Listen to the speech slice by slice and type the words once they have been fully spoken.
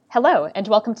Hello, and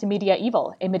welcome to Media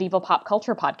Evil, a medieval pop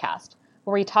culture podcast,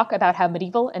 where we talk about how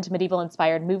medieval and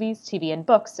medieval-inspired movies, TV, and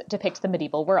books depict the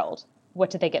medieval world. What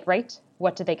did they get right?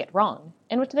 What did they get wrong?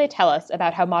 And what do they tell us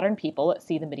about how modern people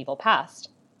see the medieval past?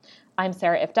 I'm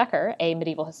Sarah If Decker, a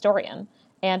medieval historian,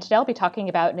 and today I'll be talking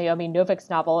about Naomi Novik's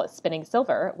novel Spinning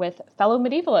Silver with fellow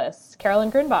medievalists,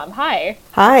 Carolyn Grunbaum. Hi.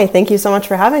 Hi, thank you so much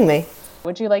for having me.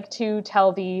 Would you like to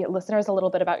tell the listeners a little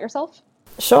bit about yourself?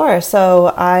 Sure. So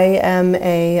I am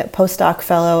a postdoc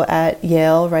fellow at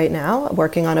Yale right now,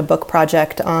 working on a book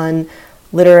project on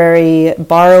literary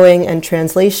borrowing and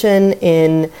translation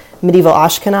in medieval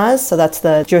Ashkenaz. So that's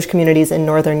the Jewish communities in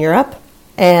Northern Europe.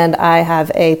 And I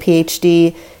have a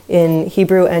PhD in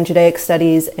Hebrew and Judaic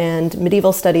studies and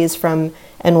medieval studies from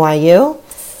NYU.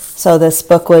 So this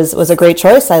book was a great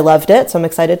choice. I loved it, so I'm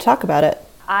excited to talk about it.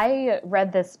 I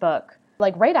read this book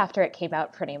right after it came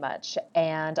out pretty much,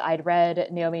 and I'd read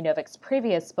Naomi Novik's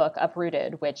previous book,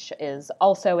 Uprooted, which is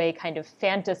also a kind of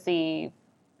fantasy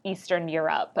Eastern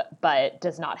Europe, but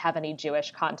does not have any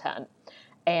Jewish content.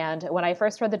 And when I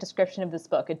first read the description of this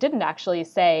book, it didn't actually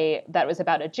say that it was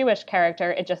about a Jewish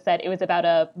character. It just said it was about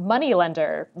a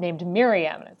moneylender named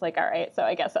Miriam. It's like, all right, so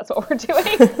I guess that's what we're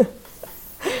doing.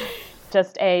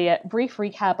 Just a brief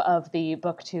recap of the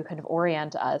book to kind of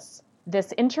orient us.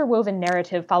 This interwoven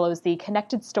narrative follows the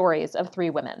connected stories of three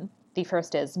women. The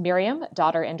first is Miriam,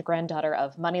 daughter and granddaughter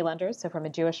of moneylenders, so from a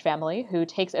Jewish family, who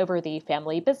takes over the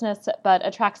family business, but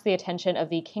attracts the attention of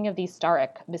the king of the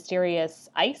Starrick, mysterious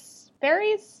ice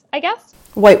fairies, I guess?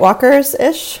 White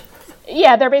Walkers-ish?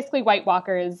 Yeah, they're basically White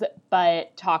Walkers,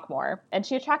 but talk more. And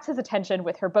she attracts his attention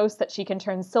with her boast that she can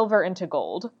turn silver into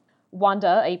gold.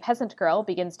 Wanda, a peasant girl,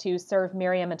 begins to serve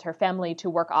Miriam and her family to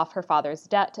work off her father's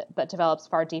debt, but develops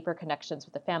far deeper connections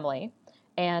with the family.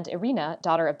 And Irina,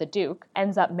 daughter of the Duke,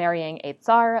 ends up marrying a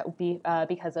Tsar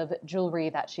because of jewelry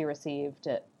that she received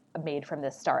made from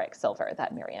this Starrick silver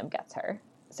that Miriam gets her.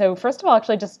 So first of all,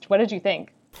 actually, just what did you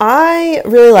think? I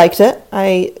really liked it.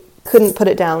 I couldn't put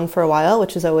it down for a while,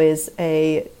 which is always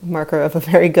a marker of a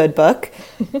very good book.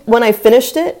 When I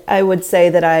finished it, I would say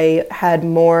that I had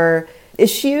more I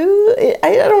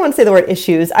don't want to say the word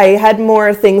issues. I had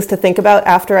more things to think about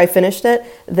after I finished it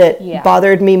that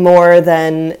bothered me more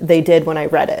than they did when I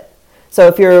read it. So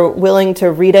if you're willing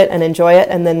to read it and enjoy it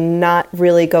and then not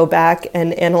really go back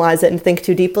and analyze it and think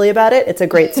too deeply about it, it's a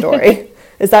great story.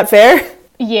 Is that fair?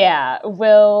 Yeah,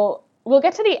 we'll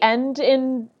get to the end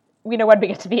when we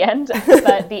get to the end,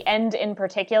 but the end in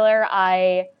particular,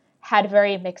 I had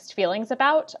very mixed feelings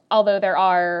about, although there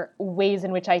are ways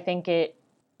in which I think it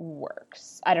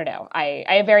works. I don't know. I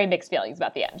have very mixed feelings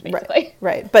about the end, basically.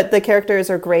 Right. But the characters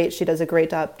are great. She does a great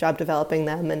job developing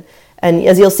them. And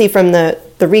as you'll see from the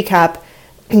recap,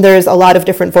 there's a lot of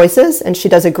different voices, and she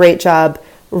does a great job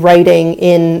writing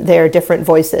in their different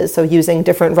voices. So using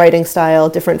different writing style,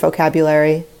 different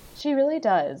vocabulary. She really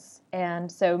does.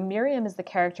 And so Miriam is the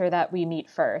character that we meet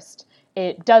first.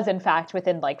 It does, in fact,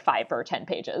 within 5 or 10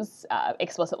 pages,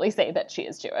 explicitly say that she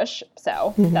is Jewish.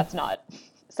 So that's not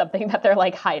something that they're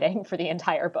hiding for the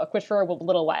entire book, which for a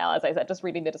little while, as I said, just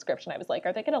reading the description, I was like,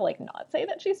 are they going to not say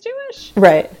that she's Jewish?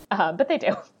 Right. But they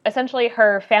do. Essentially,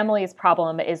 her family's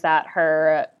problem is that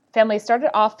her family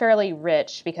started off fairly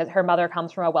rich because her mother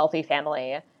comes from a wealthy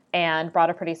family and brought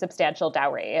a pretty substantial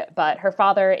dowry. But her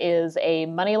father is a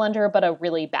moneylender, but a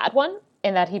really bad one,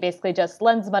 in that he basically just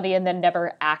lends money and then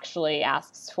never actually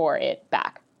asks for it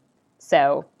back.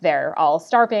 So they're all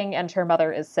starving and her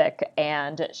mother is sick,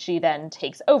 and she then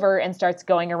takes over and starts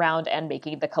going around and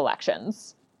making the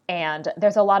collections. And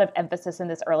there's a lot of emphasis in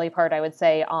this early part, I would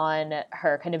say, on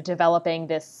her kind of developing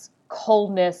this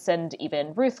coldness and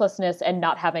even ruthlessness and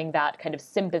not having that kind of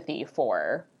sympathy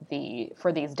for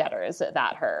these debtors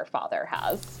that her father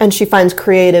has. And she finds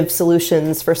creative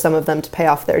solutions for some of them to pay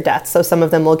off their debts. So some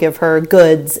of them will give her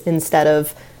goods instead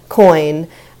of coin,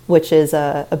 which is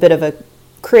a bit of a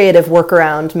creative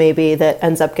workaround maybe that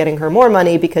ends up getting her more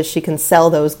money because she can sell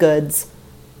those goods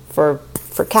for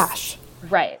cash.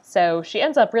 Right. So she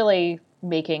ends up really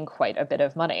making quite a bit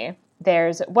of money.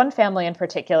 There's one family in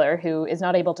particular who is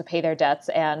not able to pay their debts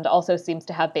and also seems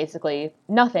to have basically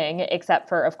nothing except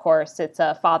for, of course, it's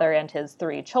a father and his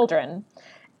 3 children.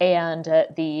 And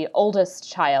the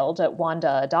oldest child,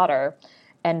 Wanda, a daughter,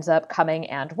 ends up coming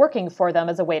and working for them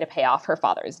as a way to pay off her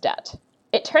father's debt.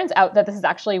 It turns out that this is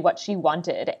actually what she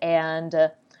wanted,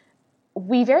 and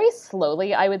we very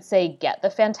slowly, I would say, get the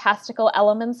fantastical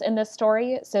elements in this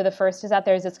story. So the first is that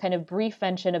there's this kind of brief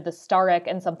mention of the Starrick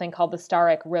and something called the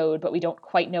Starrick Road, but we don't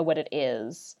quite know what it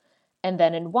is. And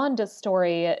then in Wanda's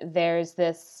story, there's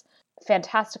this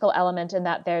fantastical element in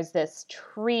that there's this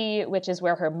tree, which is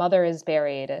where her mother is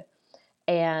buried,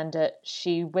 And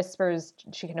she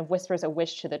kind of whispers a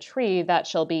wish to the tree that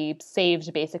she'll be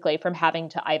saved basically from having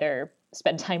to either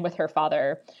spend time with her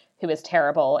father, who is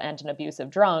terrible and an abusive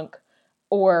drunk,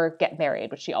 or get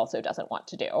married, which she also doesn't want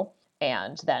to do.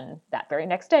 And then that very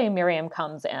next day, Miriam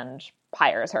comes and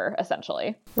hires her,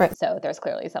 essentially. Right. So there's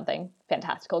clearly something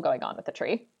fantastical going on with the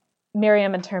tree.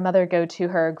 Miriam and her mother go to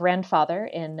her grandfather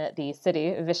in the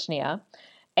city, Vishnia.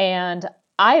 And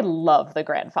I love the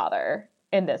grandfather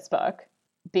in this book,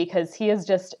 because he is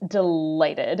just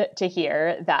delighted to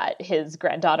hear that his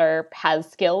granddaughter has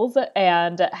skills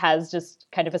and has just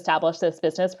kind of established this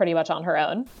business pretty much on her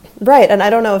own. Right. And I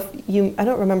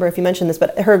don't remember if you mentioned this,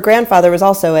 but her grandfather was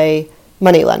also a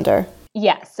moneylender.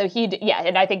 Yes. So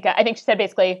and I think she said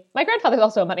basically, my grandfather's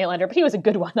also a moneylender, but he was a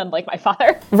good one, unlike my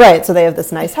father. Right. So they have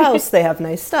this nice house, they have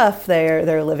nice stuff,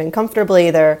 they're living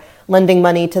comfortably, they're lending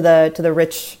money to the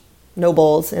rich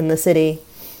nobles in the city.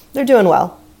 They're doing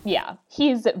well. Yeah,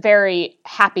 he's very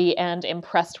happy and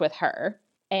impressed with her.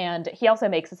 And he also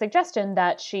makes a suggestion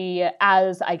that she,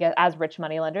 as rich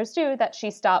moneylenders do, that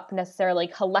she stop necessarily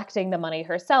collecting the money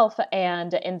herself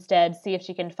and instead see if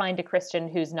she can find a Christian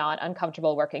who's not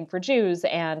uncomfortable working for Jews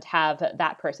and have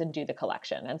that person do the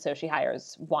collection. And so she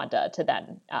hires Wanda to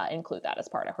then include that as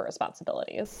part of her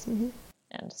responsibilities. Mm-hmm.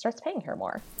 And starts paying her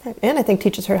more. And I think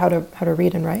teaches her how to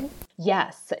read and write.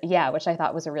 Yes, yeah, which I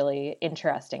thought was a really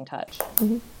interesting touch.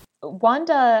 Mm-hmm.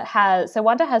 Wanda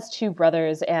has two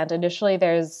brothers, and initially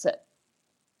there's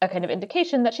a kind of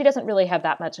indication that she doesn't really have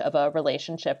that much of a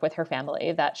relationship with her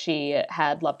family, that she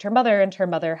had loved her mother and her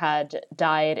mother had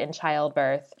died in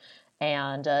childbirth,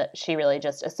 and she really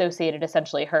just associated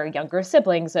essentially her younger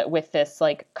siblings with this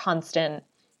like constant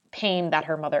pain that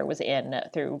her mother was in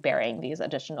through bearing these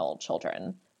additional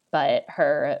children. But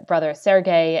her brother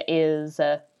Sergei is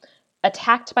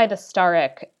attacked by the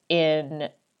Starek in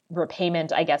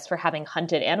repayment, I guess, for having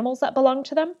hunted animals that belonged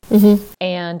to them. Mm-hmm.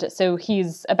 And so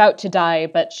he's about to die,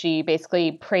 but she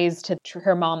basically prays to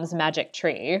her mom's magic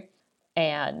tree,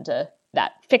 and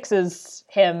that fixes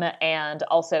him and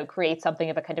also creates something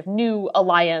of a kind of new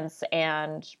alliance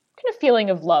and kind of feeling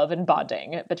of love and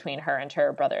bonding between her and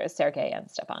her brothers, Sergei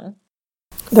and Stepan.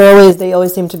 They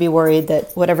always seem to be worried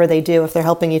that whatever they do, if they're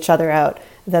helping each other out,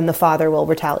 then the father will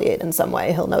retaliate in some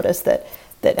way. He'll notice that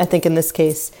I think in this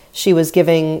case, she was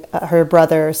giving her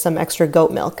brother some extra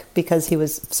goat milk because he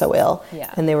was so ill.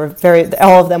 Yeah. And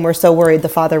all of them were so worried the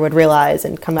father would realize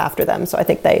and come after them. So I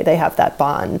think they have that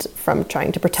bond from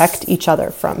trying to protect each other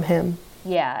from him.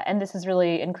 Yeah, and this is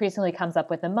really increasingly comes up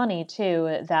with the money,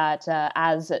 too, that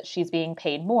as she's being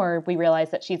paid more, we realize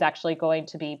that she's actually going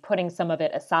to be putting some of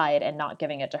it aside and not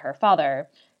giving it to her father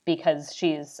because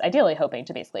she's ideally hoping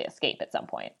to basically escape at some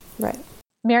point. Right.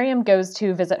 Miriam goes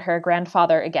to visit her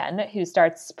grandfather again, who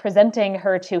starts presenting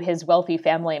her to his wealthy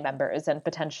family members and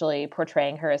potentially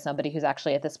portraying her as somebody who's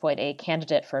actually at this point a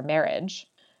candidate for marriage.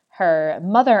 Her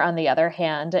mother, on the other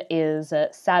hand, is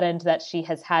saddened that she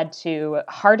has had to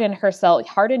harden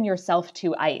yourself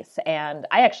to ice. And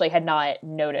I actually had not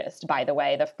noticed, by the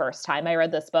way, the first time I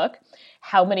read this book,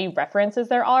 how many references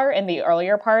there are in the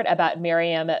earlier part about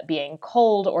Miriam being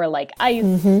cold or like ice,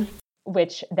 mm-hmm.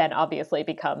 which then obviously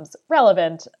becomes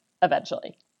relevant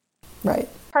eventually. Right.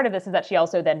 Part of this is that she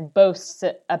also then boasts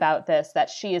about this, that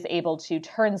she is able to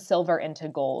turn silver into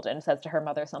gold, and says to her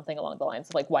mother something along the lines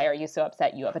of like, why are you so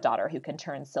upset you have a daughter who can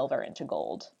turn silver into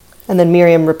gold? And then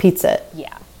Miriam repeats it.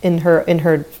 Yeah. In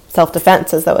her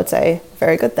self-defense, as though it's a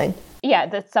very good thing. Yeah,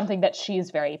 that's something that she's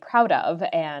very proud of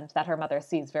and that her mother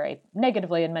sees very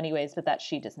negatively in many ways, but that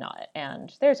she does not.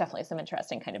 And there's definitely some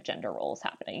interesting kind of gender roles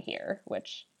happening here,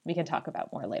 which we can talk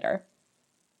about more later.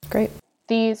 Great.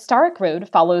 The Stark Road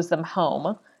follows them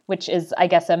home, which is, I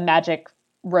guess, a magic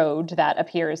road that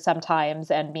appears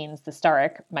sometimes and means the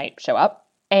Stark might show up,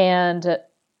 and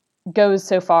goes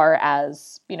so far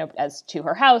as, as to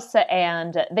her house.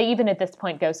 And they even at this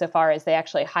point go so far as they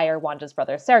actually hire Wanda's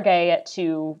brother Sergei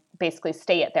to basically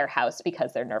stay at their house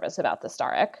because they're nervous about the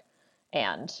Stark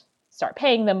and start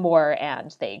paying them more.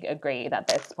 And they agree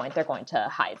that at this point they're going to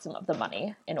hide some of the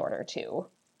money in order to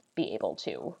be able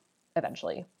to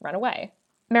eventually run away.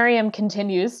 Miriam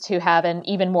continues to have an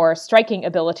even more striking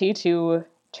ability to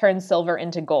turn silver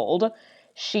into gold.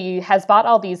 She has bought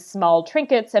all these small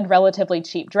trinkets and relatively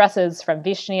cheap dresses from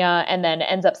Vishnia and then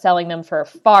ends up selling them for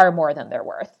far more than they're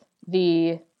worth.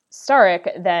 The Stark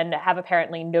then have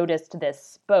apparently noticed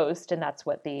this boast, and that's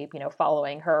what the,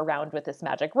 following her around with this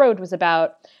magic road was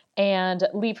about, and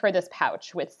leave her this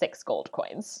pouch with 6 gold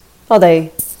coins. Well, they're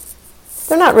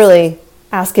not really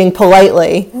asking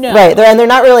politely. No. Right. They're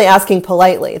not really asking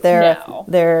politely.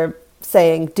 They're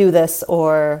saying, do this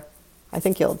or I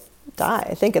think you'll die.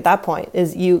 I think at that point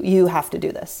is you have to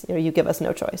do this. You know, you give us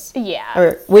no choice. Yeah.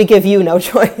 Or we give you no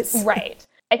choice. Right.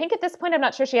 I think at this point, I'm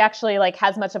not sure she actually like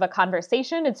has much of a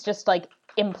conversation. It's just like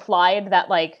implied that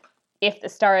like, if the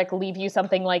Starrick leave you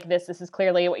something like this is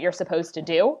clearly what you're supposed to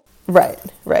do. Right.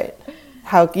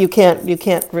 How you can't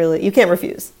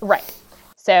refuse. Right.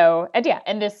 So, and yeah,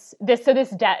 and this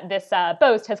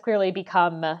boast has clearly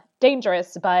become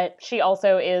dangerous, but she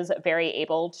also is very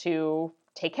able to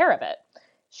take care of it.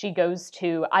 She goes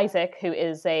to Isaac, who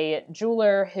is a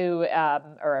jeweler who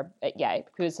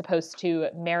is supposed to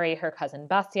marry her cousin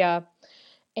Basia,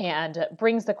 and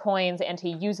brings the coins, and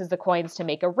he uses the coins to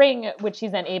make a ring, which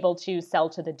he's then able to sell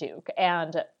to the Duke.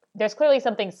 And there's clearly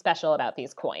something special about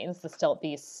these coins.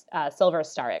 These silver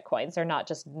Starrick coins are not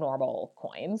just normal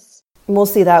coins. We'll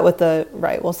see that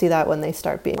we'll see that when they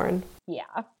start being worn.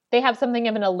 Yeah. They have something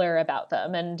of an allure about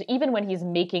them. And even when he's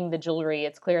making the jewelry,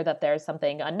 it's clear that there's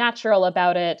something unnatural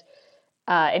about it.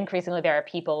 Increasingly, there are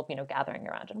people, gathering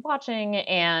around and watching.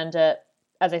 And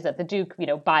as I said, the Duke,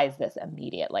 buys this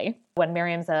immediately. When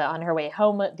Miriam's on her way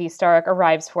home, the Starrick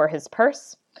arrives for his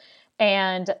purse.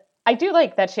 And I do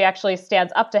like that she actually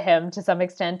stands up to him to some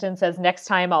extent and says, next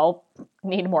time I'll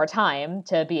need more time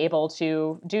to be able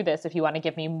to do this if you want to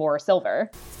give me more silver.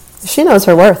 She knows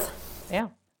her worth. Yeah.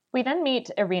 We then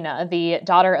meet Irina, the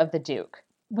daughter of the Duke.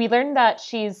 We learn that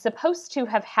she's supposed to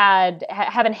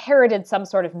have inherited some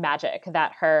sort of magic,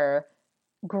 that her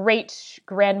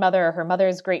great-grandmother, her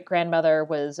mother's great-grandmother,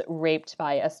 was raped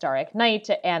by a Starrick knight,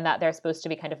 and that there's supposed to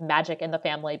be kind of magic in the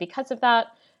family because of that,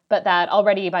 but that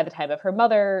already by the time of her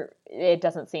mother, it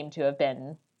doesn't seem to have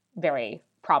been very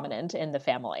prominent in the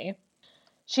family.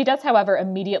 She does, however,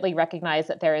 immediately recognize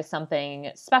that there is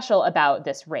something special about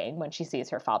this ring when she sees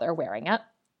her father wearing it.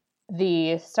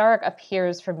 The Starrick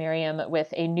appears for Miriam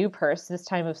with a new purse, this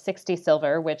time of 60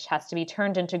 silver, which has to be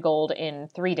turned into gold in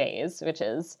 3 days, which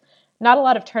is not a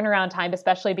lot of turnaround time,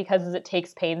 especially because as it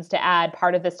takes pains to add,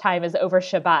 part of this time is over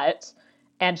Shabbat,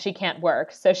 and she can't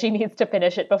work, so she needs to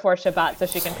finish it before Shabbat so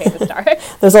she can pay the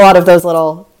Starrick. There's a lot of those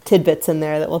little tidbits in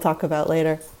there that we'll talk about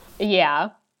later.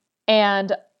 Yeah.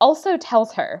 And also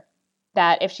tells her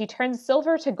that if she turns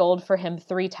silver to gold for him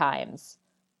 3 times,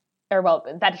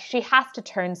 that she has to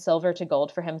turn silver to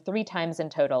gold for him 3 times in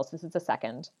total, so this is the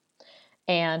second,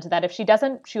 and that if she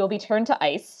doesn't, she will be turned to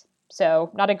ice,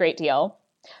 so not a great deal,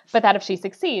 but that if she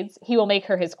succeeds, he will make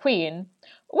her his queen,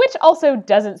 which also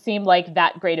doesn't seem like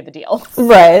that great of a deal.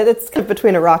 Right, it's kind of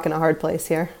between a rock and a hard place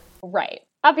here. Right.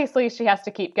 Obviously, she has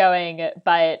to keep going,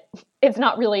 but it's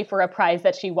not really for a prize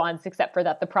that she wants, except for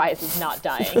that the prize is not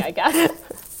dying, I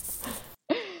guess.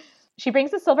 She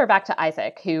brings the silver back to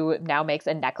Isaac, who now makes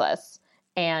a necklace,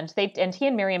 and he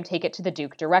and Miriam take it to the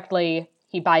Duke directly.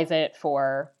 He buys it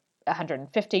for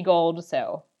 150 gold,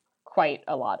 so quite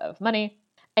a lot of money,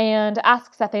 and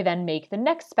asks that they then make the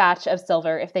next batch of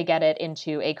silver if they get it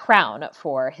into a crown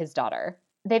for his daughter.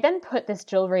 They then put this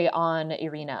jewelry on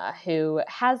Irina, who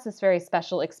has this very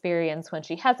special experience when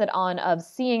she has it on of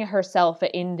seeing herself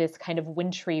in this kind of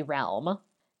wintry realm.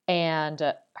 And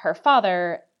her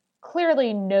father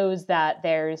clearly knows that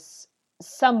there's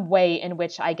some way in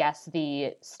which, I guess,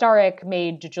 the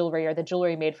Starrick-made jewelry or the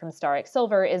jewelry made from Starrick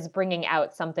silver is bringing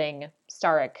out something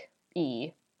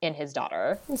Starrick-y in his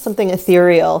daughter. Something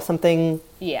ethereal, something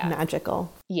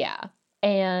magical. Yeah.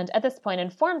 And at this point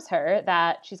informs her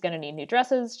that she's going to need new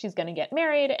dresses, she's going to get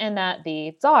married, and that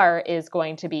the Tsar is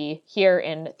going to be here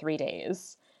in 3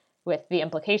 days, with the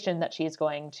implication that he's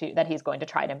going to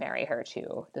try to marry her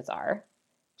to the Tsar.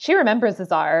 She remembers the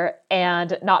Tsar,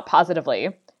 and not positively.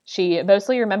 She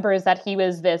mostly remembers that he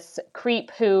was this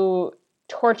creep who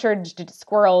tortured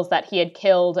squirrels that he had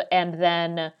killed, and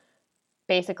then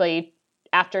basically,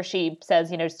 after she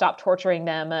says, stop torturing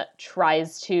them,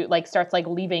 starts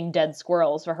leaving dead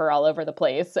squirrels for her all over the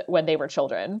place when they were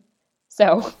children.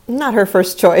 So not her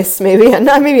first choice, maybe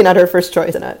not her first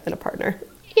choice in a partner.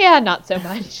 Yeah, not so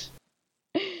much.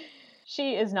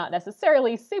 She is not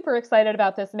necessarily super excited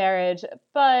about this marriage,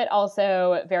 but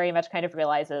also very much kind of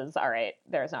realizes, all right,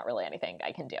 there's not really anything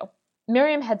I can do.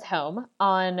 Miriam heads home.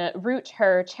 En route,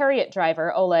 her chariot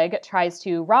driver, Oleg, tries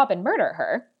to rob and murder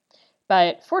her.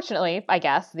 But fortunately, I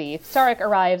guess, the Starrick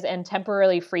arrives and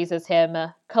temporarily freezes him,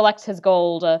 collects his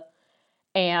gold,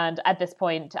 and at this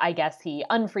point, I guess he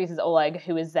unfreezes Oleg,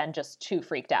 who is then just too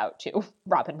freaked out to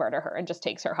rob and murder her and just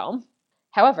takes her home.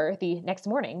 However, the next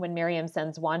morning, when Miriam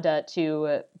sends Wanda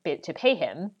to pay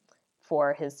him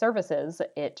for his services,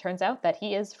 it turns out that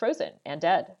he is frozen and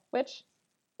dead, which,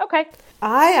 okay.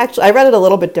 I read it a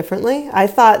little bit differently. I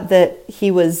thought that he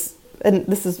was, and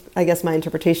this is, I guess, my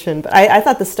interpretation, but I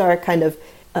thought the Starrick kind of,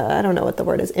 I don't know what the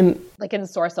word is.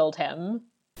 Ensorcelled him.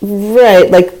 Right,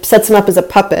 like sets him up as a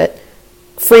puppet,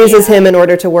 freezes him in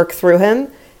order to work through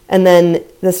him, and then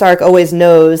the Stark always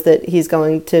knows that he's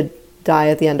going to die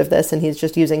at the end of this, and he's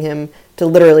just using him to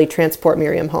literally transport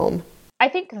Miriam home. I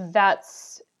think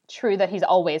that's true, that he's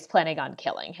always planning on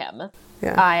killing him.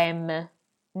 Yeah. I'm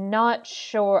not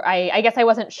sure. I guess I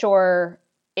wasn't sure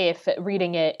if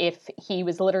reading it, if he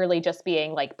was literally just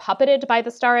being like puppeted by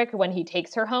the Stark when he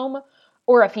takes her home,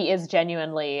 or if he is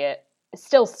genuinely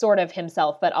still sort of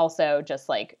himself, but also just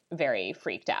like very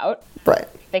freaked out. Right.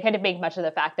 They kind of make much of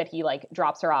the fact that he like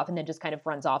drops her off and then just kind of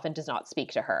runs off and does not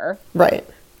speak to her. Right.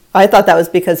 I thought that was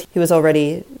because he was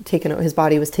already his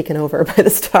body was taken over by the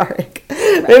Stark.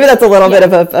 Right. Maybe that's a little bit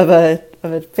of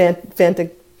a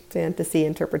fantasy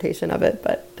interpretation of it,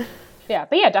 but yeah,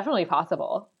 definitely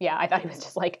possible. Yeah, I thought he was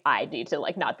just like, I need to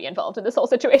like not be involved in this whole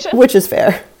situation. Which is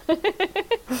fair.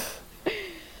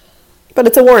 But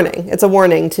it's a warning. It's a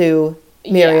warning to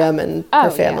Miriam and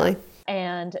her family. Yeah.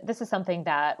 And this is something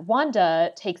that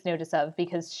Wanda takes notice of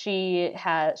because she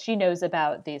knows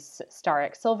about this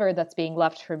Starric silver that's being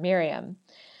left for Miriam.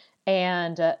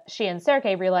 And she and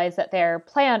Sergei realize that their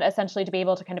plan, essentially to be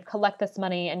able to kind of collect this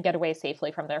money and get away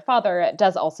safely from their father,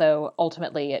 does also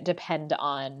ultimately depend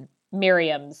on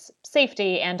Miriam's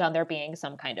safety and on there being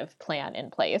some kind of plan in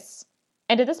place.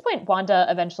 And at this point, Wanda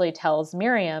eventually tells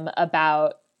Miriam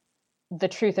about the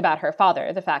truth about her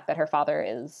father, the fact that her father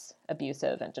is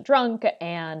abusive and a drunk,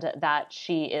 and that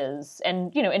she is,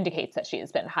 and, indicates that she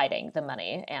has been hiding the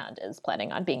money and is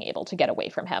planning on being able to get away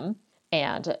from him.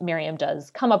 And Miriam does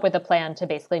come up with a plan to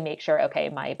basically make sure, okay,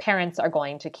 my parents are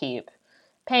going to keep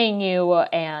paying you,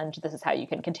 and this is how you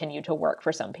can continue to work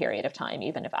for some period of time,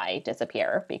 even if I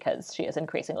disappear, because she is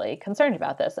increasingly concerned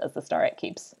about this as the Starric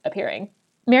keeps appearing.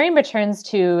 Miriam returns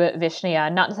to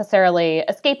Vishnia, not necessarily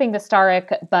escaping the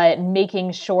Starric, but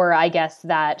making sure, I guess,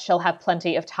 that she'll have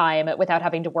plenty of time without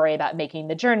having to worry about making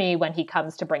the journey when he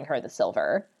comes to bring her the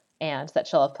silver, and that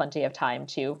she'll have plenty of time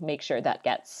to make sure that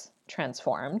gets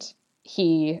transformed.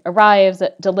 He arrives,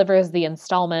 delivers the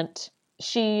installment.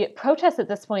 She protests at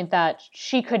this point that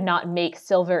she could not make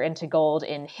silver into gold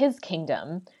in his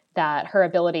kingdom, that her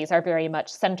abilities are very much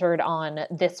centered on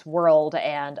this world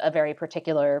and a very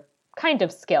particular kind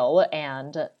of skill,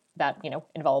 and that,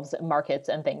 involves markets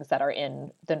and things that are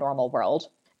in the normal world.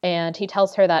 And he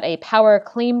tells her that a power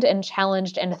claimed and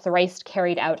challenged and thrice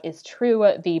carried out is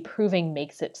true, the proving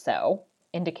makes it so,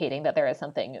 indicating that there is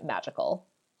something magical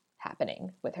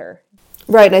happening with her.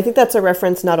 Right, and I think that's a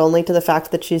reference not only to the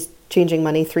fact that she's changing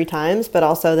money 3 times, but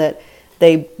also that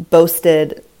they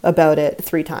boasted about it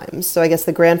 3 times. So I guess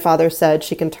the grandfather said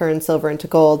she can turn silver into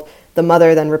gold. The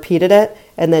mother then repeated it,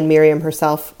 and then Miriam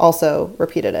herself also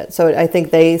repeated it. So I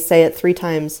think they say it 3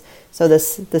 times. So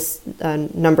this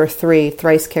number 3,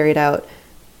 thrice carried out,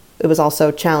 it was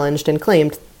also challenged and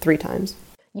claimed 3 times.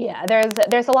 Yeah,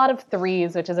 there's a lot of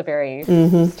 3s, which is a very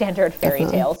standard fairy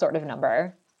tale sort of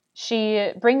number.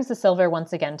 She brings the silver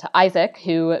once again to Isaac,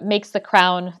 who makes the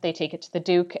crown. They take it to the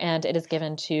Duke, and it is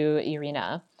given to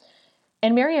Irina.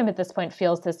 And Miriam at this point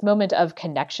feels this moment of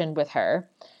connection with her,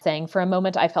 saying, "For a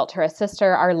moment I felt her a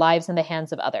sister, our lives in the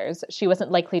hands of others. She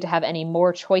wasn't likely to have any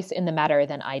more choice in the matter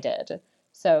than I did."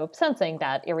 So sensing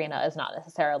that Irina is not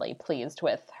necessarily pleased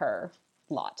with her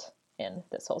lot in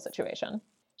this whole situation.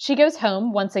 She goes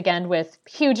home once again with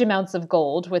huge amounts of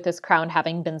gold, with this crown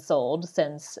having been sold,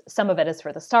 since some of it is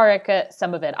for the Starric,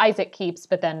 some of it Isaac keeps,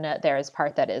 but then there is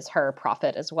part that is her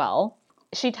profit as well.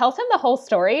 She tells him the whole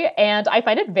story, and I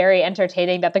find it very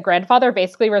entertaining that the grandfather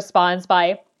basically responds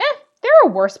by, there are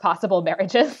worse possible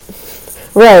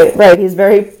marriages. Right. He's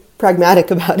very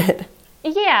pragmatic about it.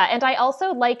 Yeah, and I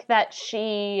also like that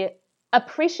she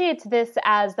appreciates this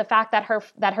as the fact that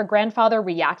her grandfather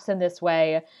reacts in this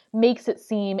way makes it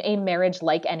seem a marriage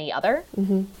like any other.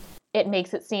 Mm-hmm. It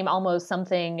makes it seem almost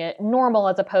something normal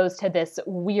as opposed to this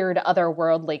weird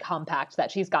otherworldly compact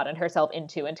that she's gotten herself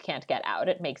into and can't get out.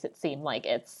 It makes it seem like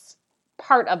it's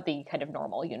part of the kind of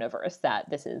normal universe, that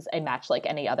this is a match like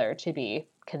any other to be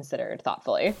considered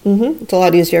thoughtfully. Mm-hmm. It's a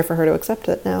lot easier for her to accept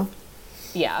it now.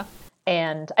 Yeah.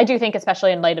 And I do think,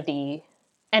 especially in light of the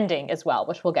ending as well,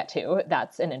 which we'll get to,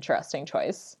 that's an interesting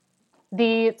choice.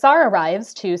 The Tsar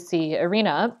arrives to see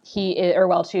Irina,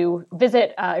 to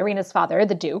visit Irina's father,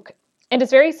 the Duke, and is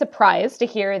very surprised to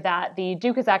hear that the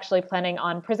Duke is actually planning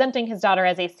on presenting his daughter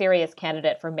as a serious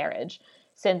candidate for marriage,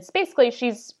 since basically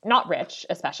she's not rich,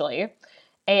 especially,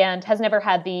 and has never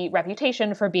had the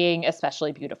reputation for being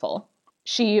especially beautiful.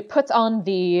 She puts on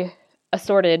the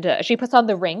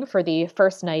ring for the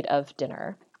first night of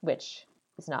dinner, which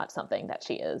is not something that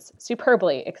she is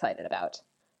superbly excited about.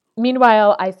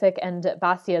 Meanwhile, Isaac and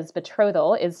Basia's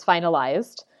betrothal is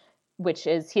finalized. which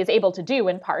is he is able to do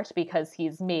in part because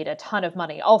he's made a ton of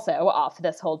money also off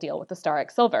this whole deal with the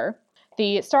Starrick silver.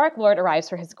 The Starrick Lord arrives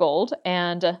for his gold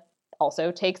and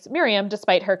also takes Miriam,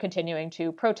 despite her continuing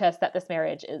to protest that this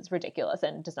marriage is ridiculous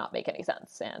and does not make any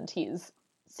sense. And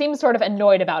seems sort of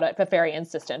annoyed about it, but very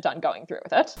insistent on going through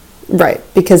with it. Right,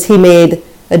 because he made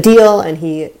a deal, and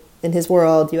in his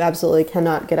world, you absolutely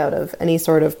cannot get out of any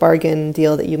sort of bargain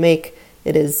deal that you make.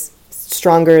 It is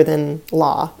stronger than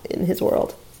law in his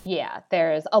world. Yeah,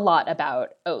 there's a lot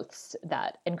about oaths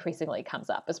that increasingly comes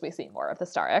up as we see more of the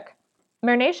Starrick.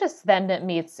 Myrnatius then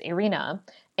meets Irina,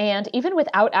 and even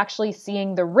without actually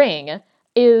seeing the ring,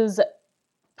 is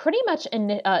pretty much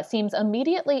seems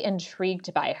immediately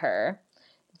intrigued by her.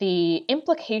 The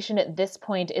implication at this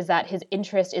point is that his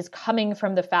interest is coming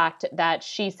from the fact that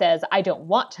she says, "I don't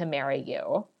want to marry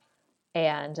you,"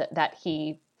 and that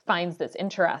he finds this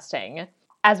interesting.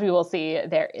 As we will see,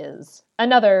 there is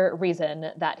another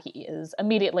reason that he is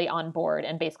immediately on board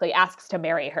and basically asks to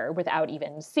marry her without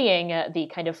even seeing the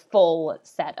kind of full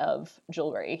set of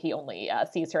jewelry. He only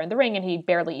sees her in the ring, and he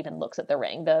barely even looks at the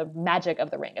ring. The magic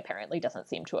of the ring apparently doesn't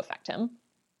seem to affect him.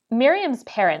 Miriam's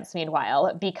parents,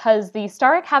 meanwhile, because the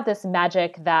Starrick have this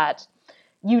magic that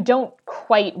you don't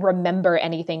quite remember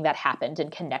anything that happened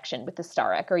in connection with the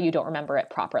Starrick, or you don't remember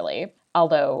it properly,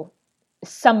 although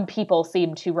some people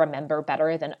seem to remember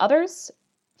better than others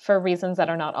for reasons that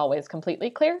are not always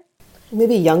completely clear.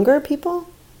 Maybe younger people?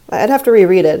 I'd have to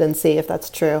reread it and see if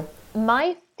that's true.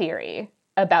 My theory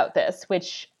about this,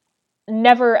 which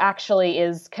never actually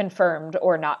is confirmed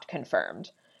or not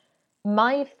confirmed,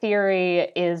 my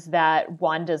theory is that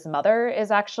Wanda's mother is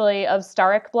actually of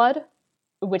Starrick blood,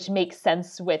 which makes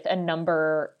sense with a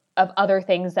number of other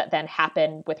things that then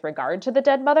happen with regard to the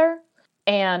dead mother,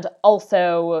 and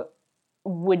also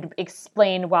would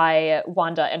explain why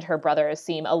Wanda and her brothers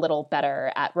seem a little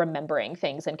better at remembering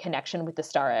things in connection with the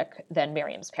Starrick than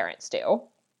Miriam's parents do.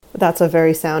 That's a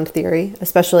very sound theory,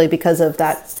 especially because of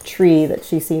that tree that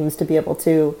she seems to be able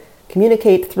to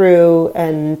communicate through,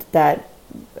 and that,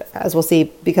 as we'll see,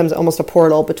 becomes almost a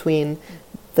portal between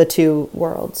the two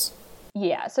worlds.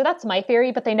 Yeah, so that's my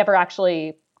theory, but they never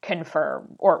actually confirm,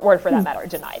 or for that matter,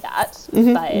 deny that.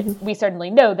 But we certainly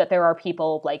know that there are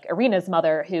people like Irina's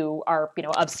mother who are,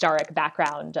 of Starrick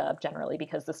background, generally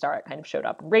because the Starrick kind of showed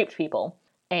up and raped people.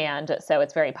 And so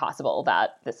it's very possible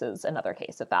that this is another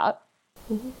case of that.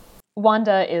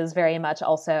 Wanda is very much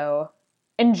also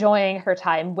enjoying her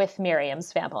time with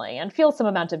Miriam's family and feels some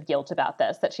amount of guilt about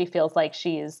this, that she feels like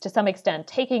she's to some extent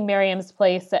taking Miriam's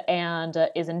place and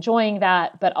is enjoying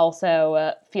that, but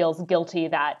also feels guilty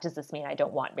that, does this mean I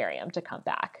don't want Miriam to come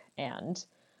back? And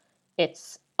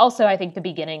it's also, I think, the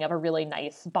beginning of a really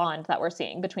nice bond that we're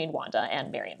seeing between Wanda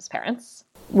and Miriam's parents.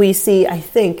 We see, I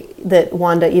think, that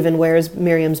Wanda even wears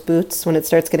Miriam's boots when it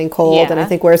starts getting cold, and I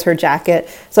think wears her jacket.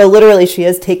 So literally she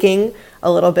is taking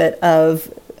a little bit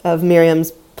of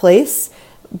Miriam's place,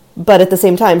 but at the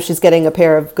same time she's getting a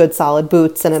pair of good solid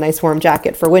boots and a nice warm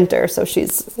jacket for winter, so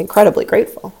she's incredibly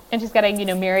grateful. And she's getting,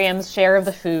 Miriam's share of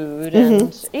the food,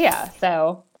 and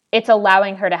so it's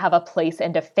allowing her to have a place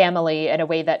and a family in a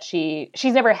way that she's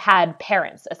never had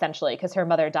parents, essentially, because her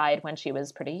mother died when she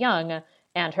was pretty young,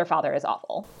 and her father is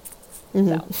awful.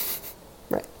 So.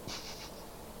 Right.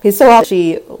 He's so awful.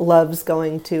 She loves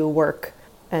going to work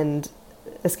and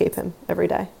escape him every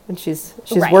day, and she's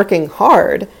working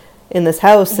hard in this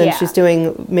house, and she's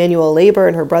doing manual labor,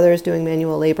 and her brother's doing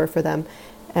manual labor for them,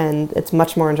 and it's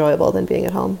much more enjoyable than being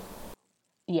at home.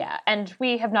 Yeah, and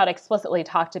we have not explicitly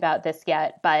talked about this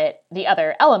yet, but the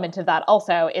other element of that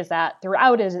also is that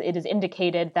throughout it is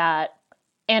indicated that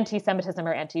anti-Semitism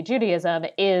or anti-Judaism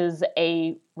is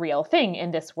a real thing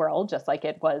in this world, just like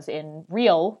it was in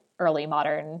real early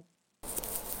modern,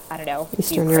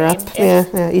 Eastern Europe.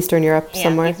 Yeah, Eastern Europe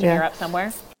somewhere. Eastern Europe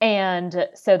somewhere. And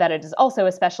so that it is also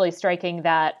especially striking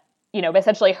that,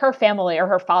 essentially her family or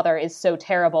her father is so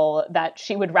terrible that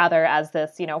she would rather, as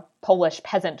this, Polish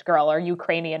peasant girl or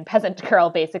Ukrainian peasant girl,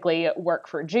 basically work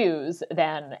for Jews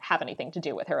than have anything to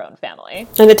do with her own family.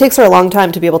 And it takes her a long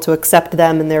time to be able to accept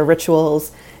them and their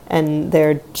rituals and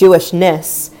their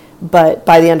Jewishness. But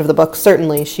by the end of the book,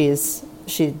 certainly she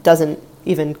doesn't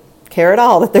even care at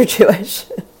all that they're Jewish.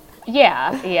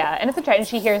 Yeah. And it's interesting.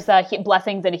 She hears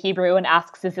blessings in Hebrew and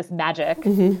asks, is this magic?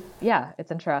 Yeah,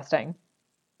 it's interesting.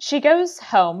 She goes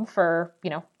home for,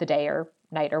 the day or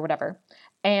night or whatever,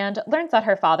 and learns that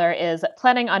her father is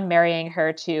planning on marrying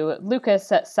her to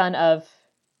Lucas, son of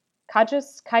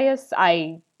Caius.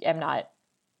 I am not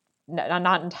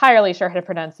entirely sure how to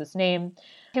pronounce his name,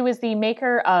 who is the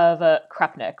maker of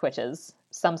Krupnik, which is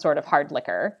some sort of hard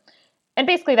liquor. And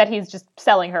basically that he's just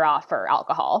selling her off for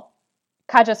alcohol.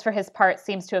 Kajas, for his part,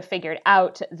 seems to have figured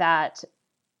out that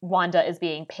Wanda is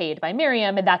being paid by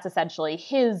Miriam, and that's essentially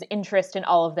his interest in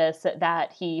all of this,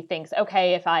 that he thinks,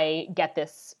 okay, if I get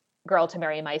this girl to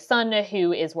marry my son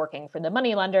who is working for the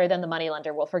moneylender, then the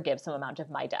moneylender will forgive some amount of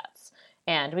my debts.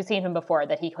 And we've seen him before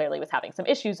that he clearly was having some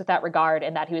issues with that regard,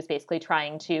 and that he was basically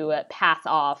trying to pass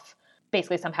off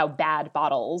basically somehow bad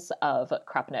bottles of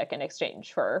Krupnik in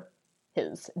exchange for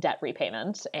his debt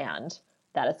repayment. And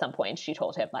that at some point she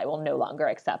told him, I will no longer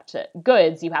accept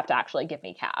goods, you have to actually give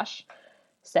me cash.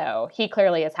 So he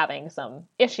clearly is having some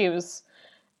issues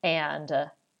and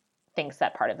thinks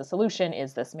that part of the solution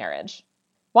is this marriage.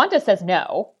 Wanda says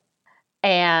no,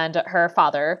 and her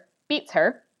father beats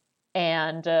her,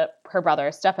 and her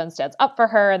brother Stepan stands up for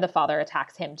her, and the father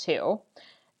attacks him too.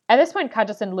 At this point,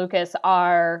 Kajas and Lucas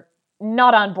are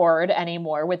not on board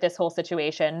anymore with this whole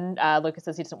situation. Lucas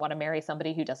says he doesn't want to marry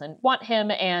somebody who doesn't want him,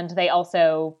 and they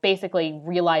also, basically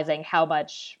realizing how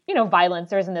much, violence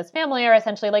there is in this family, are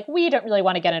essentially like, we don't really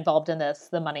want to get involved in this.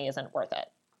 The money isn't worth it.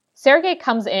 Sergei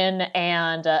comes in,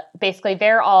 and basically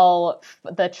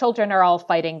the children are all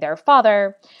fighting their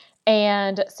father,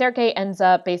 and Sergei ends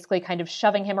up basically kind of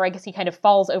shoving him, or I guess he kind of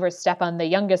falls over Stepan, the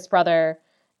youngest brother,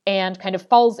 and kind of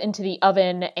falls into the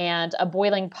oven, and a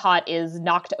boiling pot is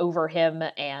knocked over him,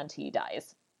 and he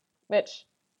dies. Which,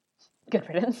 good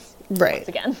riddance. Right. Once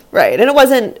again. Right.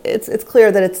 And it's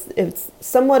clear that it's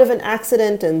somewhat of an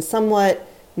accident and somewhat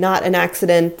not an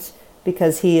accident,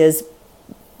 because he is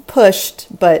pushed,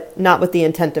 but not with the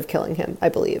intent of killing him, I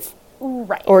believe.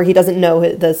 Right. Or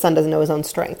the son doesn't know his own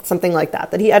strength, something like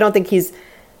that. I don't think he's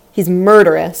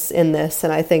murderous in this,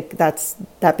 and I think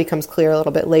that becomes clear a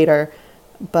little bit later.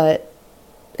 But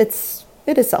it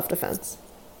is self-defense.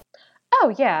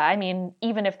 Oh, yeah. I mean,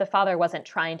 even if the father wasn't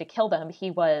trying to kill them, he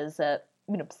was,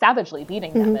 savagely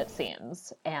beating them, it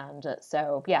seems. And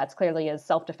so, yeah, it's clearly his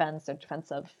self-defense or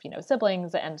defense of,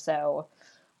 siblings. And so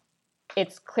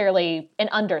it's clearly an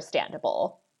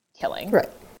understandable killing. Right.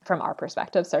 From our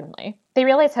perspective, certainly. They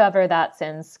realize, however, that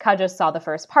since Kajas saw the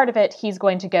first part of it, he's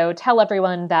going to go tell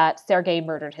everyone that Sergei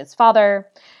murdered his father,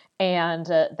 and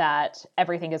that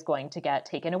everything is going to get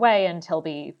taken away and he'll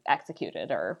be executed,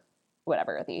 or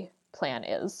whatever the plan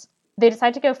is. They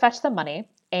decide to go fetch the money,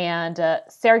 and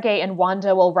Sergei and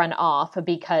Wanda will run off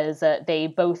because they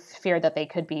both fear that they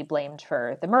could be blamed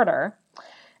for the murder,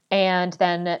 and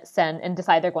then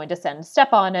decide they're going to send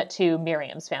Stepan to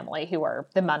Miriam's family, who are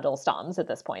the Mandelstams at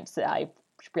this point. So I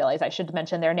realize I should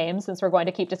mention their names since we're going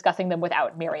to keep discussing them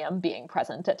without Miriam being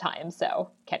present at times, so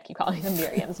can't keep calling them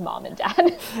Miriam's mom and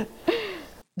dad.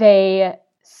 They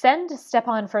send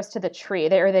Stepan first to the tree.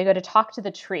 They go to talk to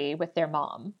the tree with their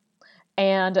mom,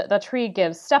 and the tree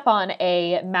gives Stepan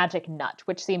a magic nut,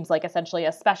 which seems like essentially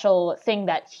a special thing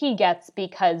that he gets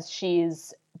because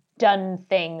she's done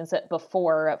things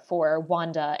before for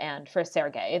Wanda and for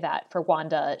Sergei. That for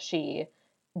Wanda, she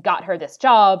got her this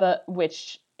job,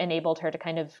 which enabled her to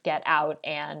kind of get out,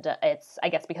 and it's, I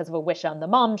guess, because of a wish on the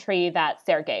mom tree that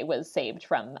Sergei was saved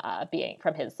from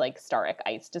his Starrick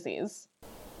ice disease.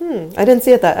 I didn't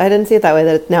see it that way,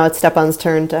 that now it's Stepan's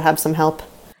turn to have some help.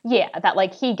 Yeah,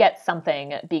 that he gets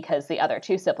something because the other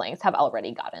two siblings have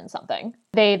already gotten something.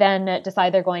 They then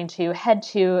decide they're going to head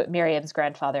to Miriam's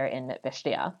grandfather in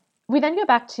Vishtia. We then go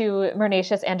back to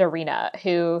Mernatius and Irina,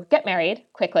 who get married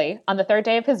quickly on the third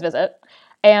day of his visit.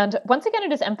 And once again,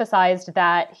 it is emphasized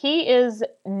that he is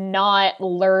not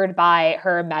lured by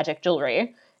her magic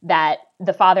jewelry, that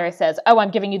the father says, oh,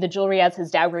 I'm giving you the jewelry as her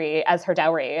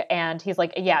dowry. And he's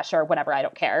like, yeah, sure, whatever, I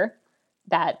don't care.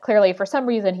 That clearly, for some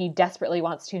reason, he desperately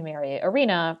wants to marry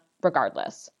Irina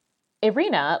regardless.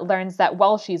 Irina learns that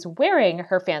while she's wearing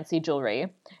her fancy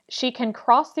jewelry, she can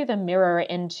cross through the mirror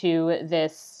into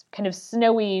this kind of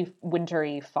snowy,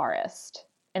 wintry forest.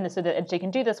 And so that she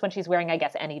can do this when she's wearing, I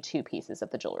guess, any two pieces of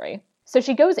the jewelry. So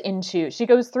she goes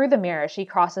through the mirror, she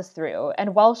crosses through,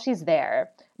 and while she's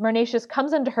there, Mernatius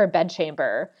comes into her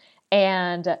bedchamber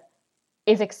and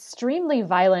is extremely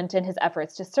violent in his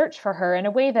efforts to search for her in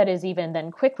a way that is even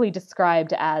then quickly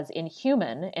described as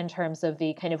inhuman in terms of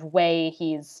the kind of way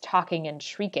he's talking and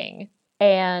shrieking.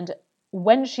 And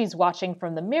when she's watching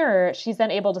from the mirror, she's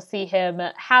then able to see him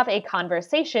have a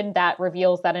conversation that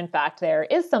reveals that, in fact, there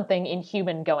is something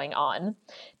inhuman going on,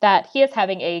 that he is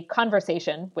having a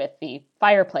conversation with the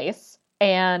fireplace,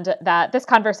 and that this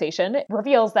conversation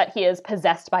reveals that he is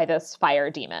possessed by this fire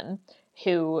demon,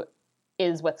 who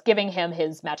is what's giving him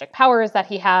his magic powers that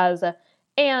he has,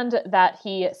 and that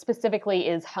he specifically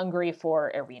is hungry for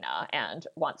Irina and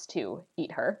wants to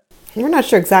eat her. We're not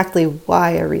sure exactly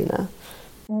why Irina.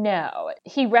 No,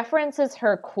 he references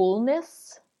her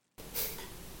coolness.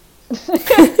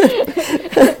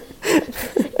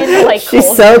 In the, like, she's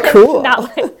cold so sense, cool.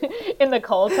 not like, in the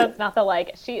cold sense, not the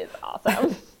like, she is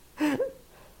awesome.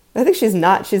 I think she's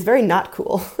not. She's very not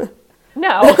cool.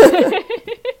 No.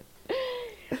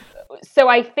 So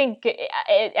I think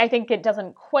it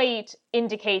doesn't quite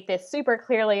indicate this super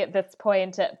clearly at this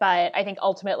point, but I think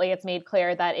ultimately it's made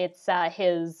clear that it's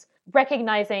his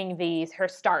recognizing her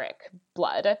Starrick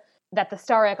blood, that the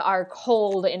Starrick are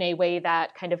cold in a way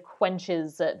that kind of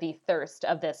quenches the thirst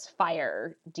of this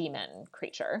fire demon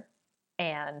creature,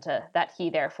 and that he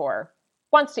therefore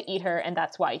wants to eat her, and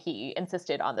that's why he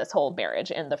insisted on this whole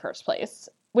marriage in the first place.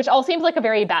 Which all seems like a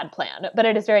very bad plan, but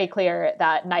it is very clear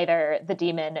that neither the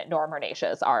demon nor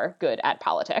Mernatius are good at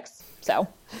politics. So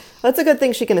that's a good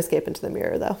thing she can escape into the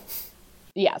mirror, though.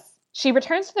 Yes. She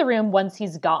returns to the room once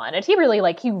he's gone, and he really,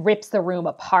 he rips the room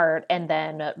apart and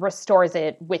then restores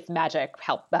it with magic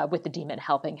help, with the demon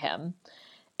helping him.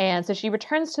 And so she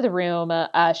returns to the room.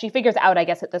 She figures out, I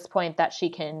guess, at this point that she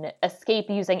can escape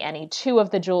using any two of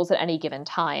the jewels at any given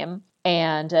time.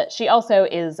 And she also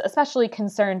is especially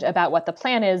concerned about what the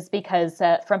plan is because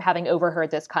from having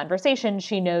overheard this conversation,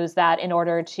 she knows that in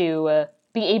order to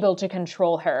be able to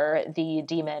control her, the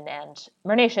demon and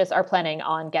Mernatius are planning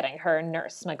on getting her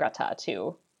nurse, Magretta,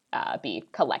 to be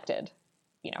collected,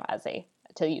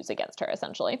 to use against her,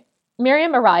 essentially.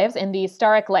 Miriam arrives in the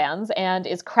Starrick lands and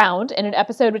is crowned in an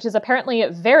episode which is apparently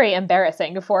very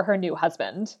embarrassing for her new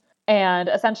husband. And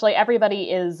essentially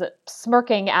everybody is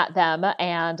smirking at them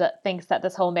and thinks that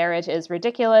this whole marriage is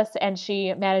ridiculous, and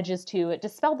she manages to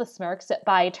dispel the smirks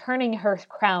by turning her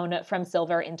crown from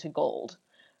silver into gold,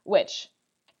 which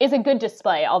is a good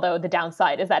display, although the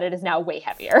downside is that it is now way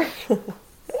heavier.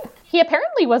 He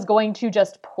apparently was going to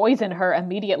just poison her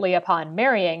immediately upon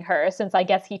marrying her, since I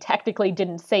guess he technically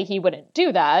didn't say he wouldn't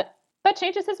do that, but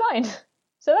changes his mind.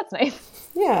 So that's nice.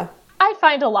 Yeah. I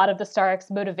find a lot of the Starrick's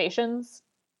motivations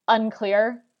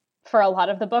unclear for a lot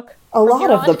of the book. A lot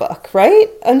of the book, right?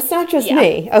 And it's not just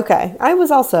me. Okay. I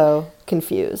was also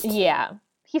confused. Yeah.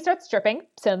 He starts stripping,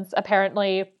 since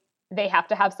apparently they have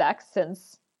to have sex,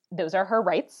 since those are her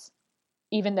rights,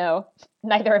 even though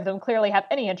neither of them clearly have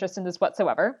any interest in this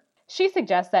whatsoever. She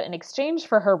suggests that in exchange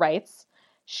for her rights,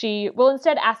 she will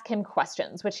instead ask him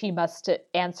questions, which he must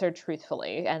answer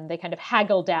truthfully. And they kind of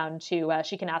haggle down to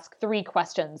she can ask 3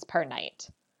 questions per night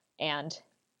and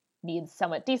needs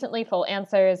somewhat decently full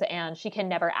answers. And she can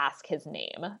never ask his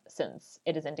name, since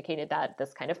it is indicated that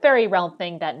this kind of fairy realm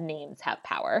thing that names have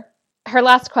power. Her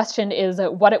last question is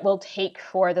what it will take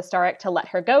for the Starrick to let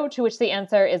her go, to which the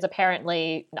answer is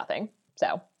apparently nothing.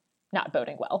 So, not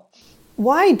boding well.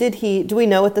 Why did do we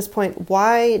know at this point,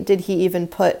 why did he even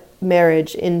put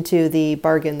marriage into the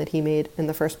bargain that he made in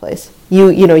the first place?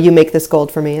 You make this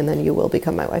gold for me and then you will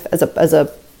become my wife, as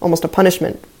a almost a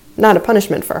punishment, not a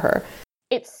punishment for her.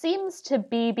 It seems to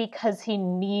be because he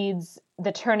needs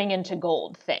the turning into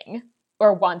gold thing,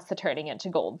 or wants the turning into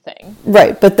gold thing.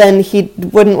 Right, but then he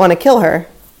wouldn't want to kill her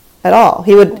at all.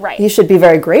 He should be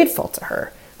very grateful to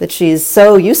her that she's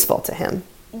so useful to him.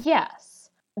 Yes.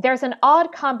 There's an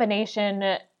odd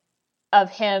combination of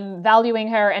him valuing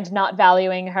her and not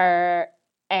valuing her,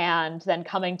 and then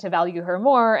coming to value her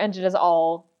more, and it is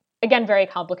all, again, very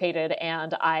complicated,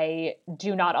 and I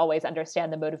do not always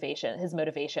understand his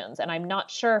motivations, and I'm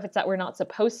not sure if it's that we're not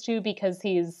supposed to because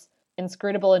he's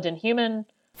inscrutable and inhuman,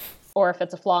 or if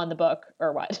it's a flaw in the book,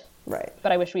 or what. Right.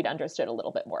 But I wish we'd understood a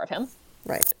little bit more of him.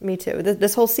 Right, me too.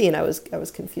 This whole scene I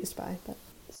was confused by, but...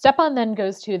 Stepan then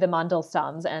goes to the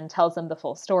Mandelstams and tells them the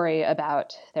full story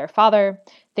about their father.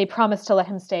 They promise to let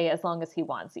him stay as long as he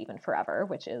wants, even forever,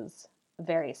 which is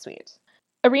very sweet.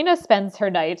 Irina spends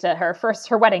her night, her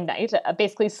wedding night,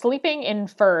 basically sleeping in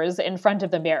furs in front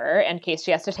of the mirror in case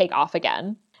she has to take off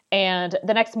again. And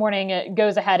the next morning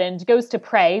goes ahead and goes to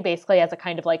pray, basically as a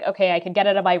kind of okay, I can get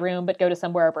out of my room, but go to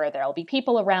somewhere where there'll be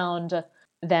people around.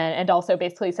 And also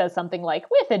basically says something like,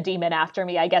 with a demon after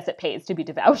me, I guess it pays to be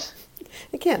devout.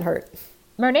 It can't hurt.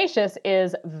 Mernatius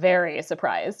is very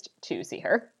surprised to see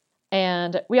her.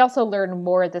 And we also learn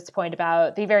more at this point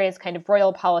about the various kind of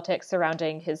royal politics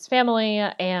surrounding his family,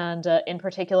 and in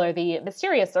particular, the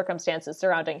mysterious circumstances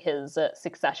surrounding his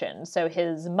succession. So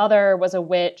his mother was a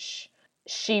witch.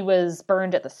 She was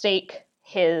burned at the stake.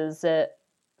 His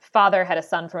father had a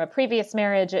son from a previous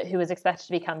marriage who was expected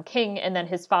to become king, and then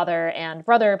his father and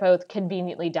brother both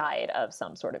conveniently died of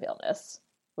some sort of illness,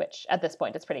 which at this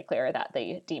point it's pretty clear that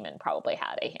the demon probably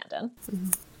had a hand in. Mm-hmm.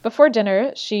 Before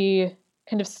dinner, she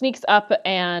kind of sneaks up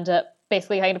and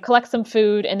basically kind of collects some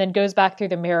food and then goes back through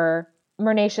the mirror.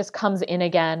 Mernatius comes in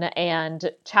again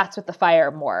and chats with the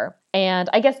fire more. And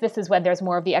I guess this is when there's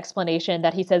more of the explanation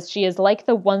that he says, she is like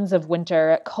the ones of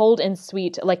winter, cold and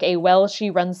sweet, like a well she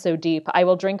runs so deep. I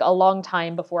will drink a long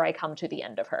time before I come to the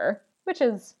end of her. Which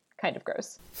is kind of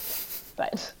gross.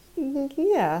 But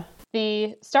yeah.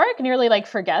 the Starrick nearly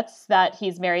forgets that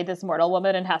he's married this mortal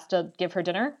woman and has to give her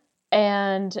dinner.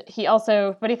 And he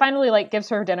finally gives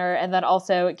her dinner and then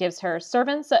also gives her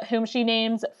servants whom she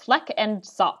names Fleck and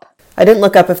Sop. I didn't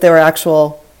look up if they were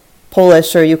actual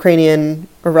Polish or Ukrainian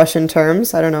or Russian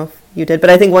terms. I don't know if you did, but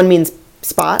I think one means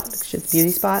spot, which is beauty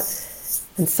spot,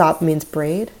 and Sop means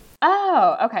braid.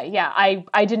 Oh, okay. Yeah,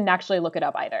 I didn't actually look it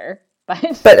up either.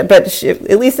 But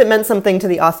at least it meant something to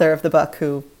the author of the book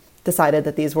who decided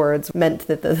that these words meant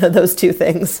that those two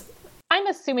things. I'm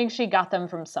assuming she got them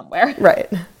from somewhere.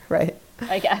 Right.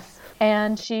 I guess.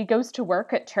 And she goes to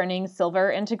work at turning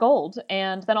silver into gold,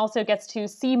 and then also gets to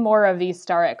see more of the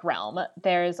Starrick realm.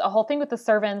 There's a whole thing with the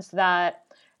servants that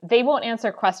they won't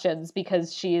answer questions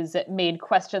because she's made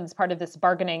questions part of this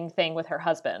bargaining thing with her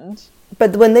husband.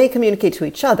 But when they communicate to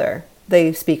each other,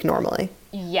 they speak normally.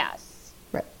 Yes.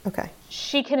 Right, okay.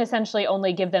 She can essentially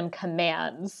only give them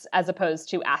commands as opposed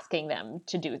to asking them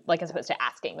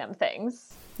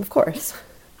things. Of course.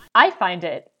 I find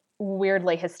it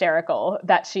weirdly hysterical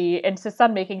that she insists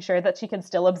on making sure that she can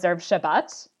still observe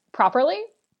Shabbat properly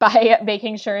by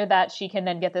making sure that she can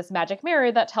then get this magic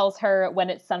mirror that tells her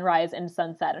when it's sunrise and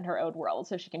sunset in her own world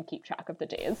so she can keep track of the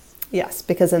days. Yes,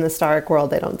 because in the Starrick world,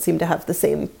 they don't seem to have the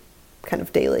same kind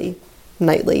of daily,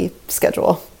 nightly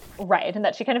schedule. Right, and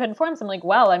that she kind of informs him,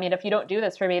 if you don't do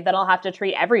this for me, then I'll have to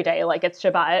treat every day like it's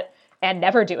Shabbat and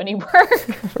never do any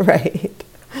work. Right.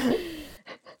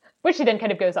 Which she then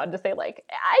kind of goes on to say,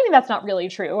 that's not really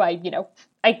true. I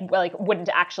wouldn't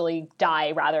actually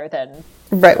die rather than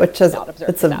right, which is not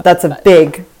observe that's a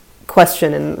big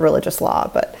question in religious law.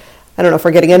 But I don't know if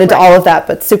we're getting into all of that,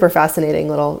 but super fascinating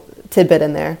little tidbit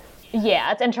in there.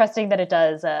 Yeah, it's interesting that it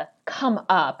does come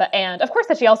up. And of course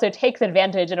that she also takes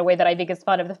advantage in a way that I think is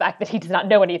fun of the fact that he does not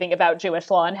know anything about Jewish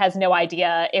law and has no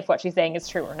idea if what she's saying is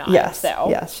true or not. Yes,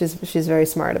 she's very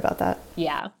smart about that.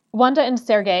 Yeah. Wanda and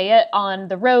Sergei on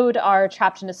the road are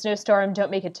trapped in a snowstorm,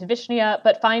 don't make it to Vishnia,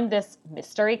 but find this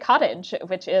mystery cottage,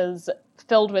 which is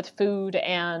filled with food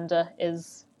and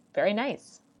is very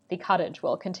nice. The cottage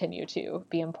will continue to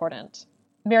be important.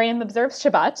 Miriam observes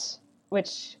Shabbat,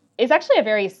 which is actually a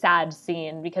very sad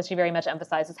scene because she very much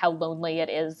emphasizes how lonely it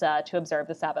is to observe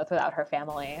the Sabbath without her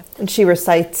family. And she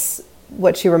recites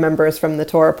what she remembers from the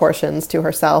Torah portions to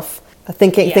herself,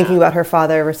 thinking about her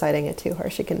father reciting it to her.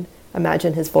 She can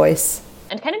imagine his voice.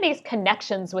 And kind of makes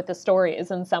connections with the stories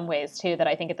in some ways, too, that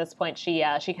I think at this point she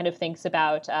kind of thinks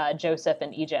about Joseph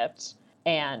in Egypt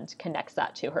and connects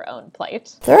that to her own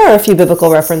plight. There are a few biblical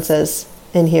references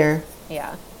in here.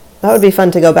 Yeah. That would be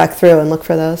fun to go back through and look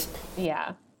for those.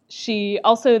 Yeah. She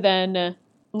also then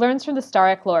learns from the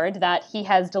Starrick Lord that he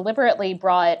has deliberately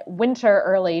brought winter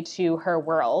early to her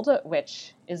world,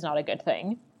 which is not a good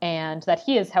thing, and that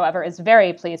he however, is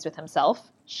very pleased with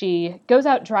himself. She goes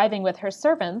out driving with her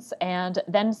servants and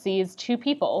then sees two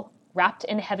people wrapped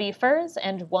in heavy furs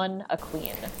and one a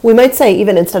queen. We might say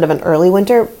even instead of an early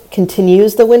winter,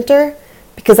 continues the winter,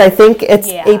 because I think it's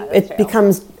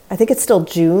I think it's still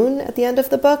June at the end of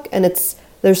the book, and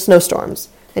there's snowstorms.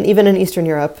 And even in Eastern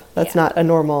Europe, that's not a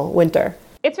normal winter.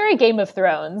 It's very Game of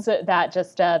Thrones that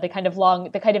just the kind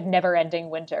of never-ending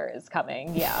winter is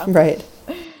coming. Yeah. Right.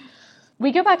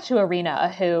 We go back to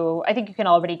Irina, who I think you can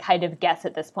already kind of guess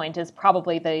at this point is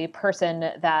probably the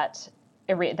person that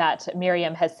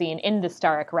Miriam has seen in the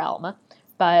Starrick realm.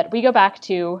 But we go back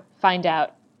to find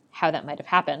out how that might have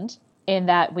happened, in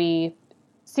that we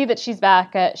see that she's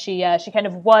back. She kind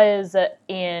of was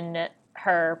in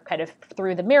her kind of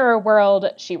through the mirror world.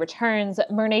 She returns.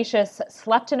 Mernatius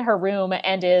slept in her room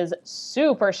and is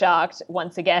super shocked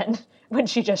once again when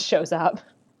she just shows up.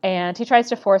 And he tries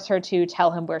to force her to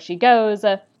tell him where she goes.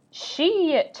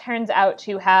 She turns out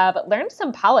to have learned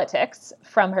some politics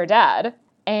from her dad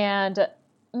and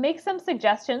makes some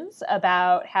suggestions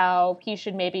about how he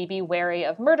should maybe be wary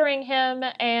of murdering him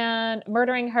and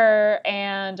murdering her,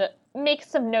 and makes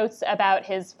some notes about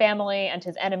his family and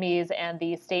his enemies and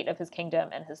the state of his kingdom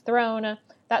and his throne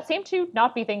that seem to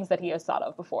not be things that he has thought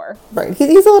of before. Right.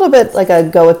 He's a little bit like a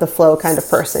go with the flow kind of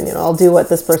person. I'll do what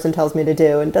this person tells me to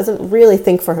do, and doesn't really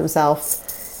think for himself.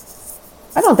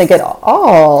 I don't think at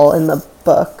all in the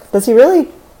book. Does he really?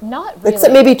 Not really.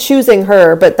 Except maybe choosing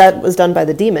her, but that was done by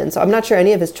the demon. So I'm not sure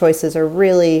any of his choices are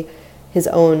really his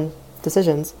own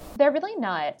decisions. They're really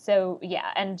not. So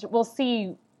yeah, and we'll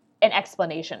see an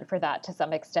explanation for that to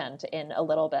some extent in a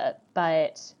little bit.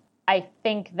 But I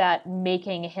think that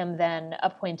making him then a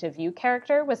point of view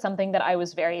character was something that I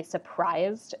was very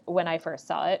surprised when I first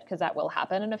saw it, because that will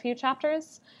happen in a few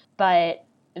chapters, but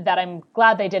that I'm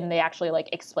glad they did, and they actually like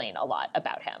explain a lot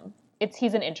about him.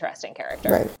 He's an interesting character.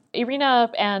 Right. Irina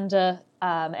and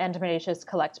Marnatius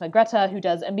collect Magretta, who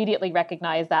does immediately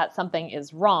recognize that something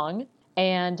is wrong,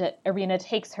 and Irina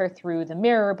takes her through the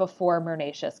mirror before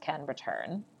Marnatius can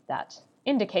return. That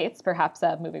indicates, perhaps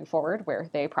moving forward, where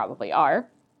they probably are.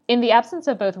 In the absence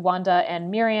of both Wanda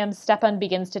and Miriam, Stepan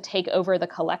begins to take over the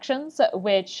collections,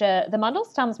 which the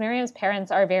Mandelstam's Miriam's parents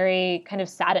are very kind of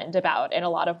saddened about in a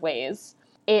lot of ways.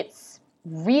 It's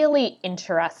really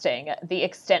interesting the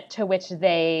extent to which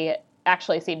they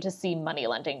actually seem to see money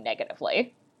lending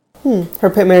negatively.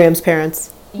 Miriam's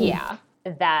parents. Yeah,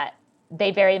 that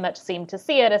they very much seem to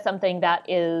see it as something that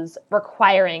is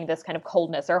requiring this kind of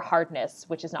coldness or hardness,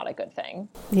 which is not a good thing.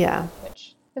 Yeah.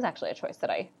 Which is actually a choice that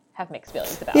I have mixed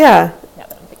feelings about. Yeah. Now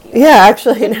that I'm thinking about it. Yeah,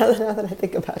 actually, now that I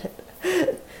think about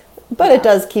it. But it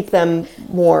does keep them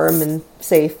warm and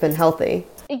safe and healthy.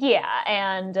 Yeah,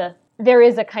 and there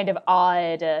is a kind of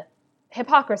odd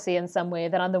hypocrisy in some way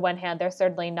that on the one hand, they're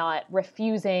certainly not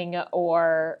refusing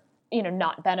or,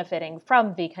 not benefiting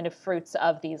from the kind of fruits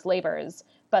of these labors,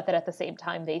 but that at the same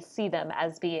time, they see them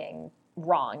as being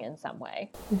wrong in some way.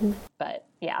 Mm-hmm. But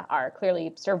yeah, are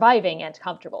clearly surviving and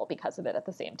comfortable because of it at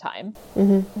the same time.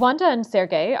 Mm-hmm. Wanda and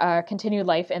Sergei continue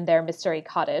life in their mystery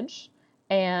cottage.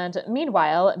 And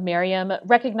meanwhile, Miriam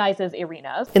recognizes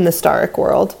Irina. In the Starrick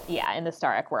world. Yeah, in the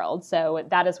Starrick world. So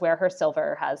that is where her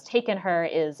silver has taken her,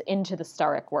 is into the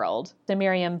Starrick world. So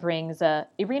Miriam brings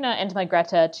Irina and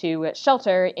Magretta to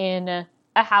shelter in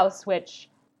a house which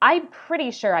I'm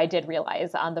pretty sure I did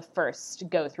realize on the first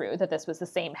go-through that this was the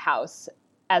same house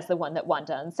as the one that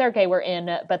Wanda and Sergei were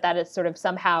in, but that is sort of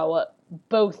somehow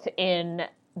both in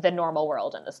the normal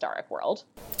world and the Starrick world.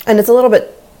 And it's a little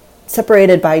bit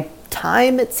separated by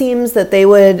time, it seems, that they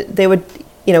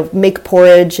would make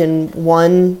porridge in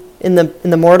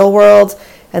the mortal world,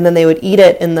 and then they would eat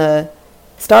it in the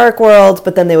Starrick world,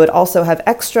 but then they would also have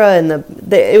extra, and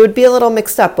it would be a little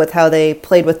mixed up with how they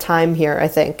played with time here, I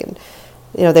think. And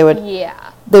they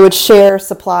would share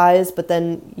supplies, but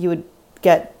then you would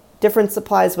get different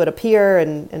supplies would appear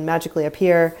and magically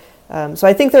appear. So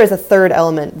I think there is a third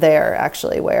element there,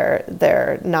 actually, where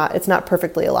it's not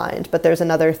perfectly aligned, but there's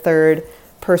another third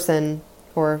person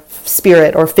or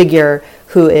spirit or figure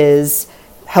who is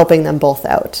helping them both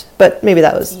out. But maybe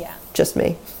that was just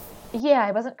me. Yeah,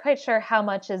 I wasn't quite sure how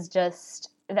much is just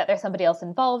that there's somebody else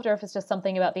involved, or if it's just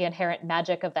something about the inherent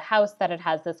magic of the house that it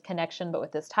has this connection, but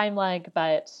with this time lag.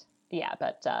 But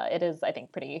it is, I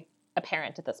think, pretty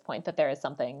apparent at this point that there is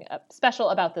something special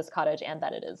about this cottage and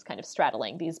that it is kind of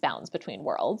straddling these bounds between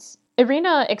worlds.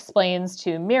 Irina explains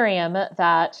to Miriam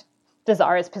that the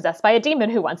Tsar is possessed by a demon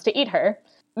who wants to eat her.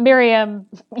 Miriam,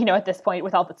 at this point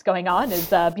with all that's going on is,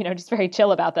 just very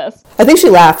chill about this. I think she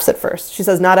laughs at first. She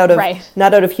says not out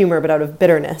of humor, but out of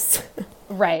bitterness.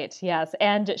 Right, yes.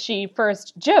 And she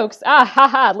first jokes,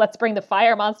 haha, let's bring the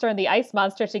fire monster and the ice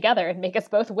monster together and make us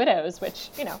both widows,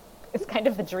 which, is kind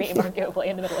of the dream, arguably,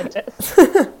 in the Middle Ages.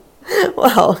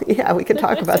 Well, yeah, we could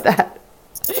talk about that.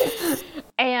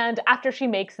 And after she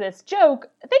makes this joke,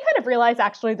 they kind of realize,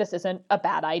 actually, this isn't a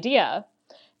bad idea.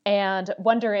 And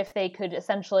wonder if they could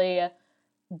essentially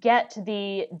get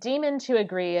the demon to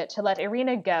agree to let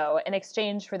Irina go in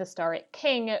exchange for the Starrick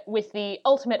King, with the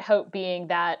ultimate hope being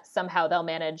that somehow they'll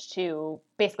manage to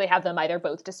basically have them either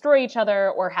both destroy each other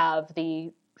or have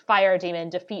the fire demon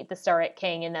defeat the Starrick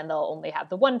King, and then they'll only have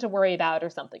the one to worry about,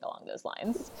 or something along those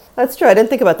lines. That's true. I didn't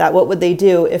think about that. What would they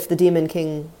do if the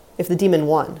demon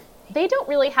won? They don't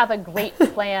really have a great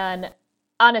plan,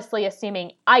 honestly,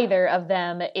 assuming either of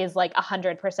them is like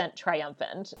 100%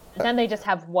 triumphant. Then they just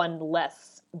have one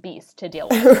less beast to deal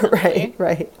with.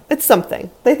 Right. It's something.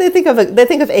 They think of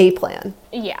a plan.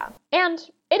 Yeah. And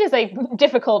it is a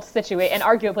difficult situation, and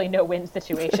arguably no-win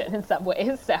situation in some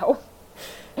ways, so...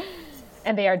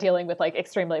 And they are dealing with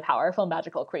extremely powerful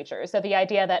magical creatures. So the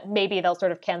idea that maybe they'll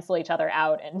sort of cancel each other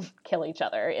out and kill each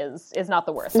other is not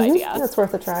the worst idea. That's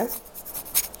worth a try.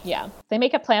 Yeah. They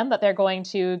make a plan that they're going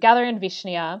to gather in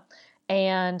Vishnia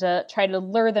and try to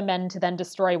lure the men to then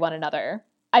destroy one another.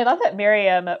 I love that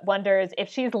Miriam wonders if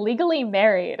she's legally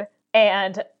married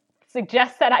and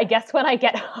suggests that, I guess when I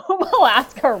get home, I'll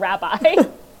ask her rabbi.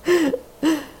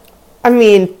 I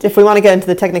mean, if we want to get into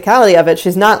the technicality of it,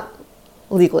 she's not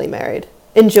legally married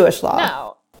in Jewish law.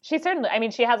 No, she certainly,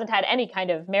 she hasn't had any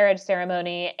kind of marriage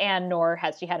ceremony, and nor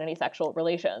has she had any sexual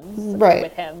relations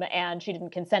with him, and she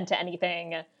didn't consent to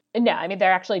anything No, I mean,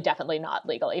 they're actually definitely not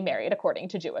legally married according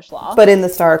to Jewish law. But in the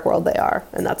Starrick world, they are.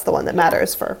 And that's the one that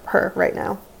matters for her right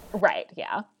now. Right,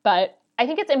 yeah. But I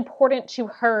think it's important to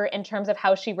her in terms of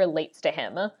how she relates to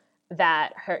him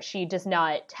that she does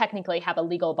not technically have a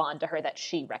legal bond to her that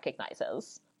she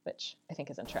recognizes, which I think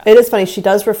is interesting. It is funny. She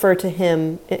does refer to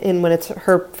him when it's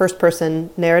her first person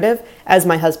narrative as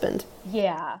my husband.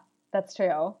 Yeah, that's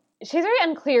true. She's very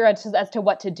unclear as to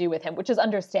what to do with him, which is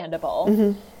understandable.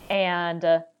 Mm-hmm.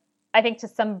 And I think to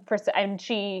some person, and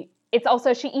she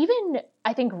even,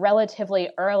 I think, relatively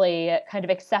early kind of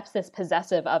accepts this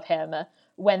possessive of him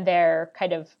when they're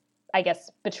kind of, I guess,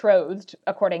 betrothed,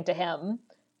 according to him,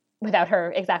 without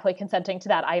her exactly consenting to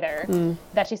that either,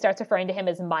 that she starts referring to him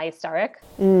as my Starrick.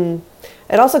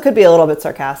 It also could be a little bit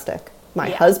sarcastic. My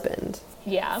husband.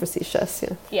 Yeah. Facetious,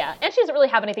 yeah. Yeah, and she doesn't really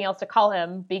have anything else to call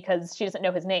him because she doesn't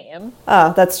know his name.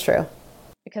 Oh, that's true.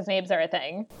 Because names are a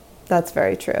thing. That's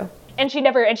very true. And she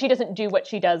doesn't do what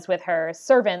she does with her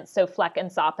servants, so Fleck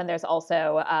and Sop, and there's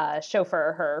also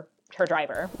Chauffeur, her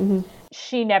driver. Mm-hmm.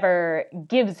 She never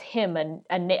gives him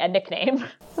a nickname.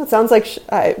 That sounds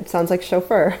like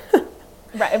Chauffeur.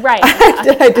 Right.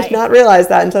 I did not realize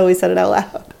that until we said it out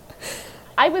loud.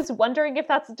 I was wondering if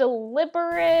that's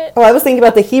deliberate. Oh, I was thinking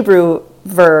about the Hebrew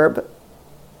verb.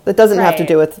 That doesn't have to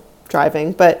do with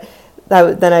driving, but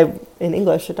in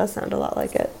English it does sound a lot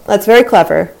like it. That's very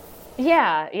clever.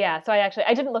 Yeah. So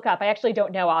I didn't look up. I actually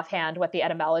don't know offhand what the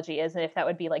etymology is, and if that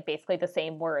would be like basically the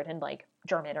same word in like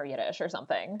German or Yiddish or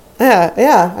something.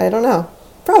 Yeah. I don't know.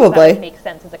 Probably. That would make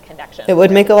sense as a connection. It would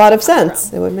make a lot of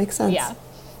sense. It would make sense. Yeah.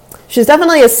 She's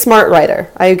definitely a smart writer.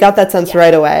 I got that sense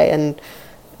right away, and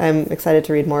I'm excited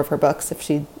to read more of her books if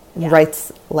she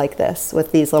writes like this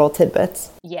with these little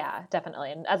tidbits. Yeah,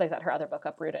 definitely. And as I said, her other book,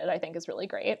 Uprooted, I think is really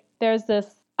great. There's this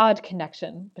odd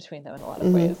connection between them in a lot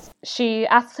of ways. She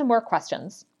asks him more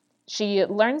questions. She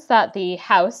learns that the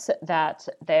house that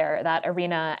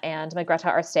Irina and Magreta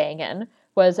are staying in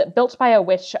was built by a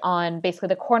witch on basically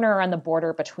the corner on the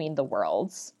border between the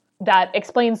worlds. That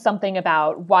explains something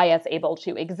about why it's able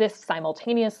to exist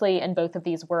simultaneously in both of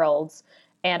these worlds.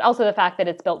 And also the fact that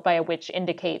it's built by a witch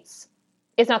indicates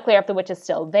it's not clear if the witch is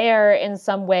still there in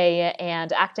some way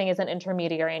and acting as an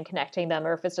intermediary and connecting them,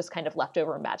 or if it's just kind of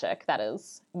leftover magic that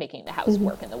is making the house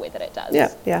work in the way that it does.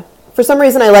 Yeah. For some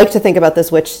reason, I like to think about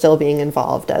this witch still being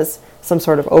involved as some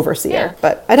sort of overseer,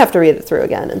 but I'd have to read it through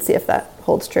again and see if that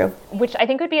holds true. Which I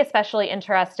think would be especially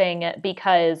interesting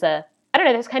because, I don't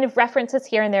know, there's kind of references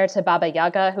here and there to Baba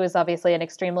Yaga, who is obviously an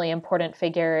extremely important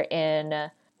figure in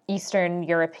Eastern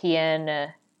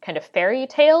European kind of fairy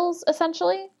tales,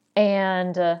 essentially.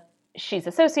 And she's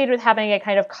associated with having a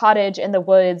kind of cottage in the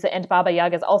woods, and Baba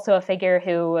Yaga is also a figure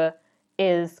who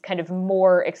is kind of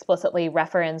more explicitly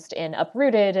referenced in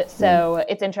Uprooted, so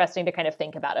it's interesting to kind of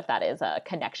think about if that is a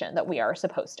connection that we are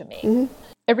supposed to make.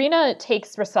 Irina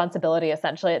takes responsibility,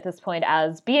 essentially, at this point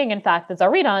as being, in fact, the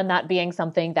Tsarina, and that being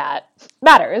something that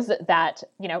matters, that,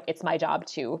 it's my job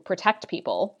to protect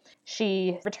people.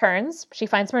 She returns, she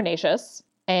finds Mernatius,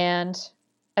 and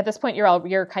at this point,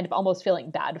 you're kind of almost feeling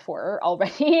bad for her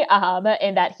already,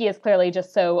 in that he is clearly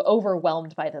just so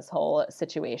overwhelmed by this whole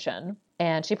situation.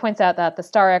 And she points out that the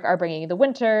Starrick are bringing the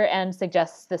winter and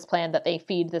suggests this plan that they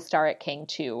feed the Starrick king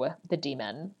to the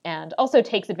demon, and also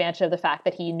takes advantage of the fact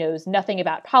that he knows nothing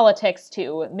about politics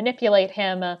to manipulate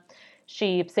him.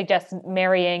 She suggests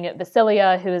marrying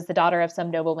Vasilia, who is the daughter of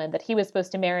some nobleman that he was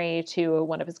supposed to marry, to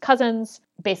one of his cousins,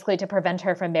 basically to prevent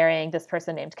her from marrying this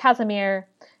person named Casimir.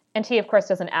 And he, of course,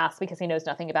 doesn't ask because he knows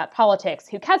nothing about politics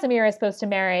who Casimir is supposed to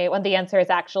marry, when the answer is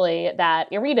actually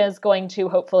that Irina is going to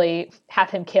hopefully have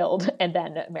him killed and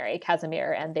then marry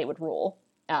Casimir and they would rule.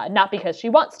 Not because she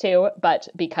wants to, but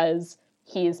because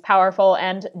he's powerful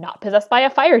and not possessed by a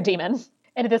fire demon.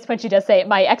 And at this point she does say,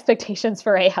 my expectations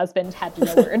for a husband had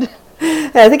lowered.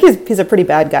 Yeah, I think he's a pretty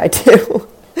bad guy, too.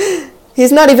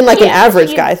 He's not even an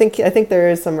average guy. I think there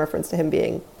is some reference to him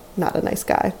being not a nice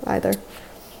guy either.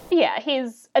 Yeah,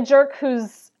 he's a jerk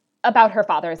who's about her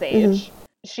father's age.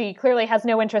 She clearly has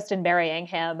no interest in marrying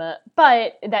him,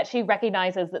 but that she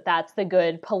recognizes that that's the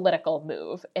good political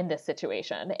move in this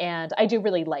situation. And I do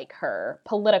really like her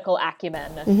political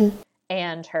acumen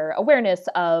and her awareness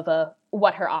of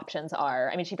what her options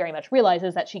are. I mean, she very much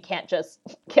realizes that she can't just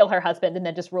kill her husband and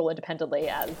then just rule independently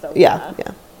as Tsarina.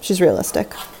 Yeah. She's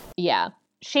realistic. Yeah.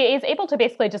 She is able to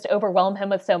basically just overwhelm him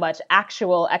with so much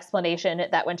actual explanation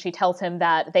that when she tells him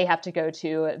that they have to go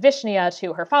to Vishnia,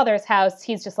 to her father's house,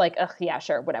 he's just like, ugh, yeah,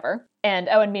 sure, whatever. And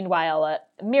meanwhile,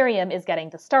 Miriam is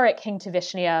getting the Starrick King to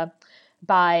Vishnia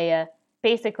by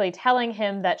basically telling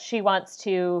him that she wants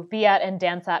to be at and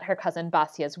dance at her cousin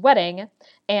Basia's wedding,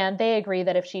 and they agree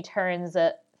that if she turns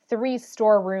 3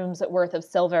 storerooms worth of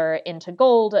silver into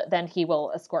gold, then he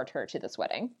will escort her to this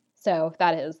wedding. So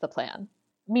that is the plan.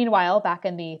 Meanwhile, back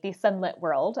in the sunlit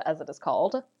world, as it is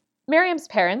called, Miriam's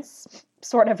parents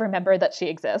sort of remember that she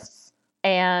exists,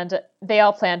 and they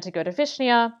all plan to go to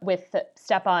Vishnia, with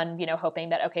Stepan, hoping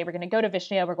that, okay, we're going to go to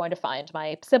Vishnia, we're going to find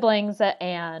my siblings,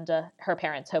 and her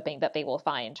parents hoping that they will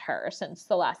find her, since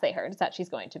the last they heard is that she's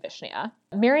going to Vishnia.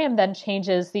 Miriam then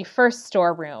changes the first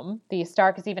storeroom. The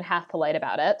Stark is even half polite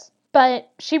about it.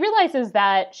 But she realizes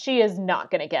that she is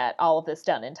not going to get all of this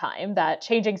done in time, that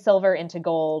changing silver into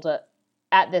gold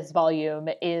at this volume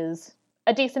is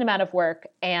a decent amount of work,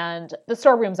 and the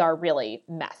storerooms are really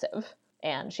massive.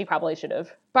 And she probably should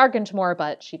have bargained more,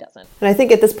 but she doesn't. And I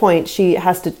think at this point she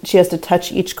has to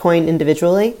touch each coin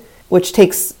individually, which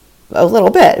takes a little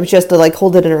bit. She has to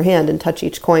hold it in her hand and touch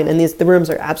each coin, and the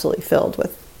rooms are absolutely filled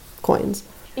with coins.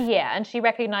 Yeah, and she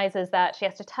recognizes that she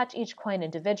has to touch each coin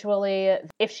individually.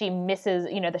 If she misses,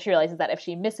 that she realizes that if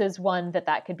she misses one,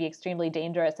 that could be extremely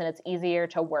dangerous, and it's easier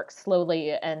to work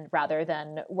slowly and rather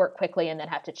than work quickly and then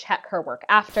have to check her work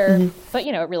after. Mm-hmm. But,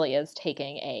 it really is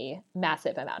taking a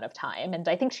massive amount of time. And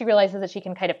I think she realizes that she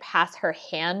can kind of pass her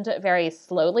hand very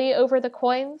slowly over the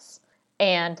coins,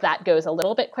 and that goes a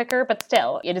little bit quicker, but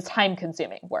still, it is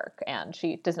time-consuming work, and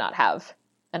she does not have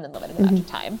an unlimited amount of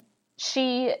time.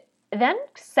 She then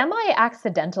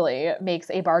semi-accidentally makes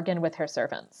a bargain with her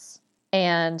servants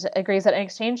and agrees that in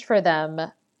exchange for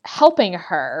them helping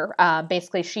her,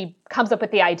 basically she comes up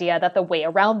with the idea that the way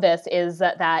around this is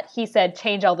that he said,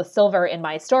 change all the silver in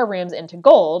my storerooms into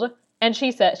gold. And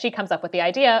she comes up with the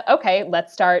idea, okay,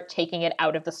 let's start taking it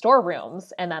out of the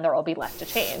storerooms, and then there will be less to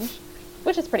change,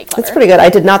 which is pretty clever. It's pretty good. I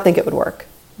did not think it would work.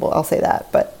 Well, I'll say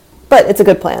that, but it's a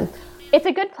good plan. It's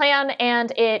a good plan,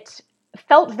 and it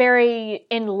felt very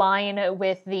in line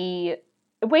with the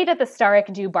way that the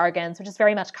Starrick do bargains, which is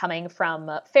very much coming from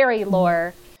fairy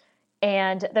lore,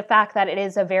 and the fact that it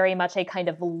is very much a kind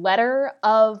of letter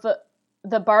of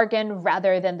the bargain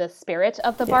rather than the spirit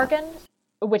of the bargain,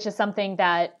 which is something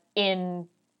that in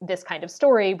this kind of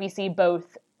story we see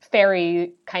both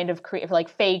fairy kind of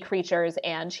fae creatures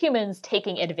and humans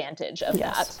taking advantage of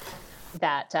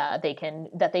that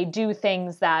they do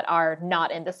things that are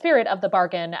not in the spirit of the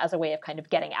bargain as a way of kind of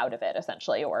getting out of it,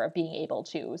 essentially, or being able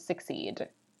to succeed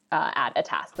at a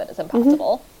task that is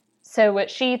impossible. Mm-hmm. So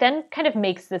she then kind of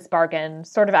makes this bargain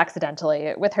sort of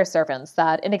accidentally with her servants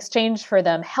that in exchange for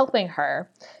them helping her,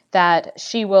 that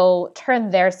she will turn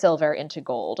their silver into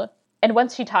gold. And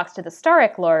once she talks to the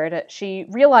Starrick Lord, she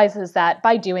realizes that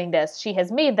by doing this, she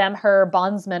has made them her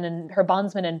bondsmen and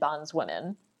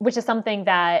bondswomen, which is something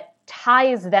that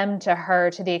ties them to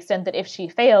her to the extent that if she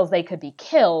fails, they could be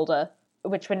killed,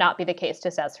 which would not be the case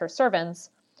just as her servants,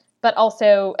 but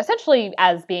also essentially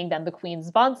as being then the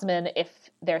queen's bondsmen, if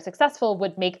they're successful,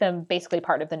 would make them basically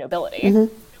part of the nobility.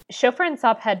 Mm-hmm. Schoeffer and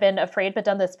Sopp had been afraid but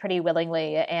done this pretty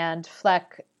willingly, and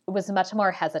Fleck was much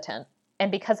more hesitant. And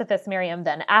because of this, Miriam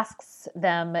then asks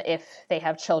them if they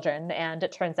have children, and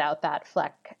it turns out that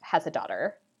Fleck has a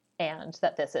daughter. And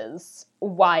that this is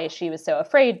why she was so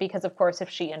afraid, because, of course,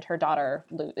 if she and her daughter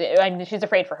she's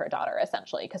afraid for her daughter,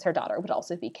 essentially, because her daughter would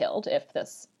also be killed if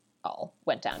this all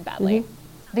went down badly.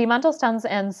 Mm-hmm. The Mandelstams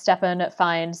and Stepan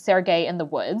find Sergei in the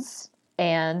woods,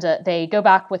 and they go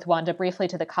back with Wanda briefly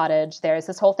to the cottage. There's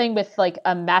this whole thing with,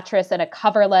 a mattress and a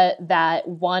coverlet that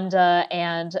Wanda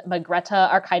and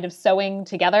Magretta are kind of sewing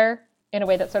together in a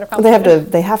way that's sort of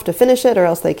complicated. They have to finish it, or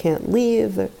else they can't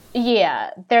leave.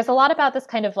 Yeah, there's a lot about this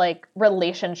kind of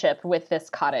relationship with this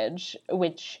cottage,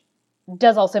 which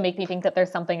does also make me think that there's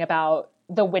something about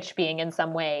the witch being in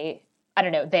some way, I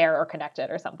don't know, there or connected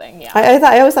or something. Yeah,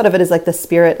 I always thought of it as the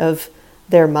spirit of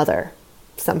their mother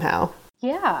somehow.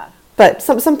 Yeah, but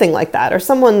something like that, or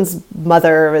someone's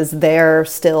mother is there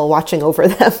still watching over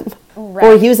them, right,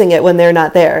 or using it when they're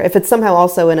not there. If it's somehow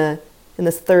also in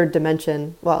this third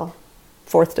dimension, well,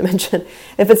 fourth dimension.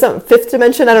 If it's some fifth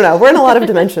dimension, I don't know. We're in a lot of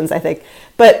dimensions, I think.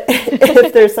 But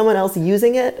if there's someone else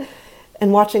using it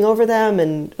and watching over them,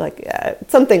 and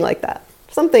something like that,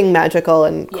 something magical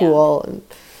and cool, and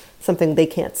something they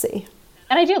can't see.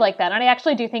 And I do like that. And I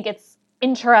actually do think it's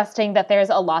interesting that there's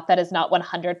a lot that is not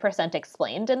 100%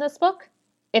 explained in this book.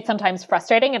 It's sometimes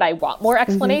frustrating, and I want more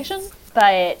explanation, mm-hmm.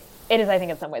 but it is, I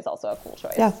think, in some ways also a cool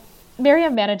choice. Yeah.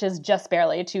 Miriam manages just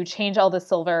barely to change all the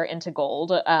silver into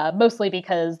gold, mostly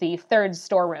because the third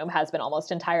storeroom has been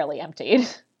almost entirely emptied.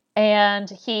 And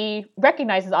he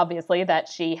recognizes, obviously, that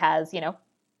she has,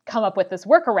 come up with this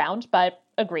workaround, but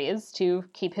agrees to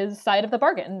keep his side of the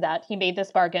bargain, that he made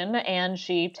this bargain and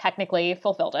she technically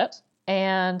fulfilled it.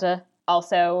 And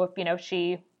also,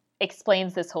 she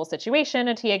explains this whole situation,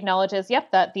 and he acknowledges,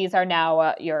 yep, that these are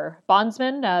now your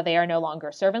bondsmen. They are no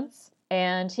longer servants.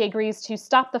 And he agrees to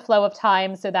stop the flow of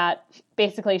time so that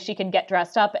basically she can get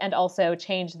dressed up and also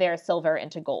change their silver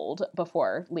into gold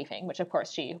before leaving, which of course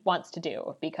she wants to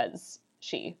do because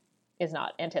she is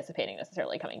not anticipating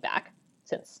necessarily coming back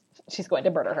since she's going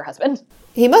to murder her husband.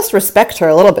 He must respect her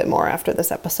a little bit more after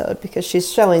this episode because she's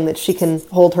showing that she can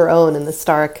hold her own in the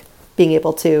Stark being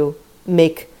able to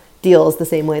make deals the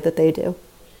same way that they do.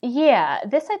 Yeah,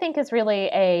 this I think is really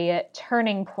a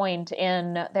turning point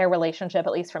in their relationship,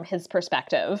 at least from his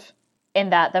perspective,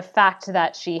 in that the fact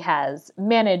that she has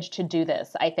managed to do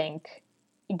this, I think,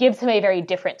 gives him a very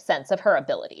different sense of her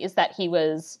abilities, that he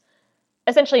was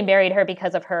essentially married her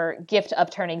because of her gift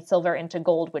of turning silver into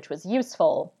gold, which was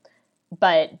useful,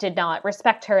 but did not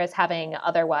respect her as having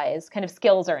otherwise kind of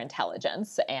skills or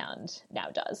intelligence, and now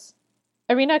does.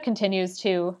 Irina continues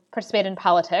to participate in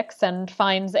politics and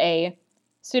finds a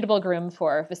suitable groom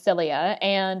for Vasilia,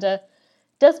 and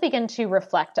does begin to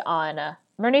reflect on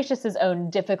Mernatius'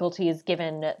 own difficulties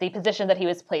given the position that he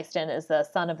was placed in as the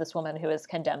son of this woman who is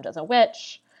condemned as a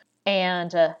witch,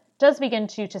 and does begin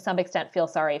to some extent feel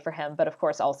sorry for him, but of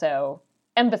course also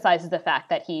emphasizes the fact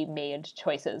that he made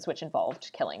choices which involved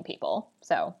killing people.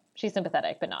 So she's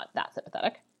sympathetic, but not that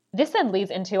sympathetic. This then leads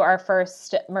into our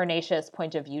first Mernatius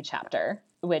point of view chapter,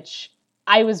 which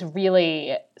I was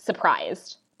really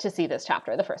surprised to see this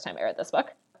chapter the first time I read this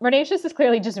book. Mernatius is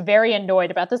clearly just very annoyed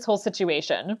about this whole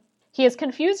situation. He is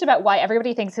confused about why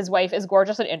everybody thinks his wife is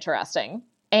gorgeous and interesting,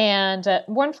 and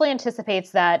mournfully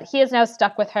anticipates that he is now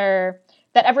stuck with her,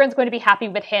 that everyone's going to be happy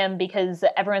with him because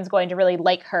everyone's going to really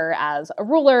like her as a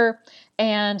ruler,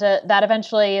 and that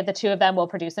eventually the two of them will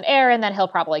produce an heir, and then he'll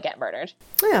probably get murdered.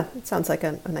 Yeah, it sounds like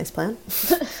a nice plan.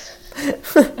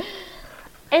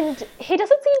 And he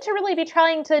doesn't seem to really be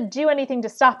trying to do anything to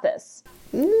stop this.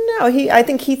 No, I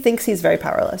think he thinks he's very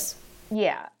powerless.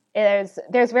 Yeah,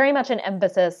 there's very much an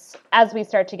emphasis as we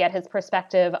start to get his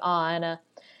perspective on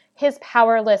his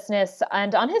powerlessness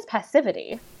and on his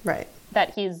passivity. Right.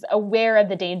 That he's aware of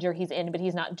the danger he's in, but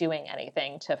he's not doing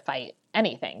anything to fight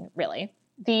anything, really.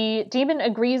 The demon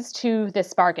agrees to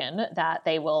this bargain that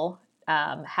they will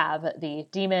have the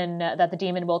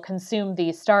demon will consume the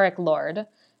Staric Lord,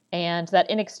 and that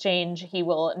in exchange he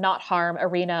will not harm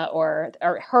Irina or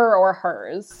her or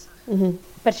hers. Mm-hmm.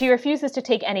 But she refuses to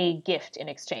take any gift in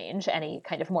exchange, any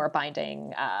kind of more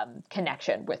binding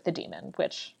connection with the demon,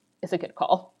 which is a good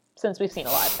call, since we've seen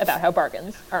a lot about how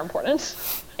bargains are important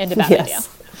and a bad idea.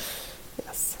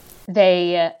 Yes.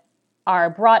 They are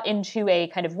brought into a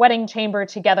kind of wedding chamber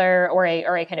together, or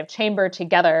a kind of chamber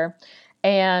together,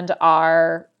 and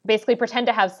are basically pretend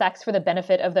to have sex for the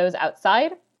benefit of those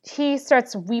outside. He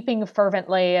starts weeping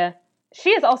fervently.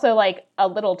 She is also like a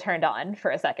little turned on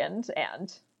for a second,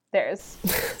 and there's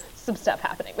some stuff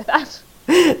happening with that.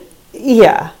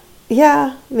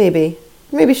 Yeah, maybe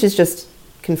she's just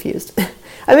confused.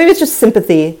 Maybe it's just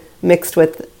sympathy mixed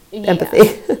with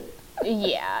empathy.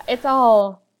 Yeah,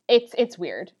 it's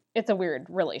weird. It's a weird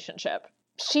relationship.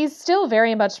 She's still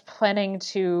very much planning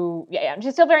to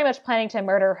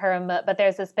murder him, but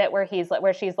there's this bit where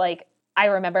she's like, I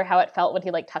remember how it felt when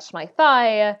he like touched my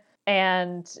thigh.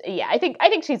 And yeah, I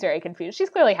think she's very confused. She's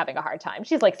clearly having a hard time.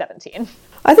 She's like 17.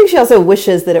 I think she also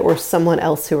wishes that it were someone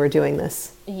else who were doing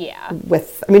this. Yeah.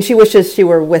 She wishes she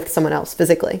were with someone else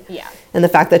physically. Yeah. And the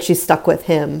fact that she's stuck with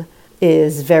him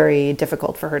is very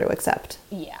difficult for her to accept.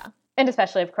 Yeah. And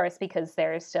especially, of course, because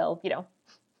there's still,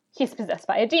 he's possessed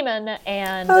by a demon,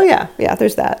 and... Oh, yeah. Yeah,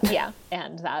 there's that. Yeah,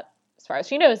 and that, as far as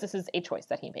she knows, this is a choice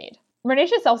that he made.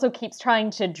 Mernatius also keeps trying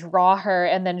to draw her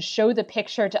and then show the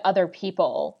picture to other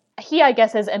people. He, I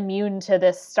guess, is immune to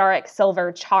this Staric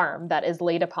silver charm that is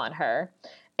laid upon her,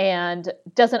 and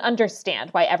doesn't understand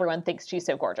why everyone thinks she's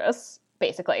so gorgeous,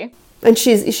 basically. And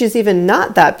she's even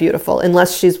not that beautiful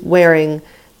unless she's wearing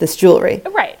this jewelry.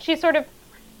 Right. She's sort of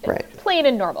plain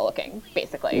and normal looking,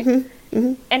 basically. Mm-hmm.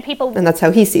 Mm-hmm. And that's how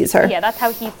he sees her. Yeah, that's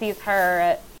how he sees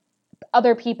her.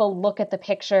 Other people look at the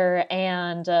picture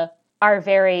and are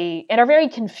very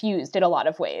confused in a lot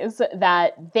of ways,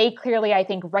 that they clearly, I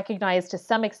think, recognize to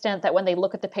some extent that when they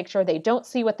look at the picture, they don't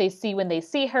see what they see when they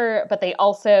see her, but they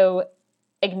also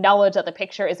acknowledge that the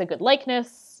picture is a good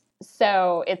likeness.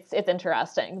 So it's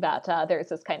interesting that there's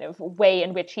this kind of way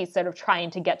in which he's sort of trying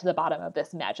to get to the bottom of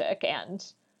this magic, and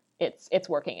it's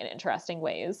working in interesting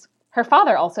ways. Her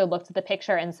father also looked at the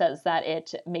picture and says that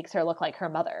it makes her look like her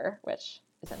mother, which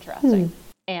is interesting.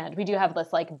 And we do have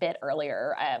this like bit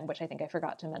earlier, which I think I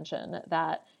forgot to mention,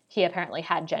 that he apparently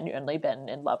had genuinely been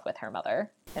in love with her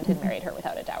mother and had married her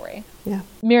without a dowry. Yeah.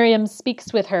 Miriam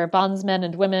speaks with her bondsmen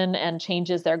and women and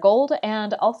changes their gold,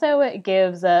 and also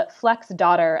gives Fleck's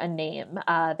daughter a name.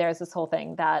 There's this whole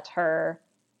thing that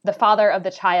the father of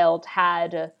the child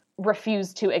had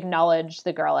refused to acknowledge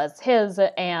the girl as his,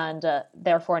 and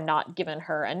therefore not given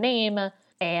her a name.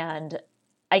 And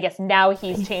I guess now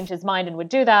he's changed his mind and would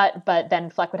do that, but then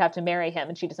Fleck would have to marry him,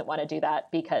 and she doesn't want to do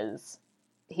that because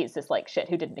he's this like shit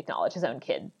who didn't acknowledge his own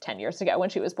kid 10 years ago when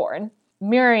she was born.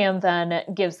 Miriam then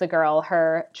gives the girl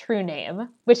her true name,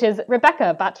 which is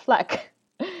Rebecca Bat Fleck.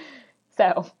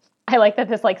 So I like that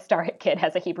this like Starrick kid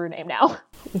has a Hebrew name now.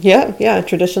 Yeah,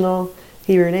 traditional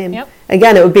Hebrew name. Yep.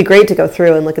 Again, it would be great to go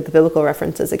through and look at the biblical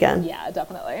references again. Yeah,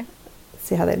 definitely.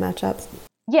 See how they match up.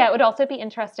 Yeah, it would also be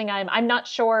interesting. I'm not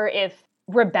sure if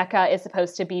Rebecca is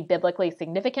supposed to be biblically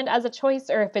significant as a choice,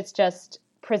 or if it's just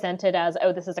presented as,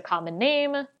 oh, this is a common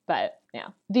name. But yeah.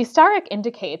 The Starrick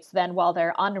indicates then, while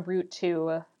they're en route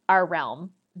to our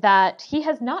realm, that he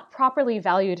has not properly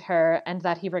valued her and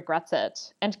that he regrets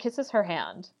it, and kisses her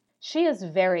hand. She is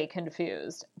very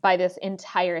confused by this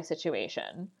entire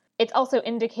situation. It's also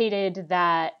indicated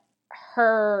that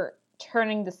her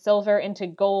turning the silver into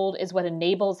gold is what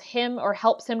enables him or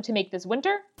helps him to make this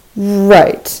winter.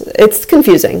 Right. It's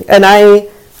confusing. And I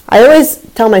always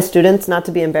tell my students not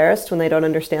to be embarrassed when they don't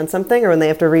understand something or when they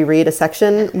have to reread a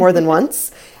section more than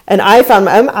once. And I found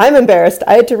I'm embarrassed.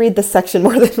 I had to read the section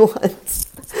more than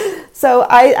once. So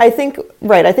I think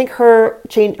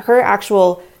her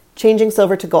actual changing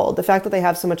silver to gold, the fact that they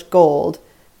have so much gold,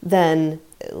 then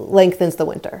lengthens the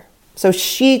winter. So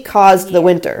she caused the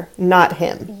winter, not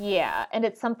him. Yeah, and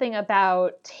it's something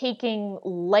about taking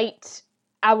light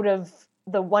out of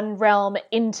the one realm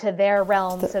into their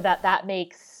realm so that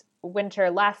makes winter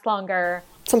last longer.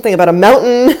 Something about a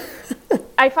mountain.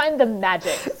 I find the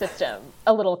magic system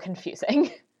a little confusing,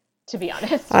 to be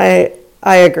honest. I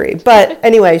agree. But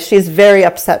anyway, she's very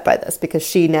upset by this because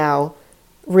she now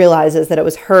realizes that it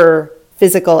was her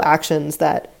physical actions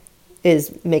that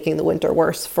is making the winter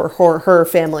worse for her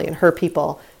family and her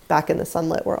people back in the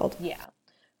sunlit world. Yeah,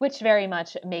 which very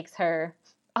much makes her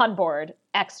on board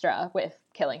extra with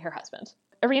killing her husband.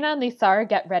 Irina and the Tsar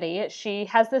get ready. She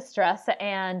has this dress,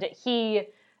 and he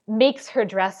makes her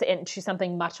dress into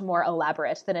something much more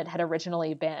elaborate than it had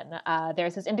originally been.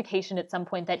 There's this indication at some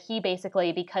point that he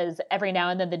basically, because every now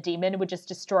and then the demon would just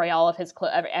destroy all of his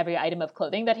every item of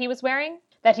clothing that he was wearing,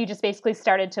 that he just basically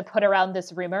started to put around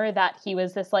this rumor that he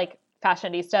was this like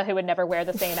fashionista who would never wear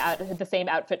the same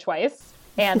outfit twice,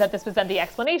 and that this was then the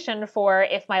explanation for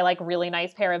if my like really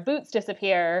nice pair of boots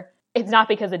disappear, it's not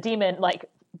because a demon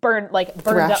burned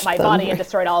up my body and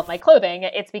destroyed all of my clothing.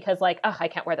 It's because I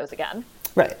can't wear those again.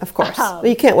 Right, of course. Well,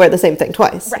 you can't wear the same thing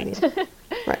twice. Right.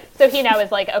 Right. So he now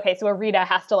is like, okay, so Irina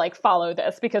has to follow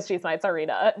this because she's my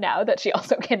Tsarina now, that she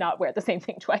also cannot wear the same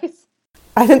thing twice.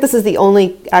 I think this is the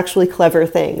only actually clever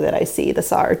thing that I see the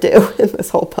Tsar do in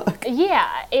this whole book.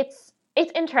 Yeah, it's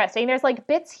interesting. There's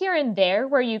bits here and there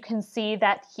where you can see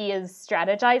that he is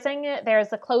strategizing. There's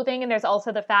the clothing, and there's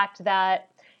also the fact that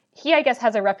he, I guess,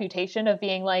 has a reputation of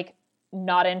being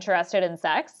not interested in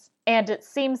sex. And it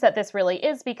seems that this really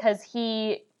is because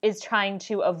he is trying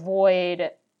to avoid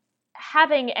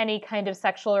having any kind of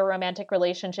sexual or romantic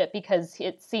relationship, because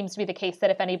it seems to be the case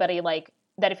that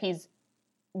if he's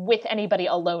with anybody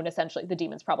alone, essentially, the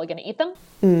demon's probably going to eat them.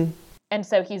 Mm. And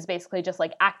so he's basically just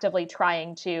actively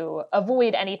trying to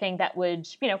avoid anything that would,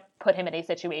 put him in a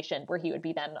situation where he would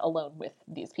be then alone with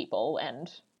these people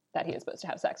and that he is supposed to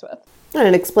have sex with. And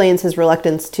it explains his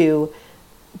reluctance to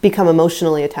become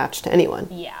emotionally attached to anyone.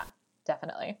 Yeah,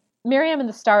 definitely. Miriam and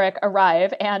the Starrick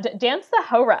arrive and dance the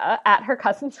hora at her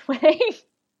cousin's wedding.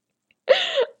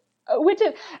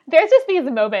 There's just these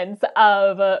moments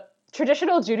of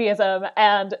traditional Judaism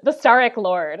and the Starrick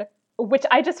Lord, which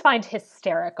I just find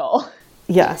hysterical.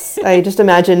 Yes, I just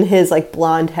imagine his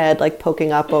blonde head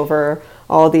poking up over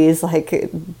all these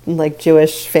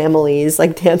Jewish families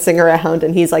dancing around,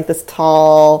 and he's this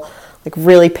tall,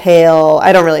 really pale.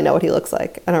 I don't really know what he looks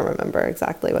like. I don't remember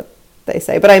exactly what they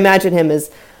say, but I imagine him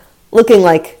as looking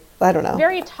I don't know,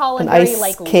 very tall and an very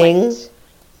ice king. light.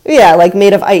 Yeah,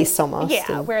 made of ice almost. Yeah,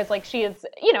 and whereas she is,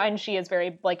 and she is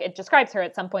very, it describes her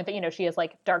at some point that, she is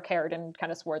dark-haired and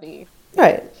kind of swarthy.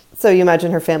 Right. So you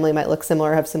imagine her family might look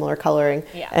similar, have similar coloring.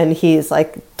 Yeah. And he's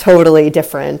totally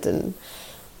different. And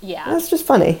yeah, it's just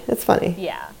funny. It's funny.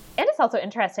 Yeah. And it's also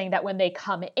interesting that when they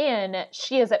come in,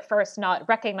 she is at first not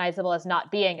recognizable as not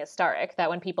being a Starrick. That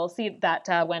when people see that,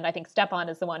 when I think Stepan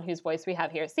is the one whose voice we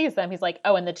have here sees them, he's like,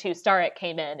 oh, and the two Starrick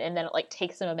came in. And then it like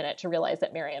takes him a minute to realize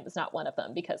that Miriam is not one of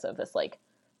them because of this like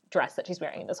dress that she's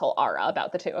wearing, this whole aura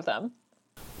about the two of them.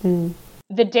 Mm.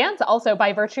 The dance also,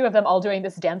 by virtue of them all doing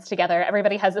this dance together,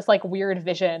 everybody has this like weird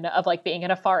vision of like being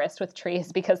in a forest with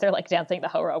trees because they're like dancing the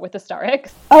horo with the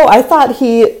Starricks. Oh, I thought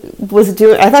he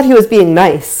was being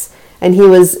nice and he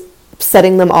was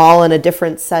setting them all in a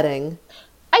different setting.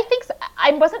 I think so.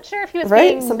 I wasn't sure if he was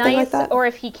being Something nice like that? or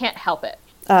if he can't help it.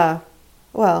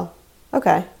 Well,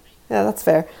 okay. Yeah, that's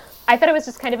fair. I thought it was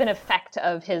just kind of an effect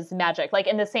of his magic, like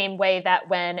in the same way that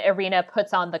when Irina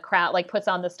puts on the crown, like puts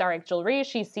on the Starrick jewelry,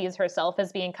 she sees herself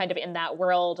as being kind of in that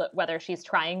world, whether she's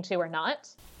trying to or not.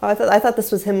 Oh, I thought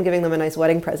this was him giving them a nice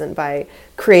wedding present by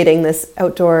creating this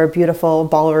outdoor, beautiful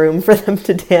ballroom for them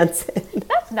to dance in.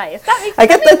 That's nice. That makes. I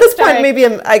guess at this point, Starrick, maybe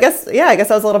I guess I was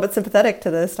a little bit sympathetic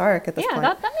to the Starrick at this point.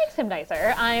 Yeah, that makes him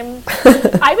nicer. I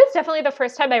was definitely, the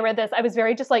first time I read this, I was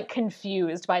very just like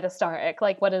confused by the Starrick.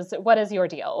 Like, what is your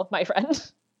deal, my friend?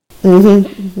 Mm-hmm,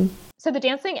 mm-hmm. So the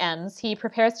dancing ends. He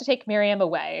prepares to take Miriam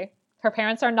away. Her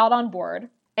parents are not on board.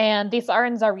 And the Tsar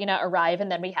and Tsarina arrive, and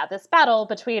then we have this battle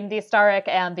between the Starrick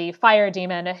and the fire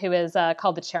demon, who is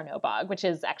called the Chernobog, which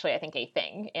is actually, I think, a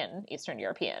thing in Eastern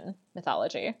European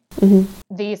mythology. Mm-hmm.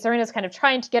 The Tsarina is kind of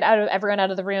trying to get everyone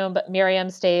out of the room, but Miriam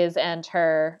stays, and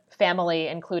her family,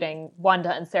 including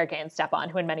Wanda and Sergei and Stepan,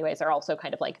 who in many ways are also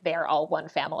kind of like, they're all one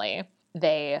family,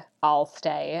 they all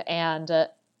stay, and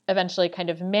eventually kind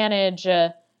of manage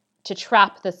to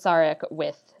trap the Tsarek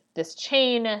with this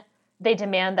chain. They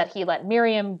demand that he let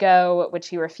Miriam go, which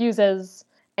he refuses.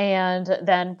 And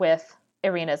then with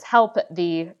Irina's help,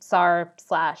 the Tsar /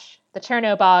 the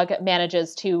Chernobog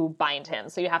manages to bind him.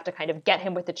 So you have to kind of get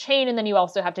him with the chain, and then you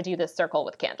also have to do this circle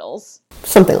with candles.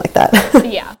 Something like that.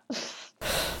 Yeah.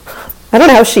 I don't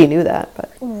know how she knew that,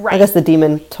 but right. I guess the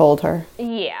demon told her.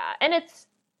 Yeah, and it's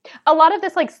a lot of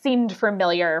this like seemed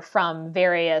familiar from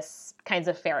various kinds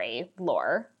of fairy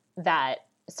lore. That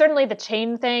certainly the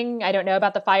chain thing, I don't know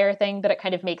about the fire thing, but it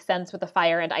kind of makes sense with the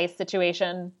fire and ice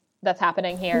situation that's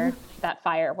happening here. That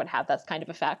fire would have this kind of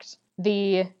effect.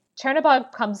 The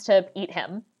Chernobog comes to eat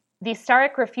him. The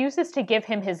Starrick refuses to give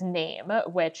him his name,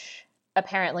 which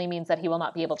apparently means that he will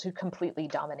not be able to completely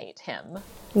dominate him.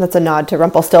 And that's a nod to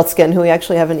Rumpelstiltskin, who we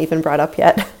actually haven't even brought up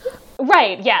yet.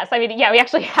 Right, yes. I mean, yeah, we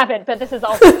actually haven't, but this is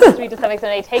also supposed to be to some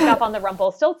extent a take up on the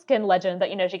Rumpelstiltskin legend that,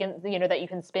 she can, that you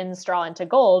can spin straw into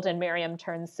gold, and Miriam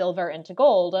turns silver into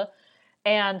gold.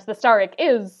 And the Starrick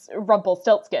is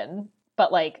Rumpelstiltskin,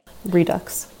 but like...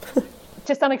 Redux.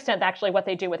 To some extent, actually, what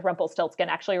they do with Rumpelstiltskin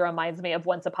actually reminds me of the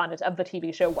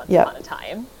TV show Once Upon a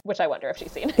Time, which I wonder if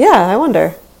she's seen. Yeah, I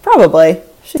wonder. Probably.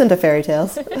 She's into fairy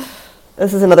tales.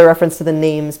 This is another reference to the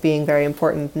names being very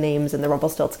important. Names in the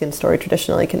Rumpelstiltskin story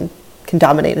traditionally can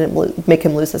dominate and make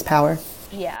him lose his power.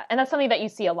 Yeah, and that's something that you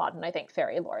see a lot in, I think,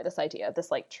 fairy lore, this idea of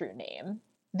this, like, true name.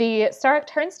 The Starrick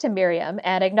turns to Miriam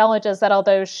and acknowledges that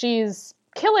although she's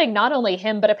killing not only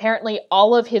him, but apparently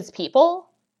all of his people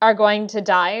are going to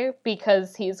die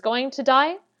because he's going to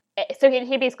die. So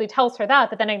he basically tells her that,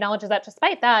 but then acknowledges that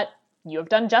despite that, you have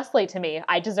done justly to me.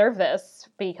 I deserve this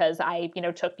because I,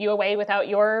 took you away without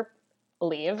your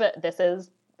leave. This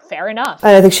is fair enough.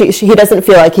 And I think he doesn't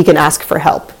feel like he can ask for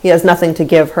help. He has nothing to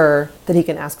give her that he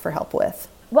can ask for help with.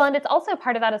 Well, and it's also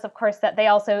part of that is, of course, that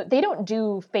they don't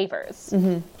do favors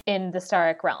in the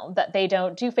Starrick realm. That they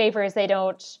don't do favors. They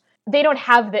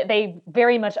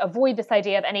very much avoid this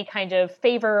idea of any kind of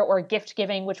favor or gift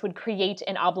giving, which would create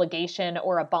an obligation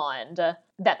or a bond.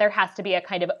 That there has to be a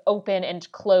kind of open and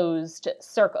closed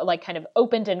circle, like kind of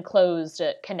opened and closed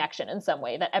connection in some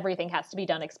way, that everything has to be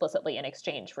done explicitly in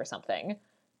exchange for something.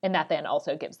 And that then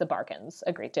also gives the Barkans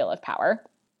a great deal of power.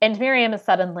 And Miriam is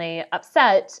suddenly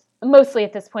upset, mostly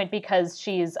at this point because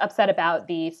she's upset about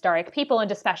the Starrick people,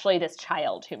 and especially this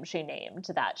child whom she named,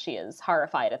 that she is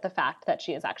horrified at the fact that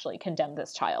she has actually condemned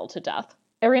this child to death.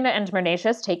 Irina and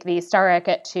Mernatius take the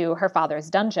Starrick to her father's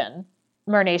dungeon.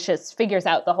 Mernatius figures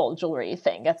out the whole jewelry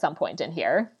thing at some point in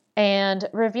here, and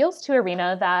reveals to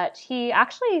Irina that he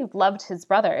actually loved his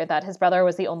brother, that his brother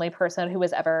was the only person who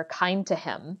was ever kind to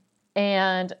him.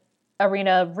 And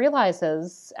Irina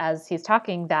realizes as he's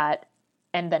talking that,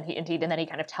 and then he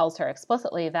kind of tells her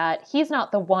explicitly that he's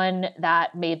not the one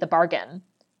that made the bargain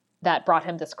that brought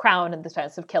him this crown and the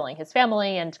chance of killing his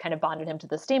family and kind of bonded him to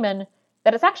this demon,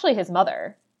 that it's actually his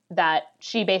mother, that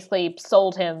she basically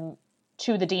sold him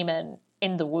to the demon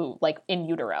in the womb, like in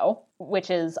utero, which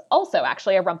is also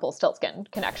actually a Rumpelstiltskin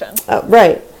connection.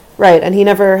 Right. And he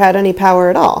never had any power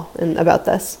at all about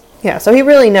this. Yeah, so he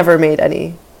really never made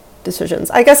any decisions.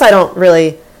 I guess I don't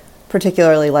really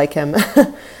particularly like him.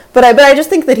 But I just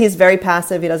think that he's very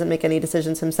passive. He doesn't make any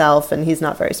decisions himself, and he's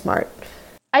not very smart.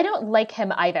 I don't like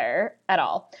him either at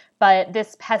all. But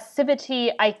this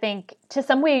passivity, I think, in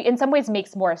some ways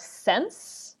makes more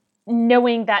sense,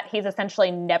 knowing that he's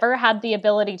essentially never had the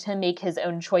ability to make his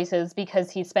own choices because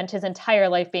he spent his entire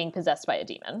life being possessed by a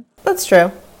demon. That's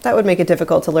true. That would make it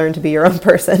difficult to learn to be your own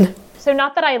person. So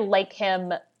not that I like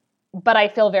him, but I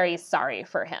feel very sorry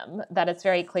for him, that it's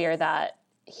very clear that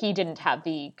he didn't have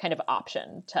the kind of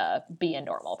option to be a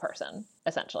normal person,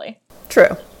 essentially.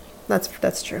 True.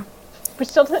 That's true. Which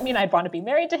still doesn't mean I'd want to be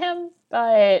married to him,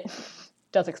 but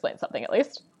does explain something at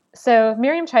least. So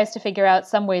Miriam tries to figure out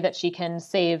some way that she can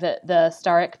save the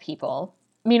Starrick people.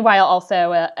 Meanwhile,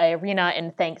 also, Irina,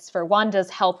 in thanks for Wanda's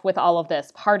help with all of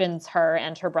this, pardons her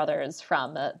and her brothers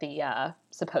from the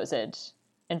supposed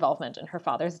involvement in her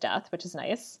father's death, which is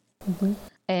nice. Mm-hmm.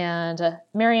 And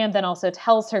Miriam then also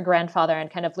tells her grandfather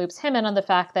and kind of loops him in on the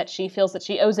fact that she feels that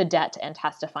she owes a debt and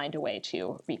has to find a way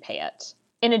to repay it.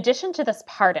 In addition to this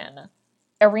pardon,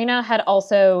 Irina had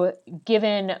also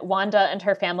given Wanda and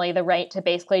her family the right to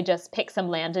basically just pick some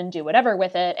land and do whatever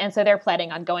with it, and so they're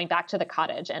planning on going back to the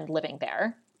cottage and living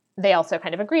there. They also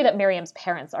kind of agree that Miriam's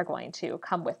parents are going to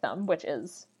come with them, which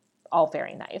is all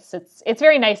very nice. It's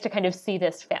very nice to kind of see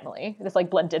this family, this like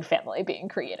blended family being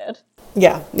created.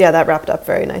 Yeah, that wrapped up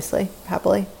very nicely,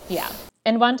 happily. Yeah.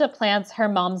 And Wanda plants her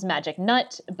mom's magic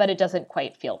nut, but it doesn't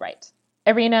quite feel right.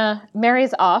 Irina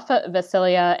marries off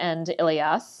Vasilia and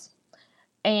Ilias,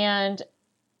 and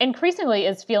increasingly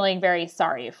is feeling very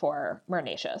sorry for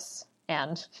Myrnatius,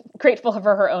 and grateful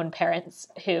for her own parents,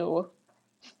 who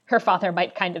her father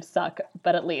might kind of suck,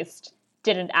 but at least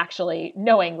didn't actually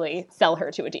knowingly sell her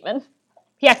to a demon.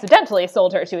 He accidentally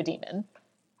sold her to a demon,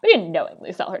 but he didn't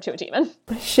knowingly sell her to a demon.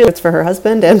 It's for her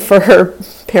husband and for her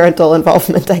parental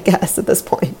involvement, I guess, at this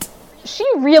point. She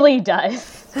really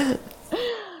does.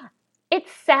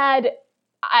 It's sad.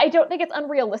 I don't think it's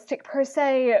unrealistic per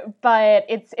se, but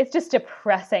it's just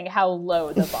depressing how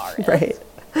low the bar is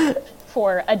right.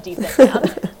 for a decent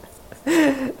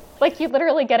man. Like, you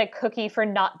literally get a cookie for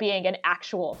not being an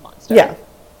actual monster.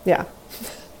 Yeah.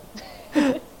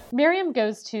 Miriam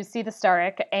goes to see the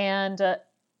Starrick and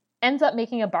ends up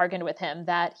making a bargain with him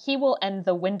that he will end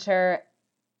the winter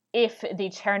if the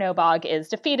Chernobog is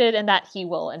defeated, and that he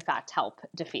will, in fact, help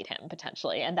defeat him,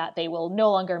 potentially, and that they will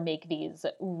no longer make these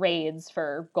raids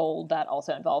for gold that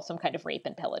also involve some kind of rape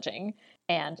and pillaging.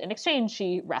 And in exchange,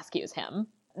 she rescues him.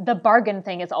 The bargain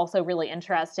thing is also really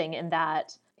interesting in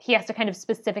that he has to kind of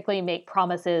specifically make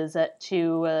promises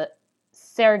to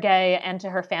Sergei and to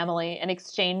her family in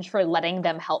exchange for letting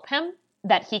them help him,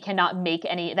 that he cannot make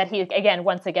any, that he,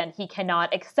 once again, he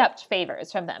cannot accept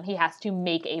favors from them. He has to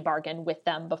make a bargain with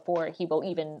them before he will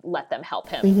even let them help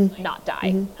him not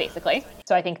die, basically.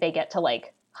 So I think they get to,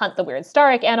 like, hunt the weird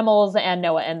Starrick animals, and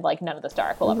Noah and, like, none of the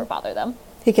Starrick will ever bother them.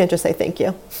 He can't just say thank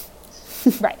you.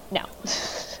 Right, no.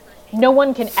 No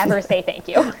one can ever say thank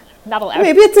you. Not allowed.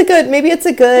 Maybe it's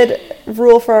a good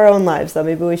rule for our own lives, though.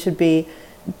 Maybe we should be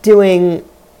doing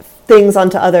things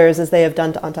unto others as they have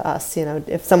done unto us. You know,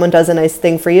 if someone does a nice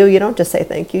thing for you, you don't just say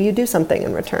thank you. You do something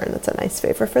in return that's a nice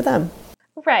favor for them.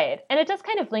 Right. And it does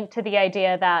kind of link to the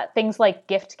idea that things like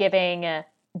gift giving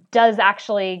does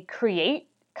actually create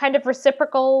kind of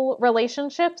reciprocal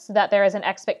relationships, that there is an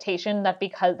expectation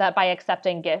that by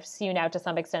accepting gifts, you now to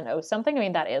some extent owe something. I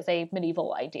mean, that is a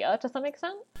medieval idea to some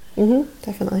extent.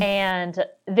 Definitely. And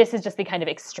this is just the kind of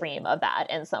extreme of that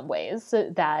in some ways,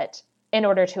 that in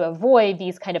order to avoid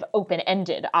these kind of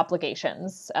open-ended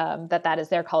obligations, that is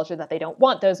their culture, that they don't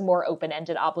want those more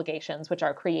open-ended obligations, which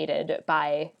are created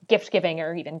by gift giving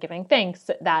or even giving thanks,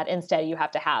 that instead you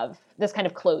have to have this kind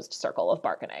of closed circle of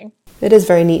bargaining. It is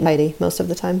very neat and tidy most of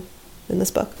the time in this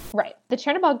book. Right. The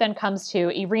Chernobog then comes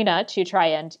to Irina to try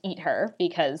and eat her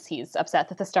because he's upset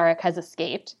that the Starrick has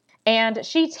escaped. And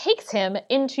she takes him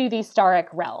into the Starrick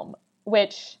realm,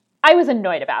 which I was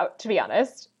annoyed about, to be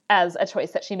honest, as a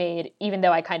choice that she made, even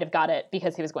though I kind of got it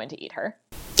because he was going to eat her.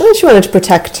 Well, she wanted to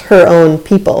protect her own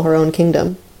people, her own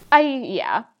kingdom.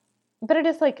 Yeah. But it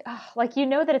is like, you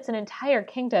know that it's an entire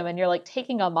kingdom and you're like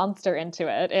taking a monster into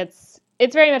it. It's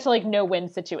very much like no-win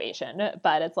situation,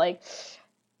 but it's like,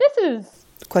 this is...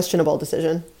 questionable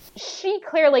decision. She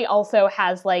clearly also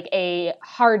has like a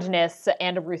hardness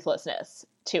and a ruthlessness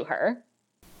to her,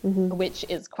 which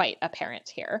is quite apparent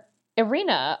here.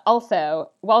 Irina also,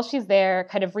 while she's there,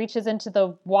 kind of reaches into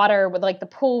the water with like the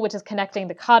pool, which is connecting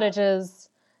the cottages,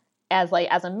 as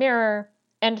a mirror,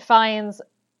 and finds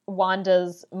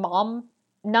Wanda's mom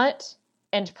nut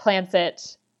and plants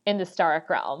it in the Starrick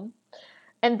realm.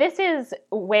 And this is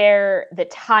where the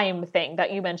time thing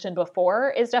that you mentioned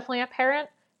before is definitely apparent,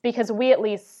 because we at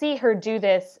least see her do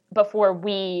this before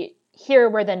we hear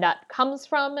where the nut comes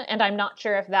from. And I'm not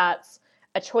sure if that's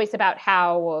a choice about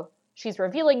how she's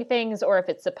revealing things or if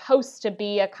it's supposed to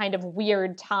be a kind of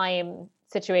weird time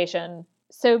situation.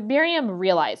 So Miriam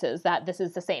realizes that this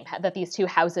is the same, that these two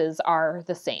houses are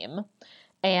the same,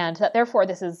 and that therefore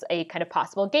this is a kind of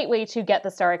possible gateway to get the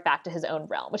Starrick back to his own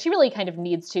realm, which he really kind of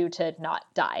needs to not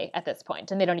die at this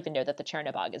point, and they don't even know that the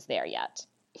Chernobog is there yet.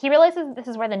 He realizes that this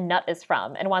is where the nut is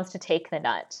from and wants to take the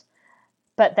nut,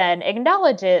 but then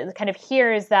acknowledges, kind of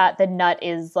hears that the nut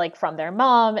is like from their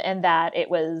mom, and that it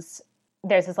was,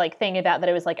 there's this like thing about that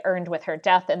it was like earned with her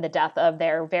death and the death of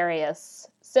their various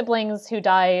siblings who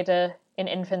died in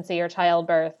infancy or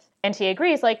childbirth. And he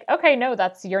agrees, like, okay, no,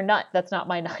 that's your nut. That's not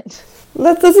my nut.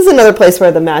 This is another place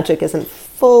where the magic isn't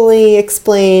fully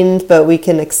explained, but we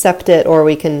can accept it or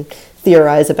we can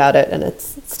theorize about it, and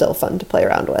it's still fun to play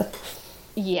around with.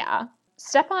 Yeah.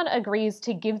 Stepan agrees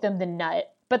to give them the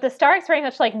nut, but the Starrick's very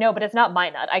much like, no, but it's not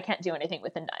my nut. I can't do anything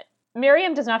with the nut.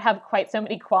 Miriam does not have quite so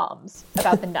many qualms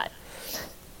about the nut.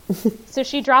 So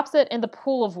she drops it in the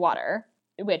pool of water,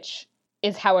 which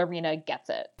is how Irina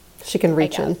gets it. She can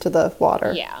reach into the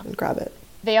water and grab it.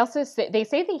 They also say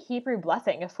the Hebrew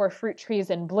blessing for fruit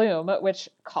trees in bloom, which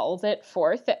calls it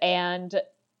forth, and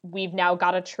we've now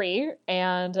got a tree,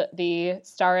 and the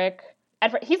Starrick,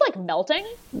 he's like melting.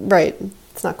 Right.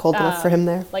 It's not cold enough for him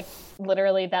there. Like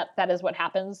literally that is what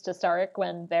happens to Starrick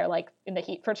when they're like in the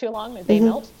heat for too long, they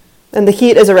melt. And the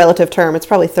heat is a relative term. It's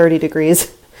probably 30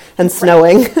 degrees and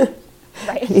snowing.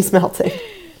 Right. And he's melting.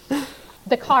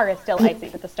 The car is still icy,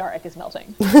 but the Starrick is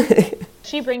melting.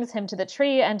 She brings him to the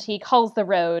tree, and he calls the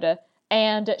road,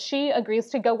 and she agrees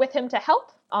to go with him to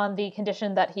help on the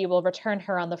condition that he will return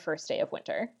her on the first day of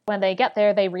winter. When they get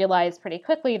there, they realize pretty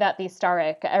quickly that the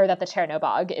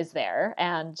Chernobog is there,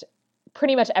 and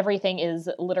pretty much everything is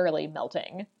literally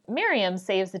melting. Miriam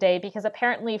saves the day because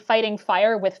apparently fighting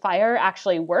fire with fire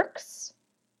actually works.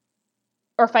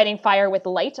 Or fighting fire with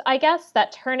light, I guess,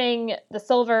 that turning the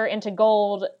silver into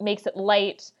gold makes it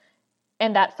light,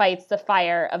 and that fights the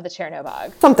fire of the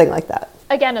Chernobog. Something like that.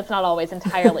 Again, it's not always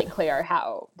entirely clear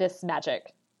how this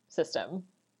magic system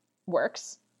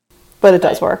works. But it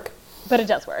does work. But it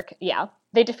does work, yeah.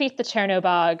 They defeat the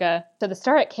Chernobog. So the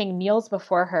Starrick King kneels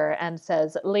before her and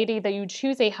says, "Lady, though you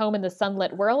choose a home in the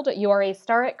sunlit world, you are a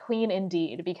Starrick Queen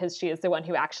indeed," because she is the one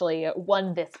who actually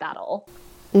won this battle.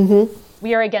 Mm-hmm.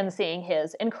 We are again seeing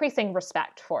his increasing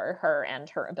respect for her and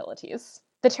her abilities.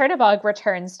 The Chernobog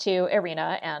returns to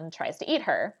Irina and tries to eat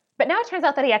her. But now it turns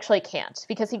out that he actually can't,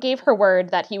 because he gave her word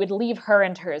that he would leave her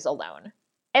and hers alone.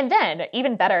 And then,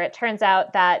 even better, it turns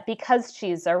out that because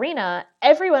she's Irina,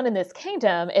 everyone in this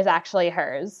kingdom is actually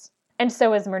hers. And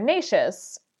so is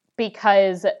Mernatius,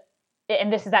 because,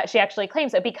 and this is that she actually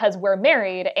claims it, because we're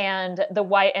married and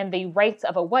the rights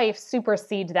of a wife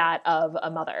supersede that of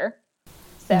a mother.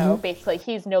 So basically,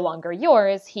 he's no longer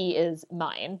yours, he is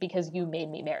mine, because you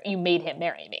made him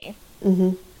marry me.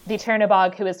 Mm-hmm. The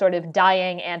Chernobog, who is sort of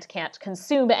dying and can't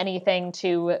consume anything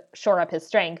to shore up his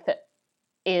strength,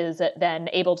 is then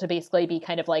able to basically be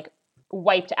kind of like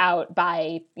wiped out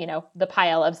by, the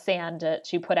pile of sand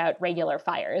to put out regular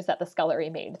fires that the scullery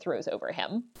maid throws over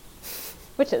him,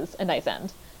 which is a nice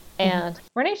end. And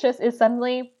Mernatius is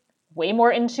suddenly way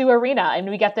more into Irina. And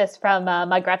we get this from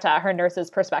Magreta, her nurse's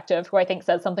perspective, who I think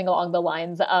says something along the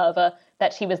lines of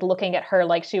that she was looking at her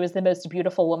like she was the most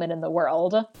beautiful woman in the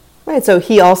world. Right, so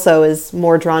he also is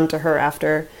more drawn to her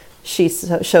after she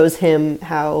shows him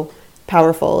how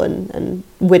powerful and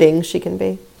witting she can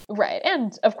be. Right,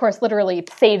 and of course literally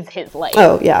saves his life.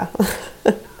 Oh, yeah.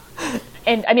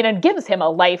 and gives him a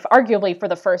life, arguably for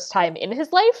the first time in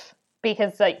his life,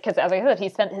 because as I said, he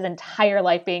spent his entire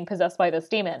life being possessed by this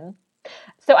demon.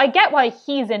 So I get why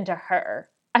he's into her.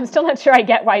 I'm still not sure I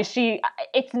get why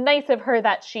it's nice of her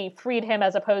that she freed him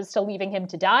as opposed to leaving him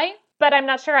to die, but I'm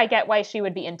not sure I get why she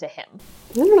would be into him.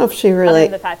 I don't know if she really... Other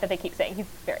than the fact that they keep saying he's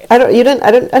very... You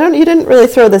didn't really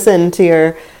throw this into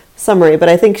your summary, but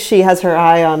I think she has her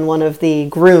eye on one of the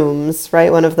grooms,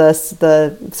 right? One of the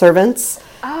servants.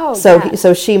 Oh,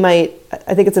 So she might,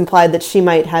 I think it's implied that she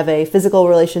might have a physical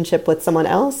relationship with someone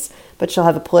else, but she'll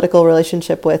have a political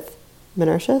relationship with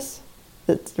Mernatius.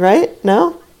 Right?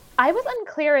 No? I was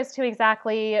unclear as to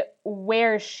exactly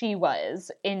where she was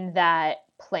in that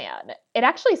plan. It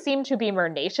actually seemed to be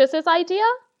Mernatius's idea,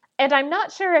 and I'm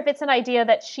not sure if it's an idea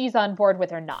that she's on board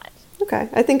with or not. Okay,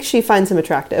 I think she finds him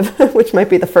attractive, which might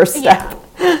be the first step.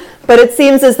 Yeah. But it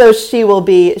seems as though she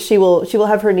will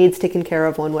have her needs taken care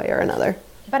of one way or another.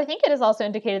 But I think it is also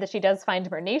indicated that she does find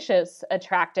Mernatius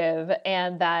attractive,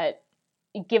 and that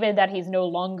given that he's no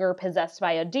longer possessed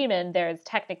by a demon, there's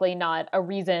technically not a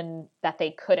reason that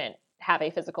they couldn't have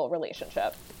a physical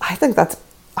relationship. I think that's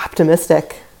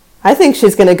optimistic. I think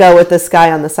she's going to go with this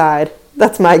guy on the side.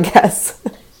 That's my guess.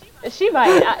 She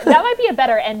might. That might be a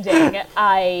better ending.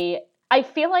 I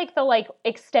feel like the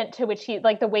extent to which he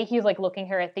the way he's looking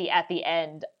her at the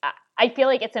end. I feel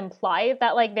like it's implied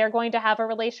that they're going to have a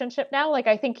relationship now.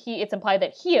 I think it's implied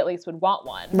that he at least would want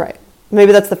one. Right.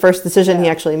 Maybe that's the first decision he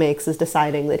actually makes, is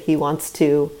deciding that he wants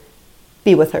to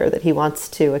be with her, that he wants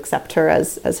to accept her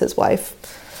as his wife.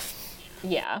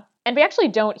 Yeah. And we actually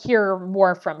don't hear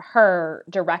more from her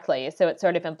directly, so it's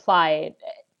sort of implied.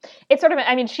 It's sort of,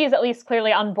 I mean, she's at least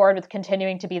clearly on board with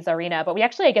continuing to be Tsarina, but we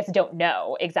actually, I guess, don't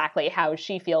know exactly how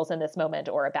she feels in this moment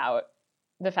or about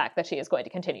the fact that she is going to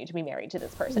continue to be married to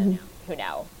this person who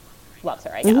now loves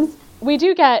her, I guess. We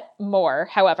do get more,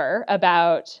 however,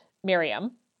 about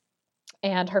Miriam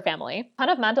and her family. Ton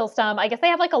of Mandelstam, I guess they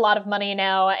have a lot of money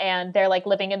now, and they're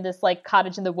living in this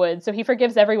cottage in the woods, so he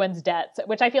forgives everyone's debts,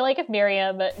 which I feel like if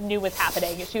Miriam knew was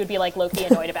happening, she would be low-key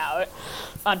annoyed about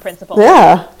on principle.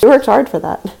 Yeah, she worked hard for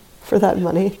that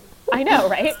money. I know,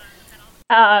 right?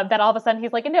 That all of a sudden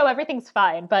he's no, everything's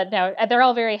fine. But no, they're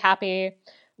all very happy.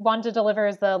 Wanda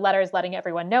delivers the letters letting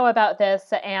everyone know about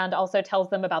this, and also tells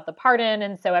them about the pardon,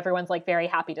 and so everyone's very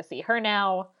happy to see her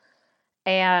now.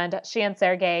 And she and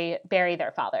Sergei bury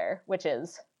their father, which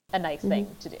is a nice thing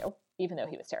to do, even though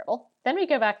he was terrible. Then we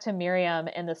go back to Miriam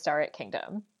in the Starrick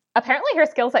Kingdom. Apparently her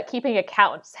skills at keeping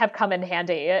accounts have come in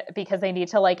handy because they need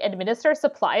to administer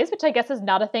supplies, which I guess is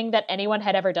not a thing that anyone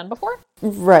had ever done before.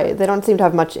 Right. They don't seem to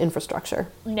have much infrastructure.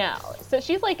 No. So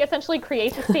she's essentially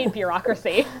creates a state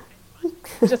bureaucracy,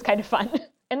 which is kind of fun.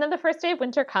 And then the first day of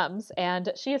winter comes,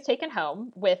 and she is taken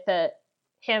home with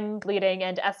him bleeding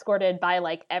and escorted by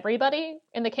everybody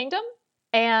in the kingdom.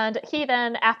 And he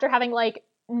then, after having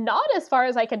not as far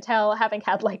as I can tell, having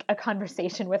had a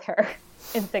conversation with her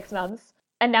in 6 months,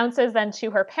 announces then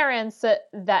to her parents that,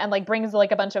 and brings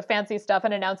a bunch of fancy stuff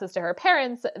and announces to her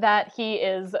parents that he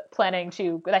is planning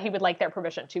that he would like their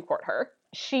permission to court her.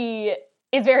 She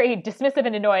is very dismissive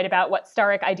and annoyed about what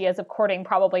Starrick ideas of courting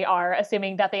probably are,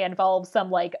 assuming that they involve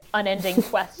some unending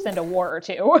quests and a war or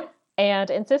two.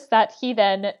 And insists that he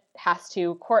then has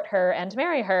to court her and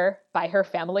marry her by her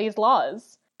family's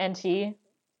laws. And he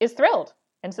is thrilled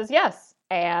and says yes.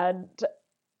 And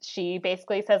she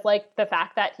basically says, the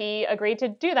fact that he agreed to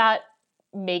do that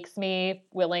makes me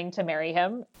willing to marry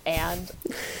him. And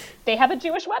they have a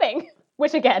Jewish wedding,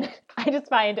 which, again, I just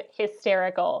find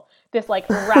hysterical. This,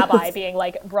 rabbi being,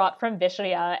 brought from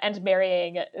Vishnya and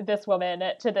marrying this woman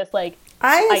to this,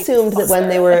 I assumed that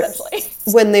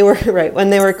when they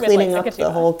were cleaning up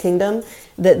the whole kingdom,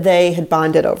 that they had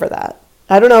bonded over that.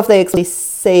 I don't know if they actually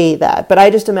say that, but I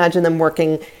just imagine them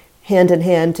working hand in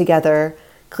hand together,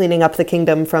 cleaning up the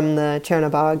kingdom from the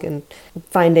Chernobog and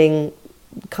finding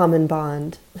common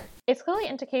bond. It's clearly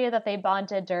indicated that they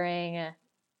bonded during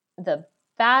the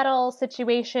battle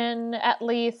situation, at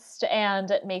least, and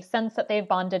it makes sense that they've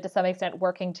bonded to some extent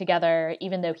working together,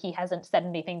 even though he hasn't said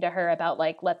anything to her about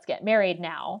let's get married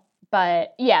now.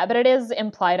 But yeah, but it is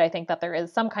implied, I think, that there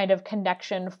is some kind of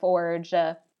connection forged,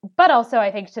 but also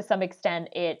I think to some extent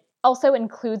it also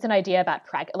includes an idea about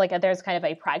there's kind of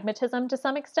a pragmatism to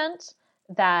some extent,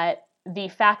 that the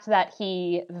fact that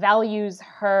he values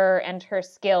her and her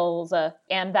skills,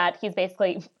 and that he's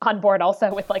basically on board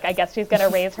also with I guess she's going to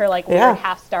raise her weird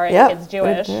half Starrick kids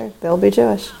Jewish. They'll be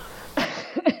Jewish.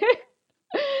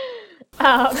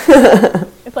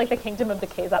 It's the Kingdom of the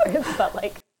Khazars,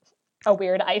 but a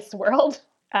weird ice world.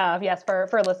 Yes,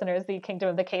 for listeners, the Kingdom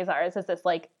of the Khazars is this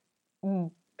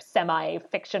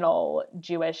semi-fictional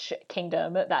Jewish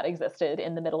kingdom that existed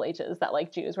in the Middle Ages that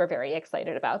Jews were very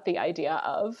excited about the idea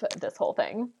of this whole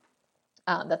thing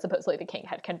that supposedly the king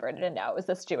had converted, and now it was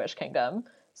this Jewish kingdom.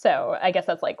 So I guess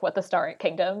that's what the Starrick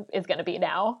Kingdom is going to be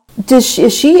now.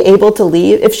 Is she able to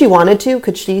leave? If she wanted to,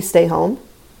 could she stay home?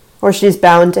 Or she's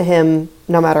bound to him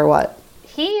no matter what?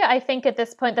 I think at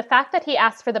this point, the fact that he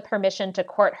asked for the permission to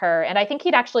court her, and I think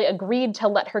he'd actually agreed to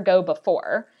let her go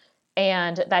before,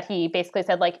 and that he basically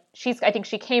said, I think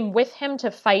she came with him to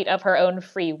fight of her own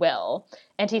free will.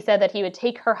 And he said that he would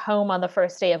take her home on the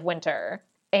first day of winter.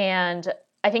 And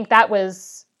I think that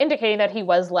was indicating that he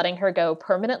was letting her go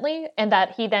permanently, and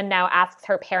that he then now asks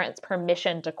her parents'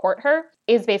 permission to court her,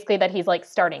 is basically that he's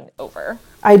starting over.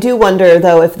 I do wonder,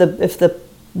 though, if the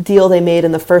deal they made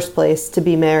in the first place to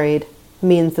be married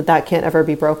means that can't ever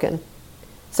be broken.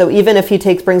 So even if he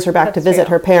brings her back to visit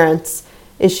her parents,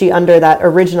 is she under that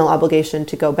original obligation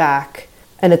to go back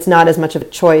and it's not as much of a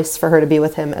choice for her to be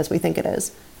with him as we think it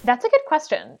is? That's a good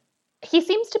question. He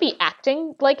seems to be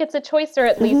acting like it's a choice, or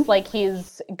at least like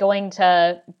he's going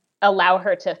to allow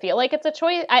her to feel like it's a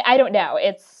choice. I don't know.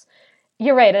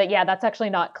 You're right. Yeah, that's actually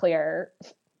not clear.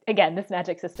 Again, this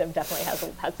magic system definitely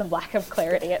has some lack of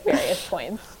clarity at various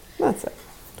points. That's it.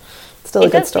 Still a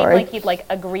good story. It does seem like he'd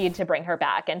agreed to bring her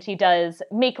back, and he does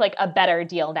make a better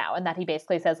deal now, and that he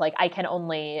basically says I can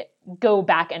only go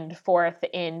back and forth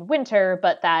in winter,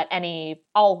 but that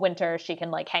all winter she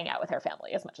can hang out with her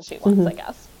family as much as she wants, I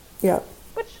guess. Yeah.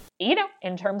 Which,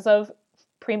 in terms of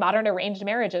pre-modern arranged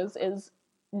marriages is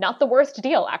not the worst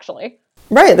deal, actually.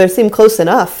 Right. They seem close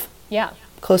enough. Yeah.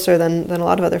 Closer than a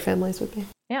lot of other families would be.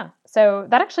 Yeah. So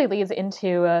that actually leads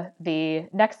into the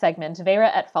next segment, Vera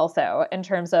et Falso, in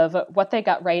terms of what they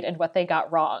got right and what they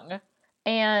got wrong.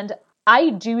 And I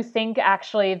do think,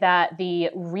 actually, that the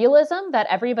realism that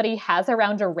everybody has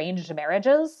around arranged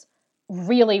marriages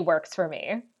really works for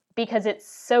me, because it's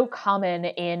so common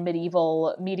in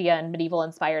medieval media and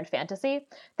medieval-inspired fantasy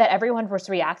that everyone just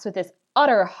reacts with this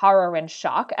utter horror and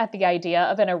shock at the idea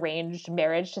of an arranged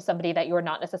marriage to somebody that you're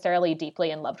not necessarily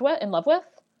deeply in love with,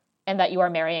 and that you are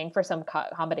marrying for some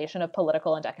combination of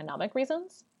political and economic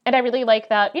reasons. And I really like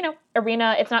that,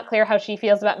 Irina, it's not clear how she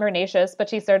feels about Myrnatius, but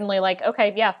she's certainly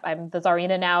okay, yeah, I'm the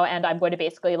Tsarina now, and I'm going to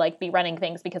basically be running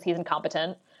things because he's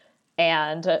incompetent,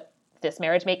 and this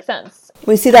marriage makes sense.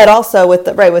 We see that also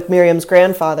with Miriam's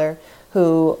grandfather,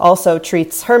 who also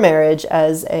treats her marriage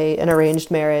as an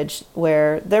arranged marriage,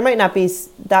 where there might not be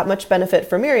that much benefit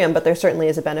for Miriam, but there certainly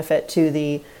is a benefit to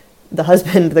the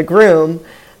husband, the groom.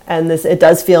 And it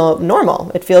does feel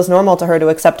normal. It feels normal to her to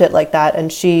accept it like that.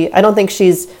 And I don't think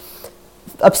she's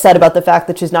upset about the fact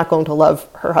that she's not going to love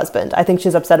her husband. I think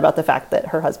she's upset about the fact that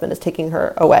her husband is taking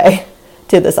her away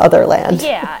to this other land.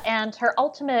 Yeah, and her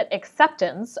ultimate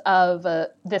acceptance of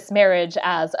this marriage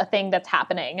as a thing that's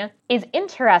happening is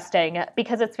interesting,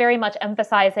 because it's very much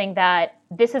emphasizing that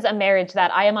this is a marriage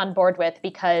that I am on board with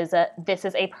because this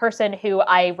is a person who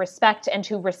I respect and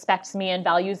who respects me and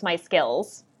values my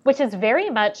skills, which is very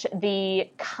much the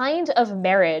kind of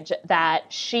marriage that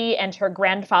she and her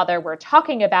grandfather were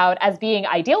talking about as being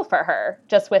ideal for her,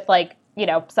 just with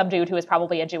some dude who is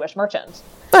probably a Jewish merchant.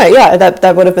 Right, yeah,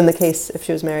 that would have been the case if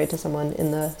she was married to someone in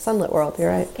the sunlit world, you're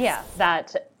right. Yeah,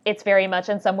 that it's very much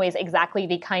in some ways exactly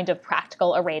the kind of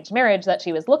practical arranged marriage that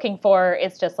she was looking for.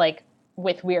 It's just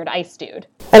with weird ice dude.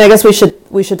 And I guess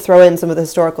we should throw in some of the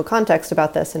historical context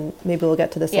about this, and maybe we'll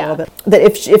get to this a little bit. That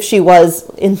if she was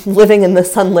living in the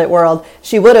sunlit world,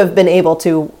 she would have been able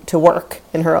to work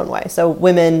in her own way. So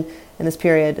women in this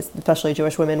period, especially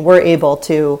Jewish women, were able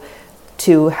to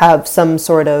have some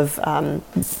sort of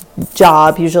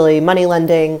job, usually money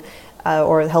lending,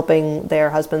 or helping their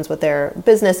husbands with their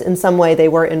business. In some way, they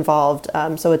were involved.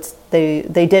 So they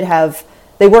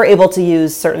were able to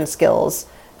use certain skills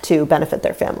to benefit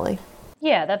their family.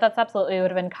 Yeah, that's absolutely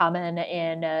would have been common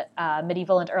in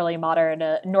medieval and early modern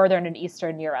Northern and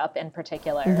Eastern Europe in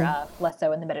particular, less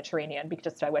so in the Mediterranean,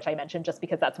 which I mentioned just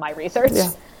because that's my research. Yeah.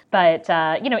 But,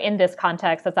 in this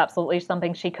context, that's absolutely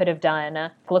something she could have done.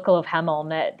 Gluckel of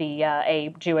Hameln,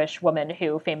 a Jewish woman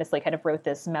who famously kind of wrote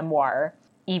this memoir,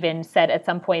 even said at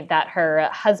some point that her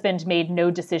husband made no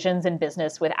decisions in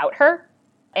business without her.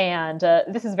 And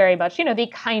this is very much, the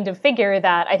kind of figure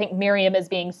that I think Miriam is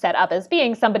being set up as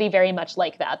being somebody very much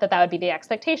like that would be the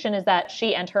expectation, is that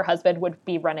she and her husband would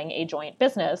be running a joint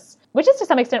business, which is to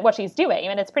some extent what she's doing. I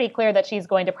mean, it's pretty clear that she's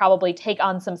going to probably take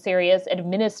on some serious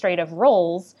administrative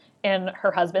roles in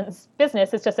her husband's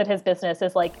business. It's just that his business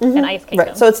is an ice kingdom.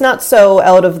 Right. So it's not so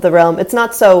out of the realm. It's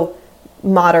not so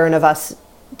modern of us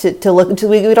to look.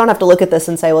 We don't have to look at this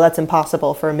and say, well, that's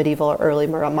impossible for a medieval or early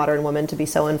modern woman to be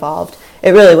so involved.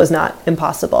 It really was not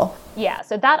impossible. Yeah,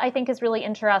 so that I think is really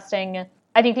interesting.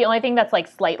 I think the only thing that's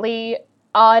slightly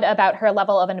odd about her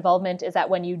level of involvement is that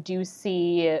when you do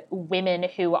see women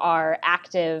who are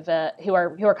active, who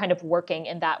are kind of working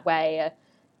in that way,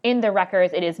 in the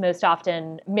records, it is most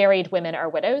often married women or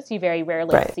widows. You very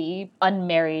rarely see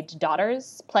unmarried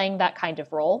daughters playing that kind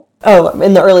of role. Oh,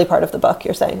 in the early part of the book,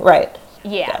 you're saying, right?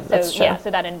 Yeah,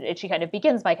 so that she kind of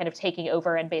begins by kind of taking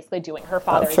over and basically doing her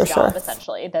father's job,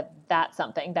 essentially. That's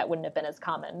something that wouldn't have been as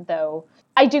common, though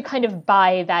I do kind of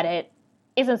buy that it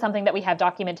isn't something that we have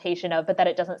documentation of, but that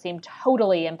it doesn't seem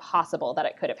totally impossible that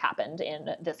it could have happened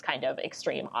in this kind of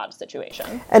extreme, odd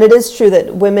situation. And it is true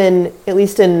that women, at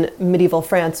least in medieval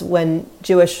France, when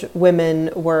Jewish women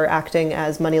were acting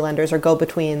as moneylenders or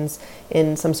go-betweens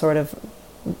in some sort of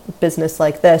business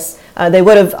like this, they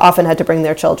would have often had to bring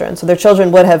their children. So their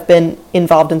children would have been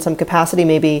involved in some capacity,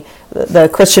 maybe the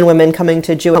Christian women coming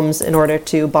to Jewish homes in order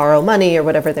to borrow money or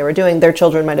whatever they were doing, their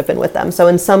children might have been with them. So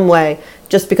in some way,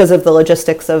 just because of the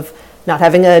logistics of not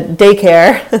having a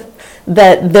daycare,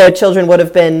 that the children would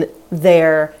have been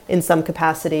there in some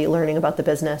capacity learning about the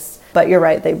business. But you're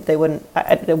right, they wouldn't,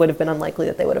 it would have been unlikely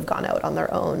that they would have gone out on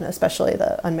their own, especially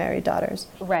the unmarried daughters.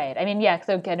 Right. I mean, yeah,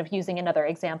 so kind of using another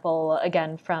example,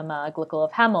 again, from Glickle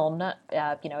of Hameln,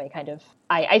 a kind of,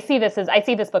 I see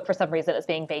this book for some reason as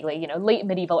being vaguely, late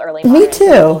medieval, early modern. Me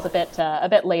too. It's a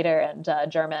bit later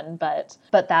and German, but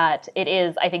that it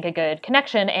is, I think, a good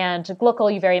connection. And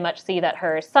Glickle, you very much see that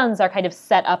her sons are kind of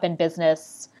set up in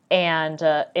business and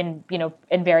in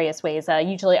various ways,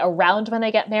 usually around when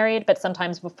they get married, but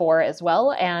sometimes before as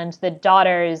well. And the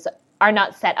daughters are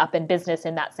not set up in business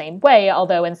in that same way,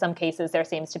 although in some cases there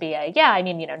seems to be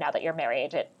now that you're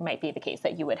married, it might be the case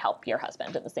that you would help your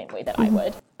husband in the same way that I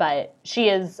would. But she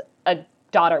is a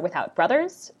daughter without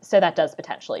brothers, so that does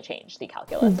potentially change the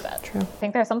calculus a bit. True. I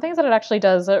think there are some things that it actually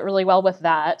does really well with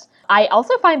that. I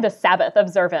also find the Sabbath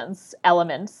observance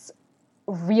elements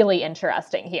really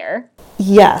interesting here.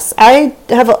 Yes, I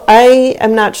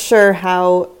am not sure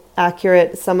how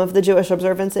accurate some of the Jewish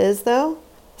observance is, though.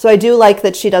 So I do like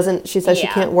that she says she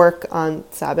can't work on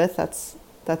Sabbath.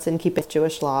 That's in keeping with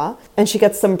Jewish law. And she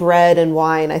gets some bread and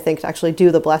wine, I think, to actually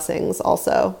do the blessings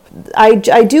also. I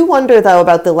do wonder, though,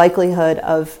 about the likelihood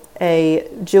of a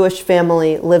Jewish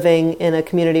family living in a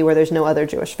community where there's no other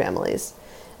Jewish families.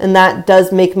 And that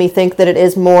does make me think that it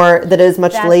is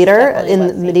much later in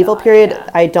the medieval period.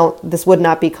 Yeah. This would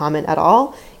not be common at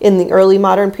all. In the early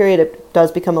modern period, it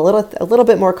does become a little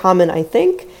bit more common, I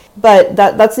think. But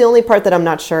that's the only part that I'm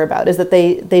not sure about, is that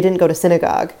they didn't go to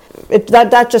synagogue.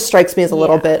 That just strikes me as a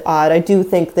little bit odd. I do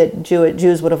think that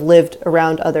Jews would have lived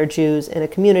around other Jews in a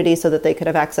community so that they could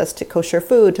have access to kosher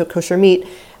food, to kosher meat,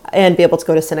 and be able to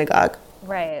go to synagogue.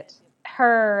 Right.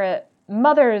 Her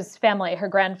mother's family, her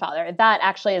grandfather, that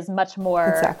actually is much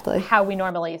more how we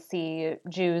normally see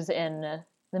Jews in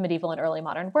the medieval and early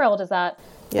modern world, is that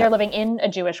they're living in a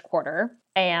Jewish quarter.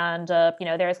 And,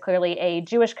 there is clearly a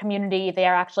Jewish community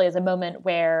there. Actually is a moment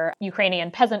where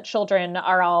Ukrainian peasant children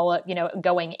are all,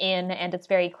 going in. And it's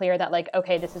very clear that,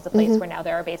 this is a place where now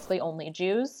there are basically only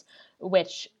Jews,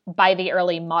 which by the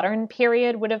early modern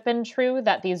period would have been true,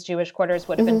 that these Jewish quarters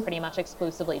would have been pretty much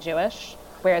exclusively Jewish.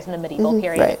 Whereas in the medieval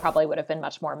period, it probably would have been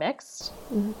much more mixed,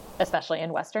 especially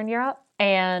in Western Europe.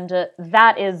 And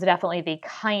that is definitely the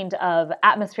kind of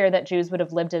atmosphere that Jews would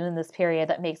have lived in this period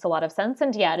that makes a lot of sense.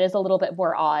 And it is a little bit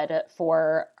more odd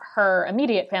for her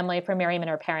immediate family, for Miriam and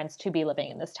her parents, to be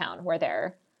living in this town where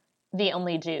they're the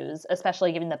only Jews,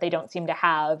 especially given that they don't seem to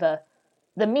have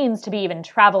the means to be even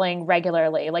traveling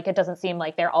regularly. It doesn't seem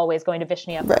like they're always going to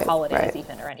Vyshnia for holidays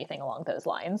even, or anything along those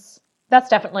lines. That's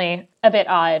definitely a bit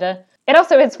odd. It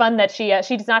also is fun that she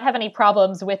does not have any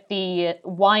problems with the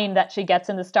wine that she gets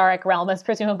in the Staric realm as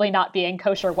presumably not being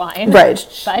kosher wine. Right.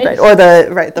 Or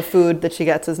the food that she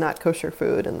gets is not kosher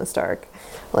food in the Staric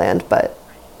land, but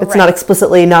it's not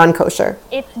explicitly non-kosher.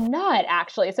 It's not,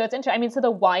 actually. So it's interesting. I mean, so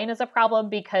the wine is a problem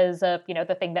because of,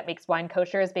 the thing that makes wine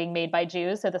kosher is being made by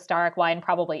Jews, so the Staric wine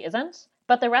probably isn't.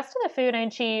 But the rest of the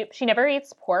food, she never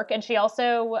eats pork, and she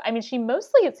also, she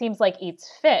mostly, it seems like,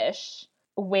 eats fish,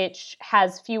 which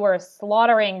has fewer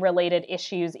slaughtering-related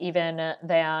issues even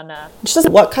than... She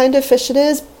doesn't know what kind of fish it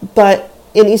is, but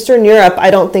in Eastern Europe,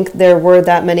 I don't think there were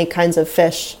that many kinds of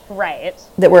fish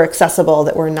that were accessible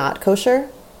that were not kosher.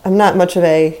 I'm not much of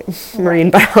a marine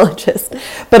biologist,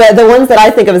 but the ones that I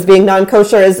think of as being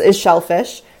non-kosher is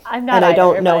shellfish. I'm not and either, I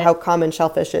don't know how common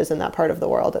shellfish is in that part of the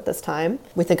world at this time.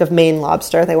 We think of Maine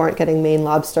lobster. They weren't getting Maine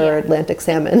lobster or Atlantic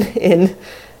salmon in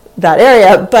that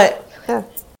area, but...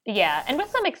 Yeah, and with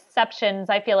some exceptions,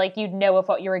 I feel like you'd know if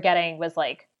what you were getting was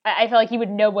I feel like you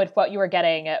would know if what you were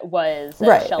getting was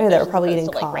shellfish, they were probably eating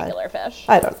to, cod. Regular fish.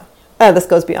 I don't know. This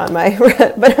goes beyond my,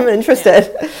 but I'm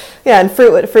interested. And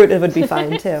fruit it would be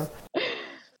fine too.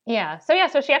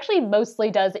 So she actually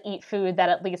mostly does eat food that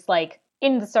at least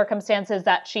in the circumstances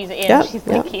that she's in, she's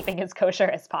keeping as kosher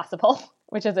as possible,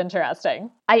 which is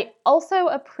interesting. I also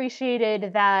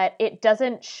appreciated that it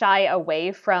doesn't shy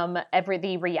away from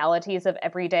the realities of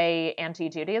everyday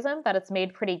anti-Judaism, that it's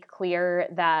made pretty clear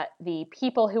that the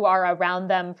people who are around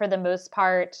them, for the most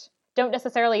part, don't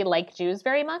necessarily like Jews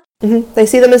very much. Mm-hmm. They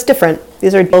see them as different.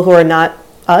 These are people who are not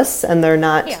us, and they're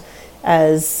not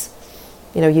as,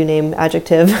 you name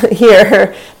adjective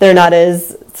here. They're not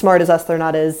as smart as us. They're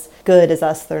not as good as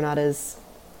us. They're not as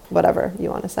whatever you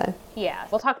want to say. Yeah,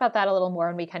 we'll talk about that a little more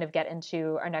when we kind of get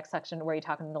into our next section where you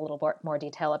talk in a little more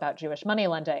detail about Jewish money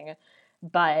lending.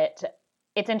 But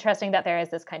it's interesting that there is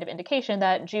this kind of indication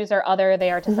that Jews are other,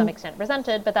 they are to some extent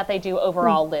resented, but that they do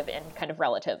overall live in kind of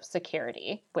relative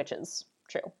security, which is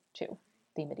true too.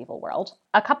 The medieval world.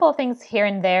 A couple of things here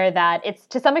and there that it's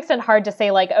to some extent hard to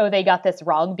say like, oh, they got this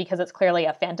wrong because it's clearly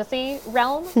a fantasy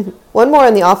realm. One more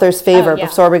in the author's favor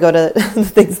before we go to the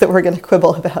things that we're going to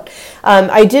quibble about.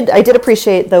 I did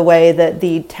appreciate the way that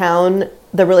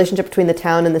the relationship between the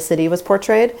town and the city was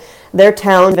portrayed. Their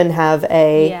town even have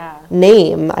a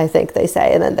name, I think they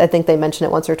say, and I think they mention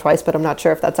it once or twice, but I'm not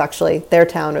sure if that's actually their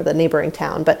town or the neighboring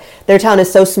town. But their town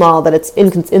is so small that it's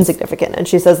insignificant. And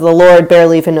she says the Lord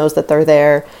barely even knows that they're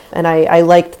there. And I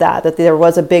liked that there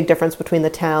was a big difference between the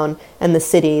town and the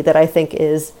city that I think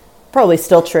is probably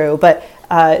still true, but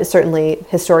certainly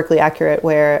historically accurate,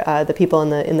 where the people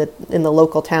in the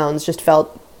local towns just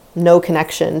felt no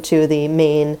connection to the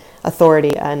main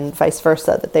authority, and vice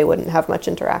versa, that they wouldn't have much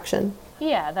interaction.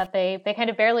 Yeah, that they kind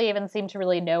of barely even seem to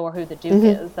really know who the Duke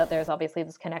is, that there's obviously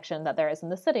this connection that there is in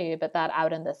the city, but that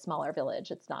out in this smaller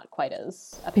village, it's not quite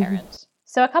as apparent.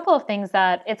 So a couple of things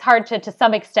that it's hard to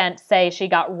some extent say she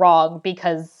got wrong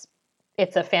because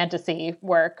it's a fantasy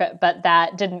work, but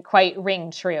that didn't quite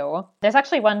ring true. There's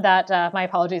actually one that, my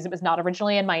apologies, it was not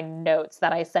originally in my notes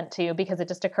that I sent to you because it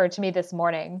just occurred to me this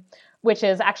morning, which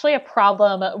is actually a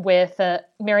problem with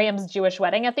Miriam's Jewish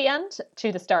wedding at the end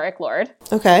to the Staric Lord.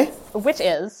 Okay. Which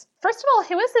is, first of all,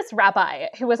 who is this rabbi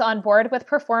who was on board with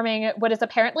performing what is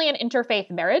apparently an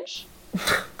interfaith marriage?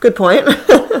 Good point.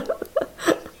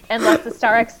 Unless the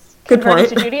Starics converted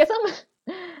to Judaism.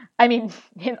 I mean,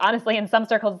 honestly, in some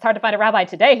circles, it's hard to find a rabbi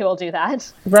today who will do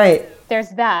that. Right. There's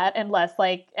that, unless,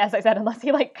 like, as I said, unless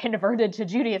he, like, converted to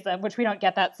Judaism, which we don't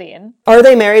get that scene. Are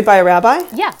they married by a rabbi?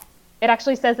 Yeah. It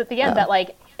actually says at the end that,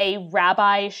 like, a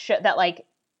rabbi that, like,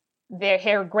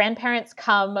 her grandparents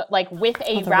come, like, with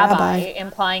a rabbi,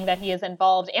 implying that he is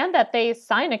involved, and that they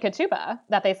sign a ketubah,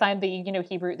 that they sign the,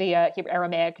 Hebrew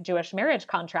Aramaic Jewish marriage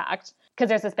contract. Because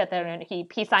there's this bit that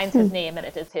he signs his name,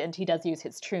 and he does use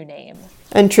his true name.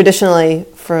 And traditionally,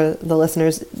 for the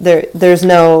listeners, there's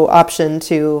no option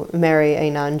to marry a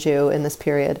non-Jew in this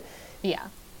period. Yeah.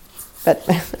 But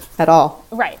at all.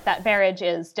 Right. That marriage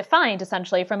is defined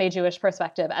essentially from a Jewish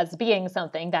perspective as being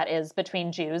something that is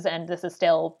between Jews, and this is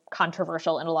still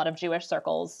controversial in a lot of Jewish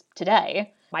circles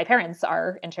today. My parents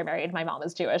are intermarried. My mom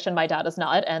is Jewish and my dad is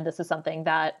not, and this is something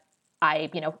that I,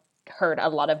 heard a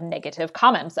lot of negative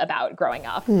comments about growing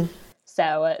up.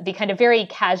 So the kind of very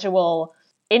casual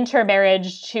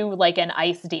intermarriage to like an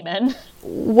ice demon.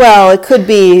 Well, it could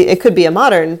be a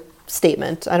modern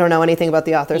statement. I don't know anything about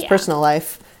the author's personal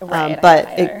life, but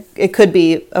it could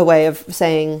be a way of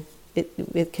saying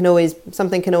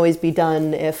something can always be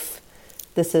done if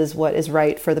this is what is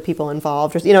right for the people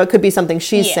involved. Or, it could be something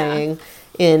she's saying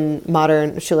in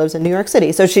she lives in New York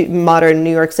City. So modern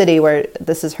New York City, where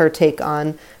this is her take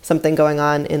on something going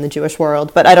on in the Jewish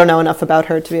world. But I don't know enough about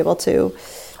her to be able to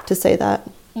say that.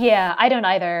 Yeah, I don't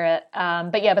either.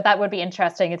 But that would be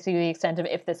interesting to the extent of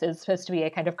if this is supposed to be a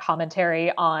kind of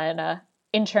commentary on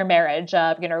intermarriage,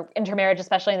 intermarriage,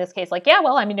 especially in this case, like,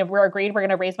 if we're agreed, we're going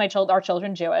to raise our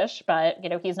children Jewish, but,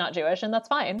 he's not Jewish and that's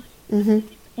fine. Mm-hmm.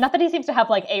 Not that he seems to have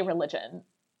like a religion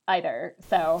either.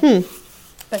 So,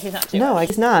 but he's not Jewish. No,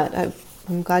 he's not.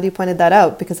 I'm glad you pointed that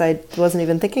out because I wasn't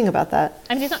even thinking about that.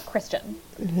 I mean, he's not Christian.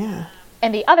 Yeah.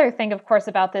 And the other thing, of course,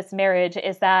 about this marriage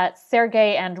is that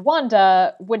Sergei and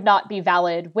Wanda would not be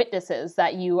valid witnesses,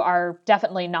 that you are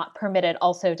definitely not permitted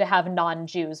also to have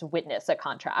non-Jews witness a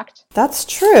contract. That's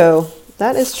true.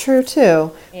 That is true,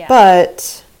 too. Yeah.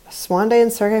 But Wanda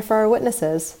and Sergei are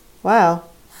witnesses. Wow.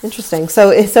 Interesting.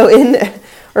 So in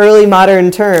early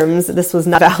modern terms, this was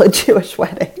not a valid Jewish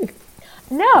wedding.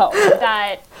 No,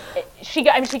 that she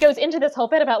goes into this whole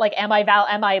bit about like, am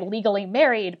I legally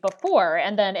married before,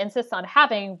 and then insists on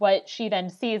having what she then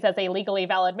sees as a legally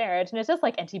valid marriage, and it's just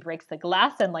like, and she breaks the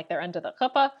glass and like they're under the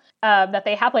chuppah, that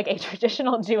they have like a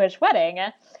traditional Jewish wedding,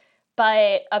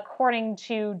 but according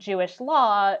to Jewish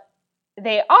law,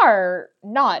 they are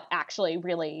not actually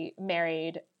really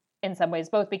married in some ways,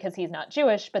 both because he's not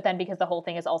Jewish, but then because the whole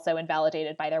thing is also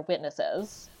invalidated by their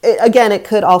witnesses. It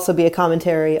could also be a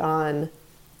commentary on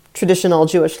traditional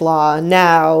Jewish law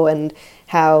now and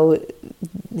how,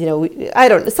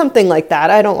 something like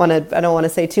that. I don't want to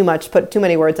say too much, put too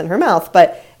many words in her mouth,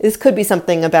 but this could be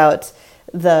something about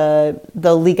the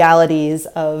legalities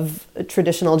of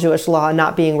traditional Jewish law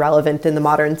not being relevant in the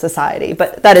modern society.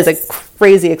 But that is a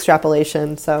crazy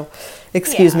extrapolation, so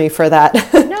excuse me for that.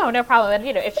 No problem.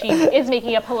 And, if she is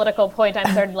making a political point,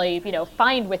 I'm certainly,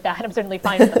 fine with that. I'm certainly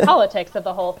fine with the politics of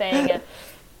the whole thing.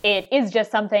 It is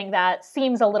just something that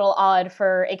seems a little odd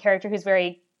for a character who's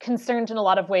very concerned in a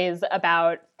lot of ways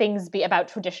about about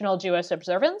traditional Jewish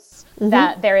observance,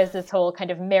 that there is this whole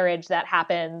kind of marriage that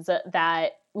happens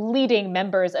that leading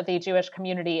members of the Jewish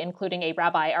community, including a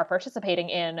rabbi, are participating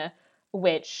in,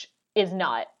 which is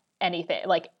not anything.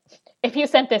 Like, if you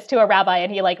sent this to a rabbi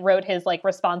and he like wrote his like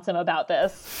responsum about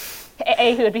this,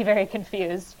 A, he would be very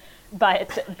confused,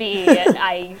 but B,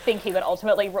 I think he would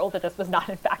ultimately rule that this was not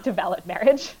in fact a valid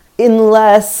marriage.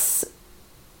 Unless,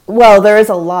 well, there is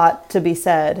a lot to be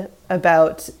said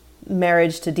about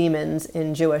marriage to demons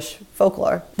in Jewish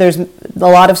folklore. There's a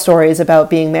lot of stories about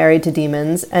being married to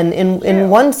demons, and in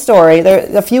one story,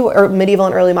 there are a few medieval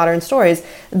and early modern stories,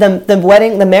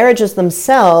 the marriages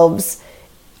themselves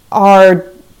are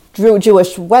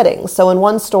Jewish weddings. So in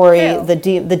one story,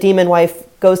 the demon wife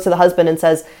goes to the husband and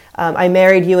says, I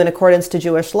married you in accordance to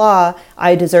Jewish law.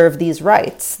 I deserve these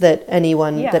rights that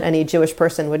that any Jewish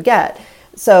person would get.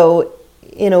 So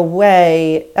in a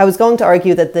way, I was going to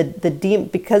argue that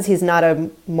because he's not a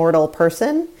mortal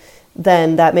person,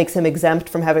 then that makes him exempt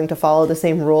from having to follow the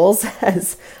same rules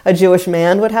as a Jewish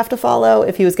man would have to follow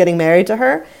if he was getting married to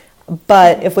her.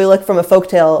 But if we look from a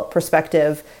folktale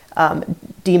perspective,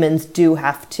 demons do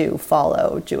have to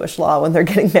follow Jewish law when they're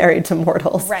getting married to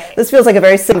mortals. Right. This feels like a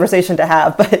very silly conversation to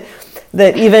have, but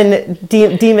that even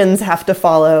demons have to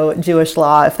follow Jewish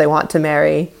law if they want to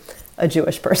marry a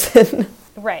Jewish person.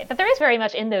 Right. But there is very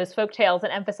much in those folktales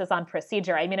an emphasis on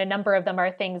procedure. I mean, a number of them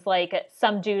are things like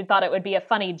some dude thought it would be a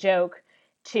funny joke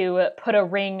to put a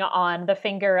ring on the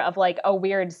finger of like a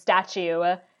weird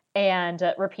statue and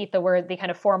repeat the kind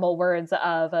of formal words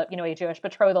of, a Jewish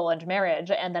betrothal and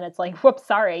marriage. And then it's like, whoops,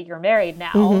 sorry, you're married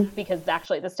now, because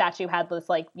actually the statue had this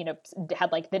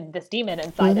this demon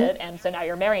inside it. And so now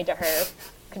you're married to her.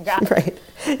 Congrats. Right.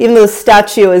 Even though the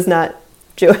statue is not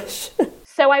Jewish.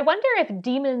 So I wonder if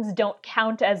demons don't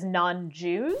count as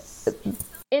non-Jews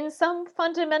in some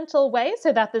fundamental way,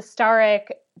 so that the Starrick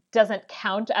doesn't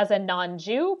count as a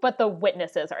non-Jew, but the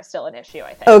witnesses are still an issue,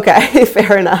 I think. Okay,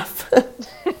 fair enough.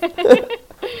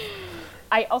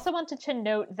 I also wanted to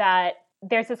note that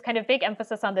there's this kind of big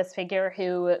emphasis on this figure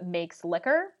who makes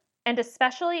liquor, and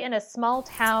especially in a small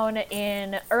town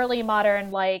in early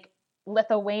modern, like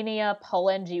Lithuania,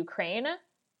 Poland, Ukraine,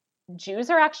 Jews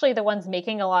are actually the ones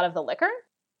making a lot of the liquor.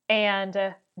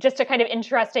 And just a kind of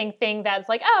interesting thing that's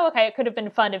like, oh, okay, it could have been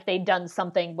fun if they'd done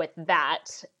something with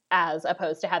that, as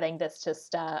opposed to having this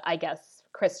just,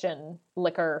 Christian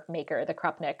liquor maker, the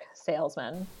Krupnik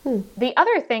salesman. The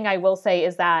other thing I will say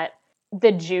is that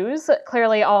the Jews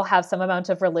clearly all have some amount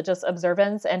of religious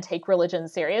observance and take religion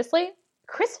seriously.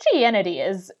 Christianity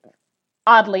is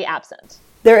oddly absent.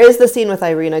 There is the scene with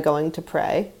Irina going to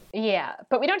pray. Yeah,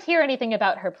 but we don't hear anything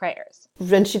about her prayers.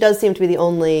 And she does seem to be the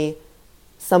only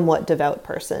somewhat devout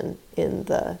person in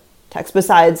the text,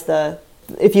 besides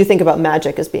if you think about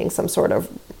magic as being some sort of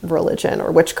religion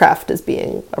or witchcraft as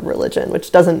being a religion,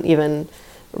 which doesn't even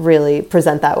really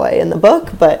present that way in the book,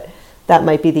 but that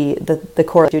might be the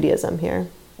core of Judaism here.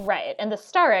 Right. And the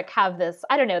Starrick have this,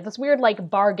 I don't know, this weird like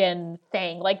bargain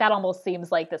thing. Like that almost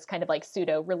seems like this kind of like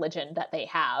pseudo religion that they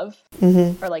have,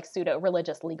 or like pseudo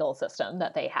religious legal system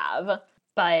that they have.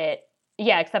 But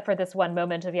yeah, except for this one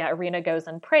moment of, Irina goes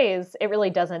and prays, it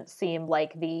really doesn't seem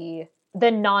like the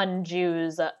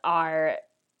non-Jews are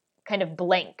kind of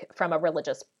blank from a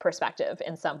religious perspective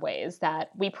in some ways,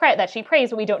 that she prays,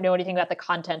 but we don't know anything about the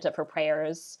content of her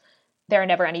prayers. There are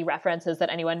never any references that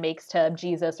anyone makes to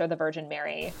Jesus or the Virgin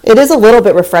Mary. It is a little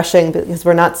bit refreshing because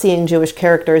we're not seeing Jewish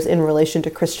characters in relation to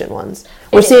Christian ones.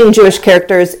 We're seeing Jewish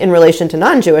characters in relation to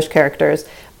non-Jewish characters,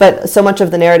 but so much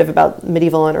of the narrative about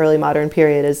medieval and early modern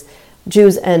period is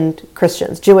Jews and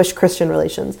Christians, Jewish-Christian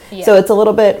relations. Yeah. So it's a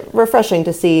little bit refreshing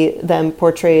to see them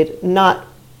portrayed not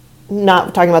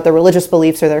talking about their religious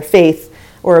beliefs or their faith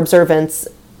or observance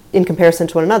in comparison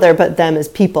to one another, but them as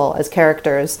people, as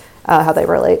characters, how they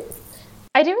relate.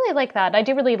 I do really like that. I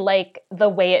do really like the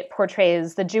way it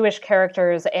portrays the Jewish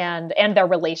characters and their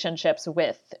relationships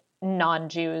with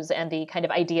non-Jews and the kind of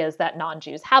ideas that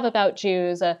non-Jews have about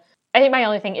Jews. I think my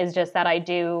only thing is just that I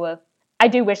do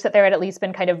wish that there had at least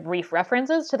been kind of brief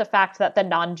references to the fact that the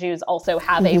non-Jews also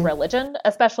have a religion,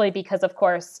 especially because, of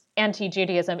course,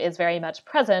 anti-Judaism is very much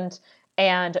present,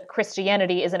 and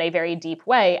Christianity is in a very deep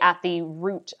way at the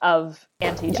root of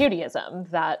anti-Judaism,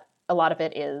 that a lot of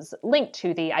it is linked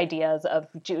to the ideas of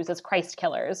Jews as Christ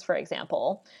killers, for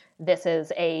example. This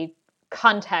is a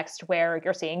context where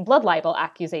you're seeing blood libel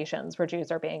accusations where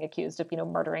Jews are being accused of,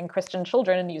 murdering Christian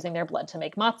children and using their blood to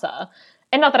make matzah.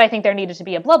 And not that I think there needed to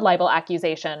be a blood libel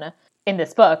accusation in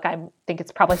this book. I think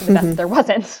it's probably for the best that there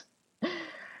wasn't.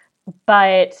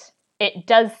 But it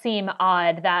does seem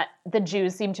odd that the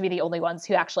Jews seem to be the only ones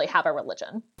who actually have a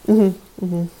religion.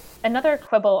 Another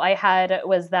quibble I had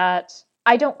was that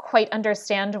I don't quite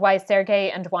understand why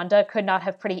Sergei and Wanda could not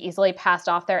have pretty easily passed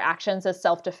off their actions as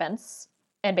self-defense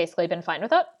and basically been fine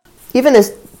with it. Even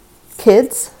as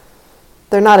kids,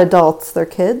 they're not adults, they're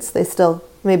kids. They still,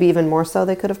 maybe even more so,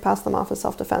 they could have passed them off as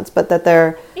self-defense, but that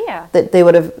they're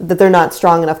not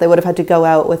strong enough. They would have had to go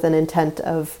out with an intent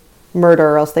of murder,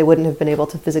 or else they wouldn't have been able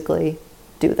to physically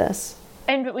do this.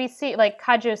 And we see, like,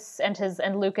 Kajus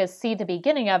and Lucas see the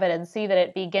beginning of it and see that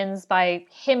it begins by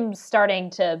him starting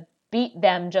to beat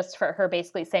them just for her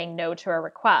basically saying no to a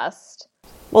request.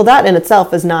 Well, that in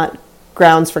itself is not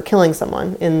grounds for killing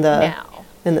someone in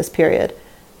this period.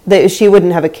 She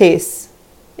wouldn't have a case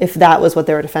if that was what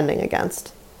they were defending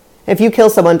against. If you kill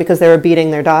someone because they were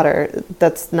beating their daughter,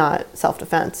 that's not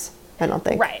self-defense, I don't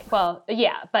think. Right. Well,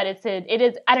 yeah, but it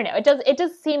is, I don't know. It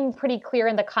does seem pretty clear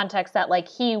in the context that, like,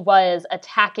 he was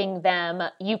attacking them.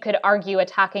 You could argue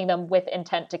attacking them with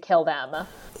intent to kill them.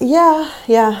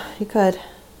 Yeah, you could.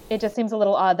 It just seems a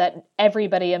little odd that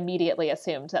everybody immediately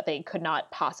assumed that they could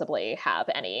not possibly have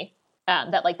any,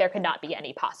 that, like, there could not be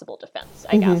any possible defense,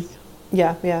 I guess.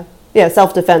 Yeah,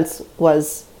 self-defense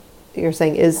was, you're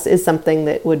saying, is something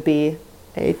that would be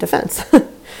a defense.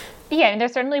 Yeah, and there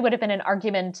certainly would have been an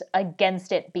argument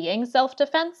against it being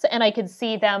self-defense, and I could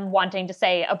see them wanting to,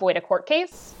 say, avoid a court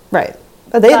case. Right.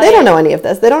 But they don't know any of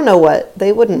this. They don't know what,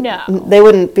 they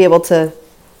wouldn't be able to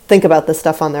think about this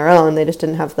stuff on their own. They just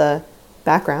didn't have the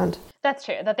background. That's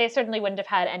true, that they certainly wouldn't have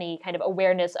had any kind of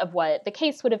awareness of what the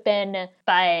case would have been,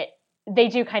 but they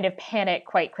do kind of panic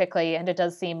quite quickly, and it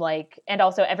does seem like, and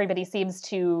also everybody seems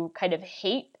to kind of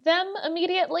hate them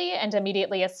immediately and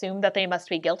immediately assume that they must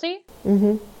be guilty.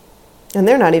 Mm-hmm. And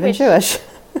they're not even Jewish.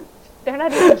 They're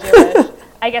not even Jewish.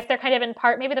 I guess they're kind of in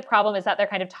part, maybe the problem is that they're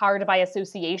kind of tarred by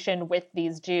association with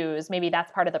these Jews. Maybe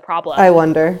that's part of the problem. I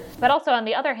wonder. But also, on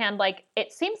the other hand, like,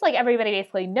 it seems like everybody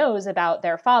basically knows about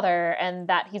their father and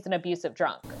that he's an abusive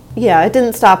drunk. Yeah, it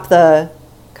didn't stop the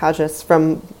Kajus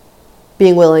from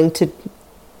being willing to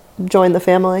join the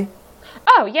family.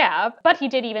 Oh, yeah. But he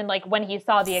did, even, like, when he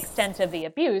saw the extent of the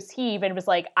abuse, he even was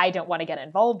like, I don't want to get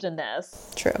involved in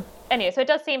this. True. Anyway, so it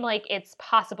does seem like it's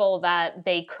possible that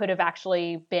they could have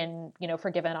actually been,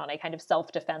 forgiven on a kind of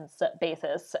self-defense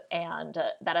basis, and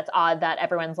that it's odd that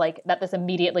everyone's like, that this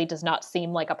immediately does not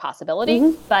seem like a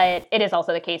possibility, but it is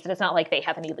also the case that it's not like they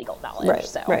have any legal knowledge.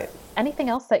 Right. Anything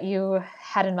else that you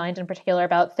had in mind in particular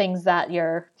about things that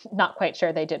you're not quite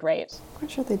sure they did right?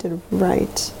 Not sure they did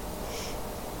right.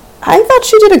 I thought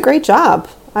she did a great job.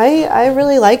 I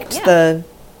really liked the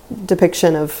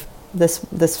depiction of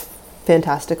this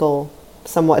fantastical,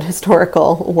 somewhat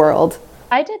historical world.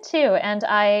 I did too, and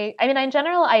I mean, in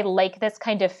general, I like this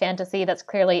kind of fantasy that's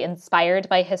clearly inspired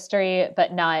by history,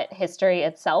 but not history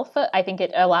itself. I think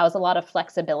it allows a lot of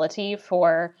flexibility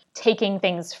for taking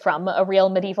things from a real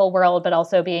medieval world, but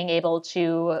also being able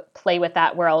to play with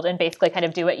that world and basically kind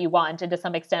of do what you want. And to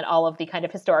some extent, all of the kind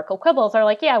of historical quibbles are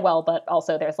like, yeah, well, but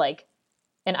also there's like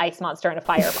an ice monster and a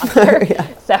fire monster.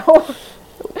 So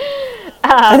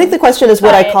I think the question is,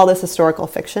 would I call this historical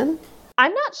fiction?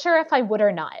 I'm not sure if I would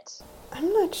or not.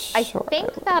 I'm not sure. I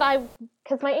think that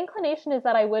because my inclination is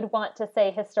that I would want to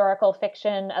say historical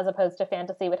fiction as opposed to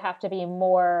fantasy would have to be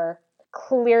more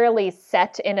clearly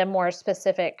set in a more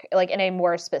specific,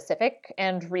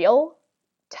 and real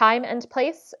time and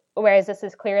place, whereas this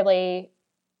is clearly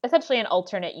essentially an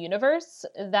alternate universe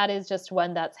that is just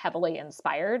one that's heavily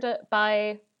inspired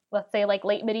by, let's say, like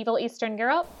late medieval Eastern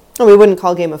Europe. Oh, we wouldn't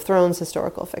call Game of Thrones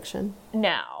historical fiction.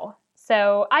 No.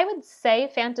 So I would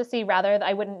say fantasy rather.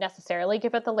 I wouldn't necessarily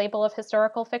give it the label of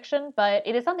historical fiction, but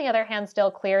it is on the other hand still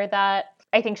clear that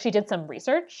I think she did some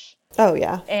research. Oh,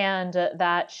 yeah. And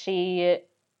that she,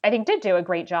 I think, did do a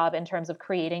great job in terms of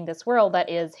creating this world that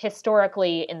is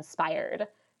historically inspired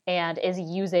and is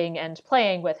using and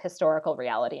playing with historical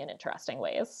reality in interesting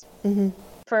ways. Mm-hmm.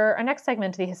 For our next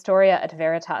segment, the Historia et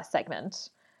Veritas segment,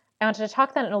 I wanted to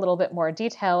talk then in a little bit more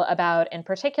detail about, in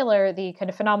particular, the kind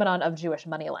of phenomenon of Jewish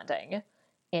moneylending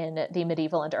in the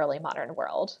medieval and early modern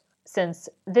world, since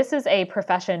this is a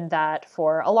profession that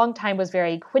for a long time was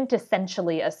very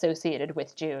quintessentially associated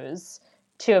with Jews,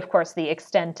 to, of course, the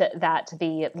extent that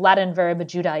the Latin verb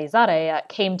judaizare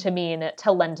came to mean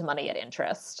to lend money at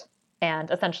interest.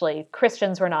 And essentially,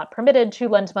 Christians were not permitted to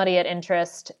lend money at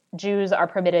interest. Jews are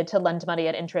permitted to lend money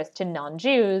at interest to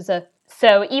non-Jews.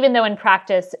 So even though in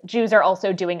practice, Jews are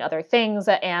also doing other things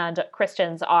and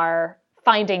Christians are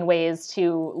finding ways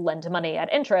to lend money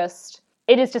at interest,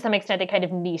 it is to some extent a kind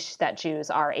of niche that Jews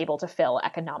are able to fill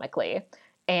economically.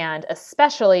 And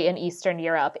especially in Eastern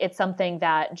Europe, it's something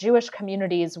that Jewish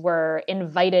communities were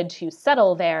invited to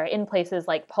settle there in places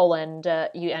like Poland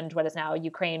and what is now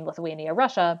Ukraine, Lithuania,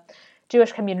 Russia.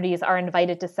 Jewish communities are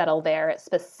invited to settle there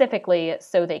specifically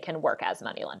so they can work as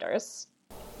moneylenders.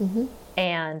 Mm-hmm.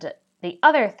 And the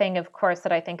other thing, of course,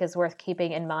 that I think is worth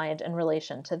keeping in mind in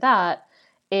relation to that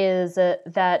is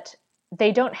that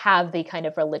they don't have the kind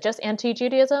of religious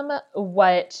anti-Judaism.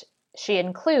 What she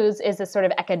includes is this sort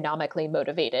of economically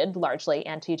motivated, largely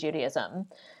anti-Judaism,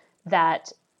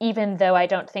 that even though I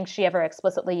don't think she ever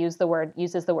explicitly uses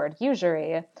the word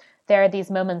usury, there are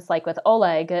these moments like with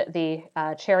Oleg, the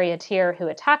charioteer who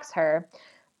attacks her,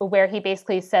 where he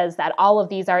basically says that all of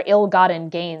these are ill-gotten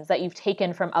gains that you've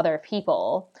taken from other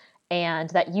people and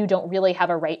that you don't really have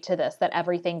a right to this, that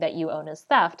everything that you own is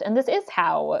theft. And this is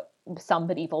how some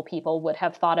medieval people would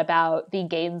have thought about the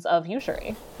gains of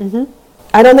usury. Mm-hmm.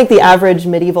 I don't think the average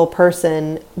medieval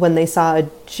person, when they saw a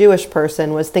Jewish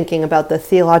person, was thinking about the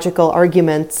theological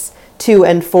arguments to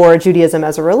and for Judaism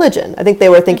as a religion. I think they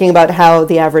were thinking about how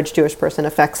the average Jewish person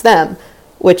affects them,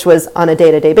 which was on a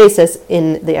day-to-day basis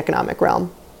in the economic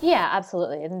realm. Yeah,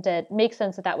 absolutely. And it makes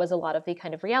sense that that was a lot of the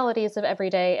kind of realities of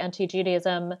everyday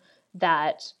anti-Judaism,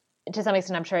 that to some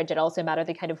extent, I'm sure it did also matter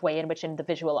the kind of way in which in the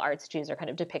visual arts Jews are kind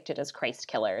of depicted as Christ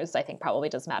killers, I think probably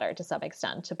does matter to some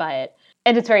extent. But,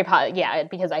 and it's very,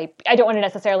 because I don't want to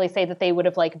necessarily say that they would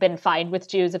have like been fine with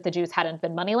Jews if the Jews hadn't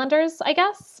been moneylenders, I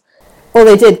guess. Well,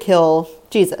 they did kill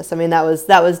Jesus. I mean, that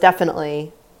was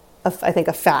definitely, I think,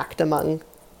 a fact among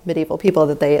medieval people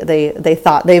that they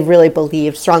thought, they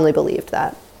really strongly believed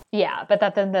that. Yeah, but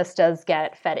that then this does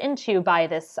get fed into by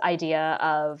this idea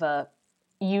of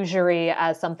usury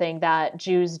as something that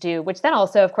Jews do, which then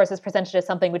also, of course, is presented as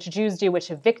something which Jews do, which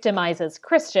victimizes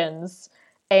Christians,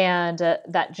 and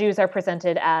that Jews are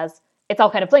presented as, it's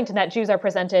all kind of linked in that Jews are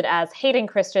presented as hating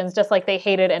Christians just like they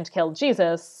hated and killed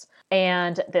Jesus.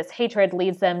 And this hatred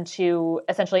leads them to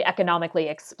essentially economically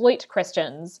exploit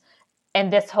Christians.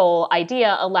 And this whole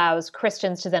idea allows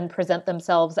Christians to then present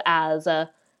themselves as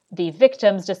the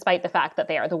victims, despite the fact that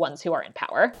they are the ones who are in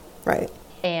power. Right.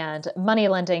 And money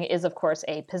lending is, of course,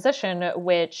 a position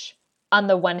which, on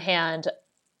the one hand,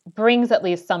 brings at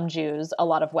least some Jews a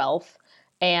lot of wealth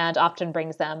and often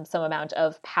brings them some amount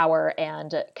of power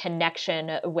and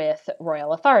connection with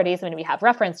royal authorities. I mean, we have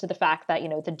reference to the fact that,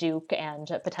 the Duke and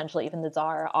potentially even the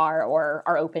Tsar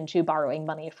are open to borrowing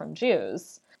money from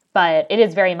Jews. But it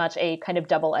is very much a kind of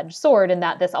double-edged sword in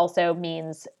that this also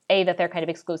means, A, that they're kind of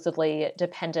exclusively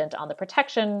dependent on the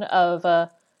protection of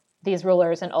these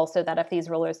rulers, and also that if these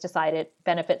rulers decide it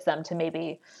benefits them to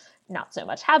maybe not so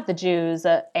much have the Jews,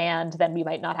 and then we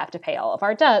might not have to pay all of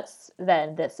our debts,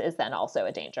 then this is then also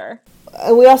a danger.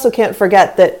 We also can't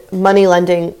forget that money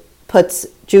lending puts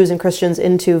Jews and Christians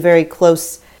into very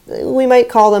close, we might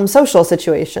call them social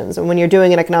situations. And when you're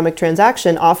doing an economic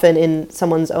transaction, often in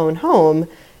someone's own home,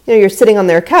 you're sitting on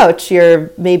their couch,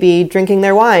 you're maybe drinking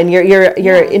their wine,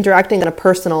 you're interacting on a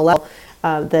personal level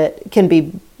that can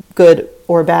be good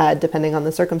or bad depending on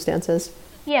the circumstances.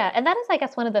 Yeah, and that is, I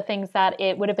guess, one of the things that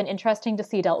it would have been interesting to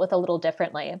see dealt with a little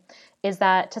differently, is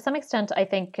that to some extent, I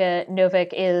think Novick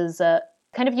is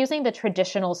kind of using the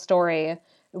traditional story,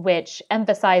 which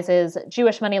emphasizes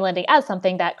Jewish money lending as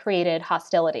something that created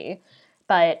hostility.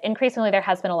 But increasingly, there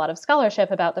has been a lot of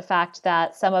scholarship about the fact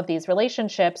that some of these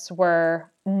relationships were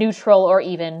neutral or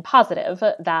even positive,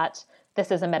 that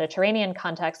this is a Mediterranean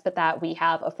context, but that we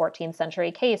have a 14th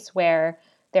century case where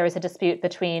there was a dispute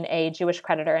between a Jewish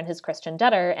creditor and his Christian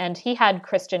debtor, and he had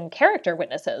Christian character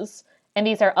witnesses. And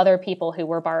these are other people who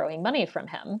were borrowing money from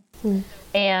him. Mm.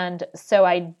 And so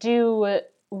I do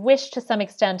wish to some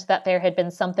extent that there had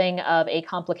been something of a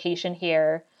complication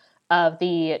here of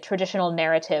the traditional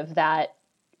narrative that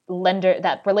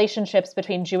relationships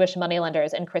between Jewish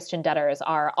moneylenders and Christian debtors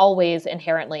are always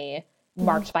inherently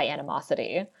marked by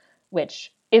animosity,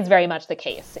 which is very much the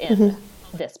case in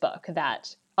this book,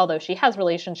 that although she has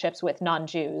relationships with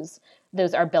non-Jews,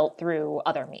 those are built through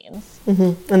other means.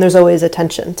 Mm-hmm. And there's always a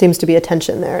tension. Seems to be a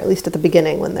tension there, at least at the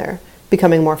beginning when they're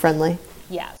becoming more friendly.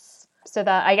 Yes. So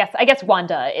that I guess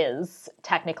Wanda is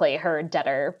technically her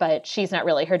debtor, but she's not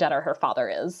really her debtor, her father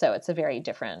is. So it's a very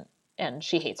different, and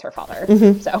she hates her father.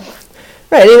 Mm-hmm. So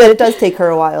right, and it does take her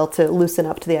a while to loosen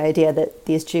up to the idea that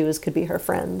these Jews could be her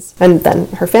friends and then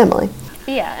her family.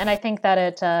 Yeah, and I think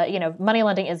that money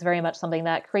lending is very much something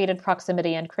that created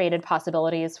proximity and created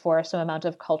possibilities for some amount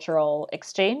of cultural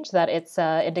exchange, that it's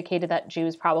indicated that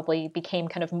Jews probably became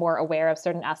kind of more aware of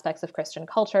certain aspects of Christian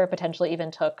culture, potentially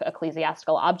even took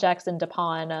ecclesiastical objects into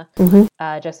pawn.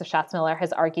 Joseph Schatzmiller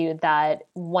has argued that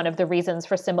one of the reasons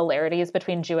for similarities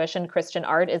between Jewish and Christian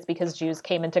art is because Jews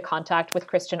came into contact with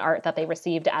Christian art that they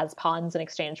received as pawns in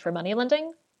exchange for money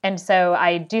lending. And so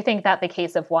I do think that the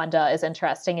case of Wanda is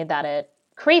interesting in that it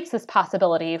creates this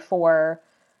possibility for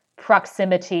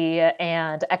proximity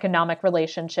and economic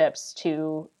relationships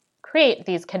to create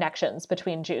these connections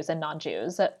between Jews and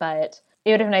non-Jews. But it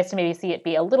would have been nice to maybe see it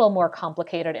be a little more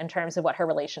complicated in terms of what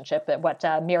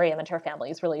Miriam and her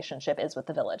family's relationship is with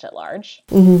the village at large.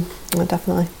 Mm-hmm.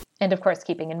 Definitely. And of course,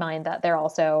 keeping in mind that they're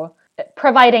also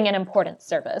providing an important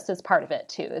service is part of it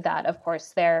too. That, of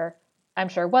course, I'm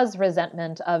sure was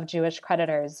resentment of Jewish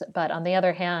creditors, but on the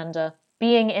other hand,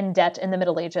 being in debt in the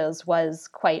Middle Ages was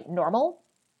quite normal.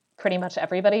 Pretty much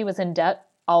everybody was in debt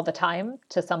all the time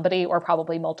to somebody or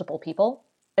probably multiple people,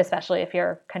 especially if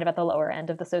you're kind of at the lower end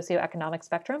of the socioeconomic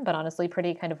spectrum, but honestly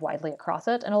pretty kind of widely across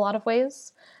it in a lot of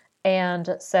ways.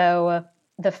 And so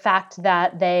the fact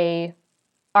that they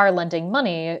are lending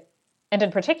money, and in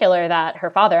particular that her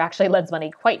father actually lends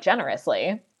money quite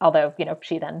generously, although,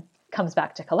 she then comes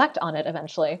back to collect on it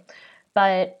eventually.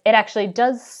 But it actually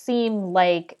does seem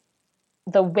like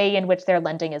the way in which their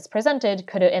lending is presented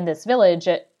in this village,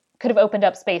 it could have opened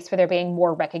up space for there being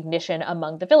more recognition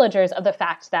among the villagers of the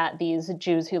fact that these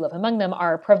Jews who live among them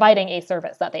are providing a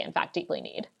service that they in fact deeply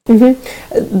need.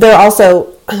 Mm-hmm. They're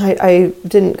also, I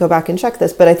didn't go back and check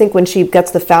this, but I think when she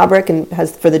gets the fabric and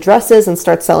has for the dresses and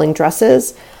starts selling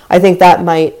dresses, I think that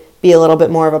might be a little bit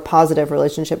more of a positive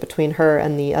relationship between her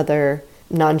and the other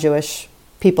non-Jewish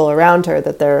people around her,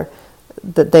 that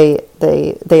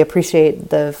they appreciate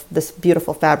this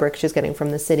beautiful fabric she's getting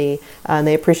from the city, and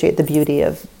they appreciate the beauty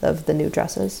of the new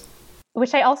dresses.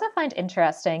 Which I also find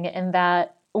interesting in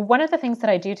that one of the things that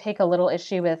I do take a little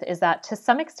issue with is that to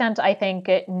some extent I think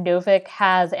Novick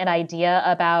has an idea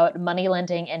about money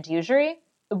lending and usury,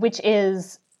 which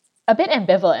is a bit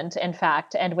ambivalent, in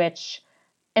fact, and which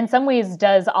in some ways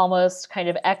does almost kind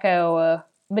of echo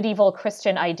medieval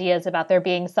Christian ideas about there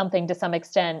being something to some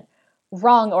extent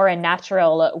wrong or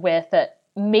unnatural with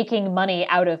making money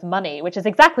out of money, which is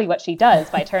exactly what she does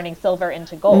by turning silver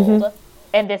into gold. Mm-hmm.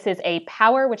 And this is a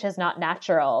power which is not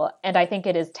natural. And I think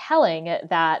it is telling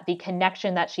that the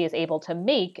connection that she is able to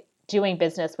make doing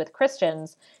business with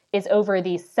Christians is over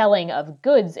the selling of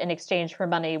goods in exchange for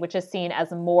money, which is seen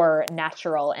as more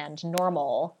natural and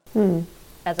normal.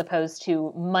 As opposed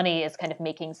to money is kind of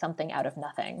making something out of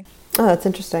nothing. Oh, that's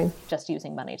interesting. Just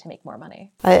using money to make more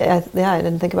money. I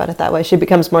didn't think about it that way. She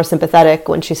becomes more sympathetic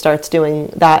when she starts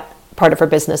doing that part of her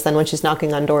business than when she's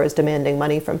knocking on doors demanding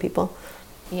money from people.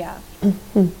 Yeah.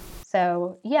 Mm-hmm.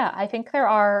 So, yeah, I think there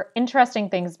are interesting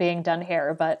things being done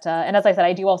here. But, and as I said,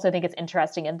 I do also think it's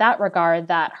interesting in that regard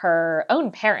that her own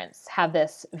parents have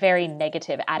this very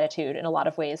negative attitude in a lot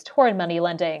of ways toward money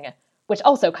lending, which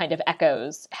also kind of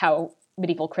echoes how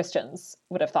medieval Christians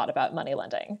would have thought about money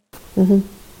lending.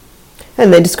 Mm-hmm.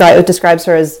 And it describes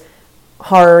her as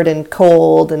hard and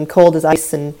cold as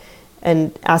ice,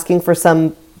 and asking for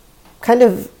some kind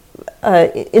of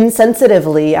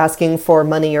insensitively asking for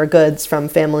money or goods from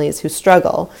families who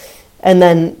struggle. And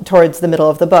then towards the middle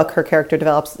of the book, her character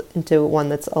develops into one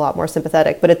that's a lot more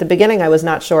sympathetic. But at the beginning, I was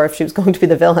not sure if she was going to be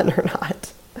the villain or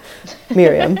not.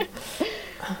 Miriam.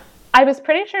 I was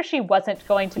pretty sure she wasn't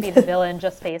going to be the villain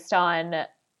just based on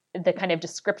the kind of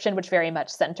description which very much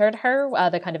centered her,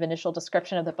 the kind of initial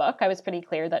description of the book. I was pretty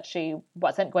clear that she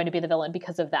wasn't going to be the villain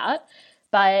because of that.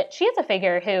 But she is a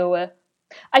figure who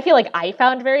I feel like I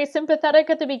found very sympathetic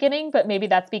at the beginning, but maybe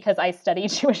that's because I studied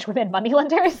Jewish women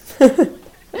moneylenders.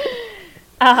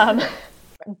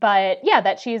 But yeah,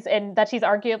 that she's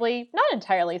arguably not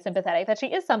entirely sympathetic, that she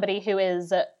is somebody who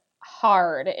is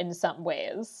hard in some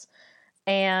ways.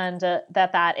 And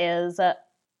that is a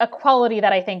quality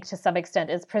that I think to some extent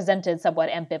is presented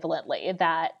somewhat ambivalently,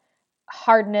 that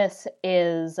hardness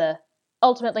is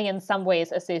ultimately in some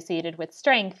ways associated with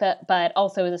strength, but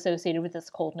also is associated with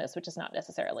this coldness, which is not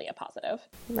necessarily a positive.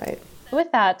 Right.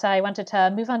 With that, I wanted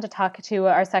to move on to talk to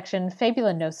our section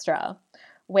Fabula Nostra,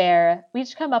 where we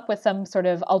each come up with some sort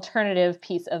of alternative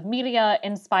piece of media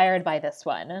inspired by this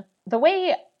one. The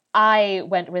way I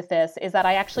went with this is that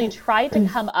I actually tried to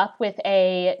come up with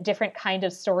a different kind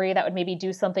of story that would maybe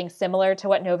do something similar to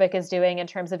what Novick is doing in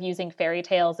terms of using fairy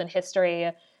tales and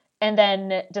history, and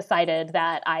then decided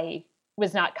that I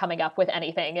was not coming up with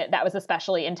anything that was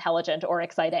especially intelligent or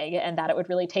exciting, and that it would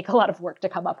really take a lot of work to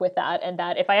come up with that, and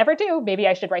that if I ever do, maybe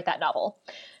I should write that novel.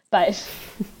 But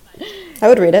I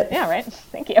would read it. yeah, right.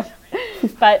 Thank you.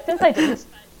 But since I didn't,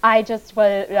 I just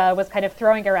was kind of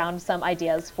throwing around some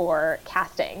ideas for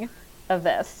casting of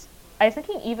this. I was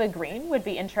thinking Eva Green would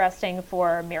be interesting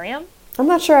for Miriam. I'm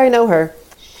not sure I know her.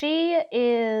 She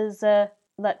is,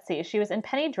 let's see, she was in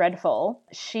Penny Dreadful.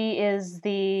 She is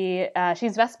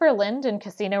she's Vesper Lind in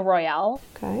Casino Royale.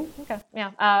 Okay.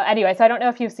 Yeah. Anyway, so I don't know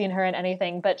if you've seen her in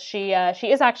anything, but she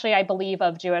is actually, I believe,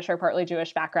 of Jewish or partly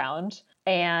Jewish background,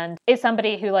 and is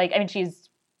somebody who, like, I mean,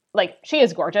 she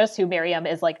is gorgeous, who Miriam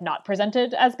is, like, not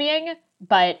presented as being,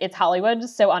 but it's Hollywood,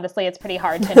 so honestly, it's pretty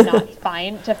hard to not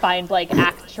find like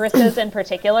actresses in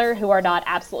particular who are not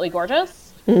absolutely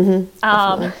gorgeous.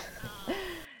 Mm-hmm.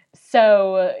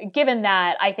 So given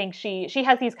that, I think she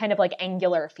has these kind of like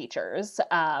angular features,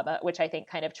 which I think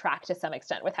kind of track to some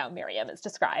extent with how Miriam is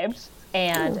described.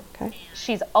 And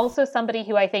she's also somebody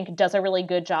who I think does a really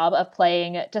good job of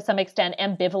playing, to some extent,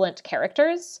 ambivalent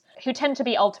characters who tend to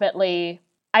be ultimately...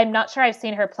 I'm not sure I've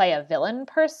seen her play a villain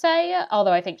per se,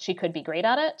 although I think she could be great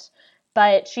at it.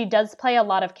 But she does play a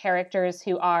lot of characters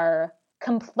who are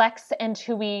complex and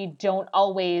who we don't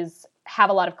always have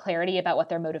a lot of clarity about what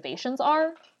their motivations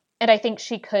are. And I think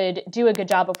she could do a good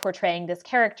job of portraying this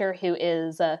character who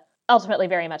is ultimately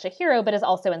very much a hero, but is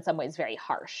also in some ways very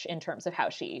harsh in terms of how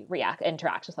she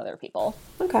interacts with other people.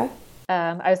 Okay.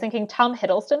 I was thinking Tom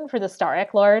Hiddleston for the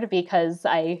Starrick Lord, because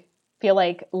I feel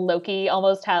like Loki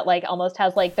almost has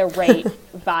like the right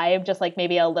vibe, just like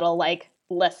maybe a little like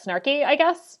less snarky, I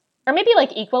guess, or maybe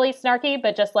like equally snarky,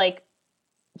 but just like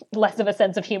less of a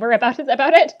sense of humor about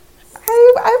it.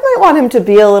 I might want him to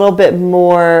be a little bit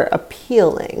more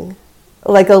appealing,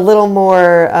 like a little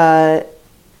more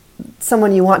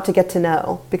someone you want to get to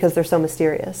know because they're so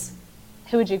mysterious.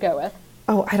 Who would you go with?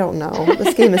 Oh, I don't know.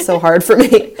 This game is so hard for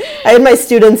me. I had my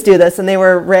students do this, and they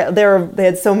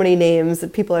had so many names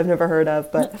that people I've never heard of,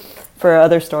 but for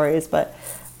other stories. But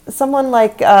someone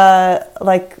like the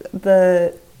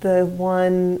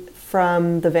one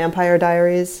from the Vampire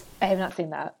Diaries. I have not seen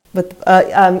that. With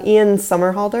Ian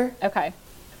Somerhalder. Okay,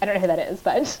 I don't know who that is,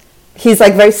 but he's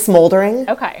like very smoldering.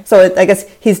 Okay. So I guess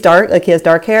he's dark, like he has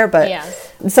dark hair, but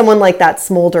someone like that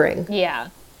smoldering. Yeah.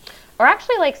 Or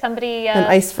actually, like somebody... an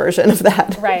ice version of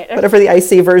that. Right. Whatever the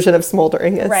icy version of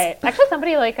smoldering is. Right. Actually,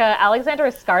 somebody like Alexander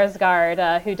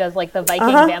Skarsgård, who does like the Viking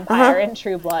vampire in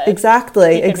True Blood.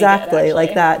 Exactly. Good,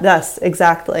 like that. Yes,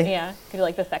 exactly. Yeah. Could be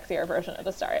like the sexier version of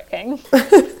the Starrick King.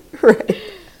 Right.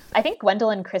 I think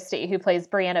Gwendolyn Christie, who plays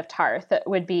Brienne of Tarth,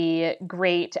 would be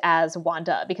great as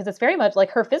Wanda, because it's very much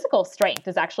like her physical strength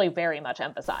is actually very much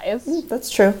emphasized. That's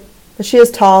true. But she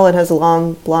is tall and has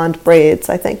long blonde braids,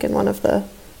 I think, in one of the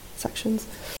sections.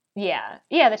 Yeah,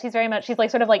 that she's like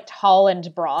sort of like tall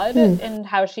and broad in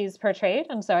how she's portrayed,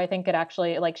 and so I think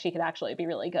she could actually be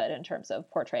really good in terms of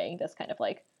portraying this kind of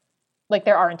like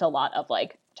there aren't a lot of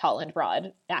like tall and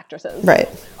broad actresses, right?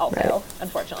 Also,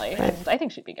 unfortunately, and I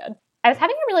think she'd be good. I was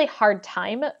having a really hard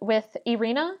time with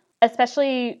Irina,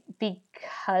 especially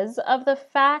because of the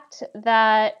fact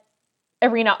that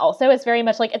Irina also is very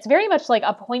much like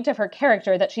a point of her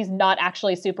character that she's not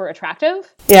actually super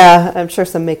attractive. Yeah, I'm sure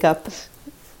some makeup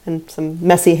and some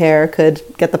messy hair could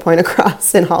get the point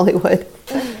across in Hollywood.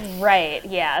 Right,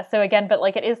 yeah. So again, but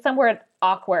like it is somewhat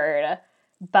awkward,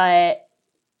 but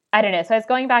I don't know. So I was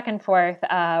going back and forth. What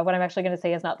I'm actually going to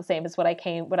say is not the same as what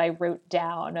I wrote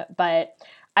down, but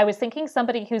I was thinking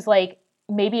somebody who's like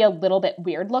maybe a little bit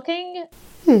weird looking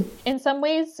in some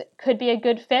ways could be a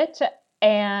good fit.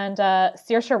 And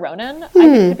Saoirse Ronan, I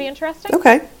think, could be interesting.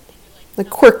 Okay. Like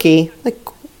quirky. Like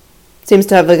seems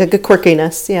to have like a good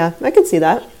quirkiness. Yeah, I can see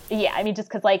that. Yeah, I mean, just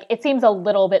because like it seems a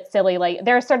little bit silly. Like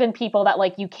there are certain people that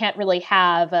like you can't really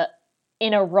have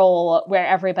in a role where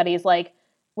everybody's like,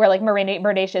 where like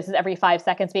Myrnacious is every 5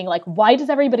 seconds being like, why does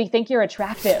everybody think you're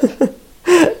attractive?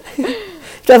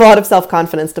 You have a lot of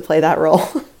self-confidence to play that role.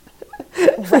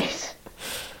 Right.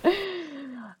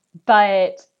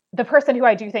 But the person who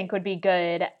I do think would be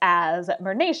good as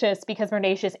Myrnacious, because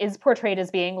Myrnacious is portrayed as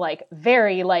being like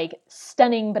very like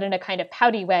stunning, but in a kind of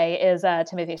pouty way, is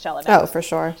Timothée Chalamet. Oh, for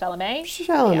sure.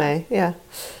 Chalamet, yeah.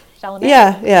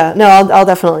 Chalamet. Yeah. No, I'll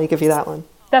definitely give you that one.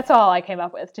 That's all I came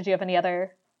up with. Did you have any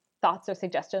other thoughts or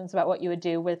suggestions about what you would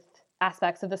do with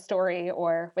aspects of the story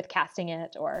or with casting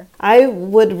it? Or I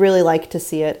would really like to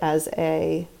see it as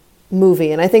a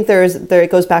movie, and I think it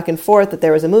goes back and forth that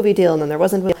there was a movie deal and then there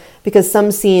wasn't, because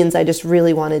some scenes I just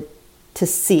really wanted to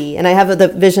see, and I have the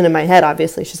vision in my head.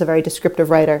 Obviously, she's a very descriptive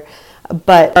writer,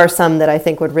 but there are some that I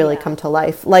think would really come to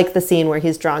life, like the scene where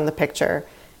he's drawing the picture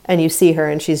and you see her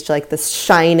and she's like this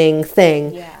shining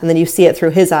thing, Yeah. and then you see it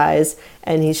through his eyes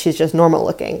and she's just normal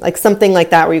looking. Like something like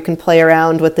that where you can play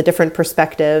around with the different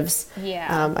perspectives.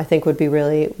 Yeah. I think would be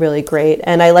really, really great.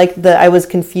 And I was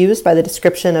confused by the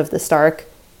description of the Stark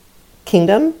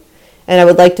kingdom, and I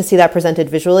would like to see that presented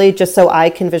visually just so I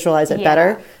can visualize it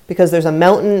better, because there's a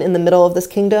mountain in the middle of this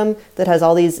kingdom that has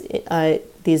all these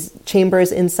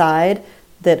chambers inside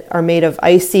that are made of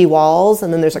icy walls,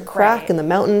 and then there's a crack in the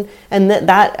mountain, and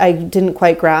that I didn't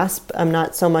quite grasp. I'm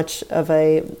not so much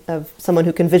of someone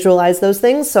who can visualize those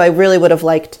things, so I really would have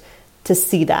liked to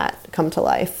see that come to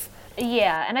life.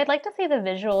 Yeah, and I'd like to see the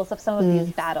visuals of some of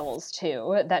these battles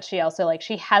too, that she also,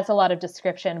 she has a lot of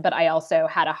description, but I also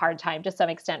had a hard time to some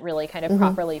extent really kind of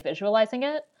properly visualizing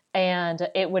it. And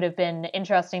it would have been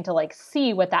interesting to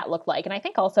see what that looked like. And I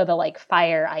think also the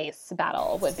fire ice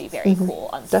battle would be very cool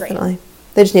on screen. Definitely.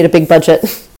 They just need a big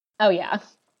budget. Oh yeah.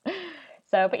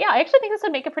 But yeah, I actually think this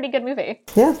would make a pretty good movie.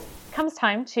 Yeah. Comes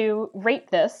time to rate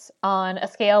this on a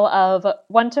scale of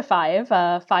 1 to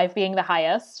 5, 5 being the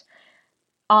highest.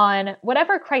 On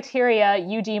whatever criteria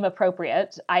you deem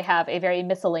appropriate, I have a very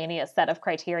miscellaneous set of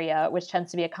criteria, which tends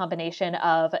to be a combination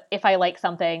of, if I like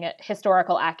something,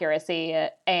 historical accuracy,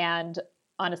 and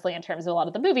honestly, in terms of a lot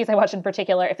of the movies I watch in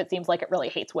particular, if it seems like it really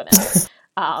hates women.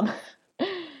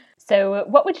 So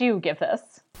what would you give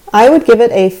this? I would give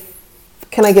it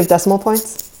can I give decimal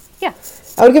points? Yeah.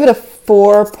 I would give it a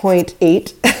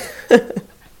 4.8.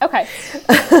 Okay.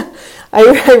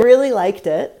 I really liked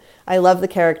it. I love the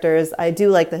characters. I do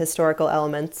like the historical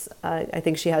elements. I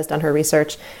think she has done her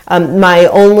research. My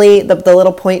only, the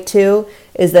little point too,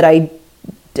 is that I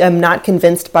am not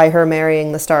convinced by her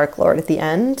marrying the Stark Lord at the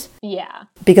end. Yeah.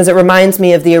 Because it reminds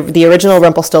me of the original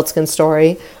Rumpelstiltskin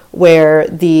story, where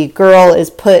the girl is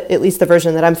put, at least the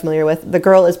version that I'm familiar with, the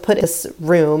girl is put in this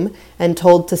room and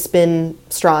told to spin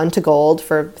straw into gold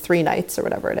for 3 nights or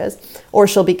whatever it is, or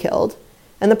she'll be killed.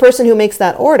 And the person who makes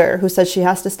that order, who says she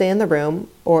has to stay in the room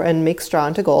and make straw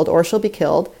into gold, or she'll be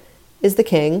killed, is the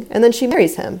king, and then she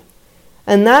marries him.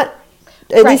 And that,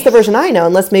 at least the version I know,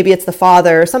 unless maybe it's the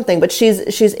father or something, but she's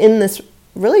in this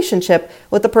relationship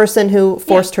with the person who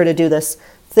forced her to do this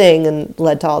thing and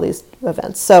led to all these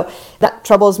events. So that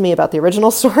troubles me about the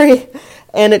original story,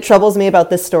 and it troubles me about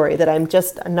this story, that I'm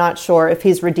just not sure if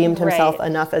he's redeemed himself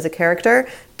enough as a character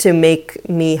to make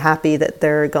me happy that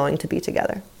they're going to be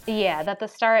together. Yeah, that the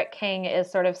Stark King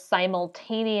is sort of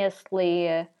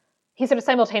simultaneously... He's sort of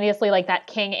simultaneously like that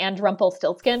king and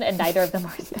Rumpelstiltskin, and neither of them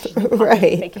are especially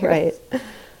positive figures. Right.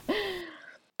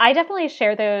 I definitely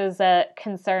share those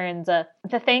concerns.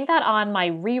 The thing that on my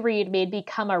reread made me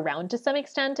come around to some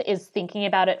extent is thinking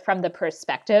about it from the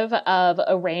perspective of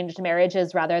arranged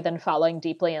marriages rather than falling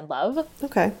deeply in love.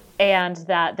 Okay. And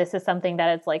that this is something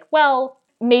that it's like, well,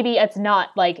 maybe it's not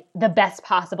like the best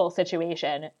possible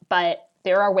situation, but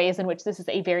there are ways in which this is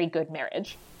a very good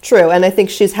marriage. True, and I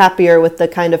think she's happier with the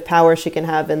kind of power she can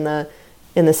have in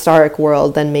the Stark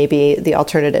world than maybe the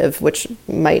alternative, which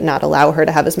might not allow her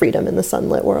to have as freedom in the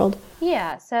sunlit world.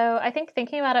 Yeah, so I think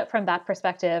thinking about it from that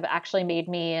perspective actually made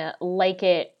me like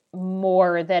it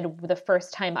more than the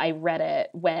first time I read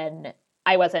it, when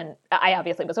I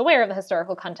obviously was aware of the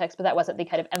historical context, but that wasn't the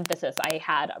kind of emphasis I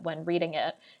had when reading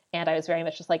it. And I was very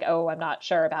much just like, oh, I'm not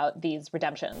sure about these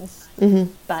redemptions.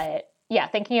 Mm-hmm. But yeah,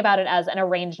 thinking about it as an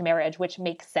arranged marriage, which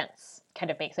makes sense,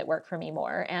 kind of makes it work for me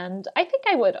more. And I think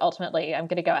I would ultimately, I'm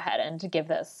going to go ahead and give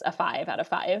this a 5 out of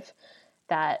 5.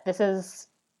 That this is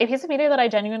a piece of media that I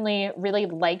genuinely really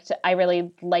liked. I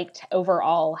really liked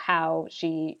overall how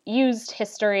she used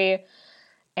history.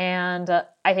 And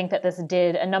I think that this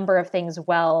did a number of things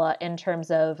well in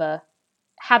terms of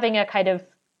having a kind of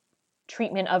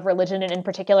treatment of religion, and in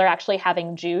particular actually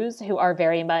having Jews who are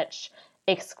very much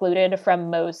excluded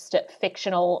from most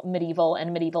fictional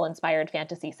medieval inspired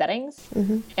fantasy settings.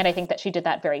 Mm-hmm. And I think that she did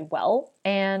that very well.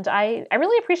 And I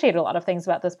really appreciated a lot of things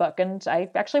about this book. And I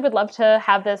actually would love to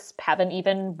have this have an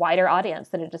even wider audience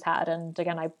than it just had. And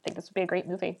again, I think this would be a great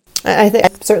movie. I think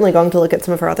I'm certainly going to look at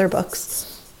some of her other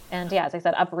books. And yeah, as I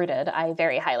said, Uprooted, I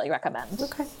very highly recommend.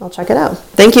 Okay, I'll check it out.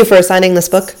 Thank you for assigning this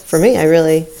book for me. I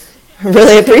really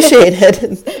appreciate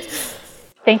it.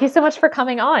 Thank you so much for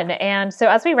coming on. And so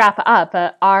as we wrap up,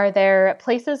 are there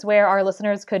places where our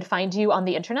listeners could find you on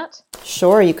the internet?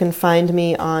 Sure. You can find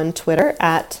me on Twitter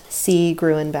at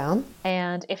 @CGruenbaum.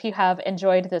 And if you have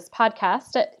enjoyed this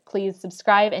podcast, please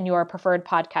subscribe in your preferred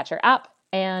podcatcher app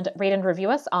and rate and review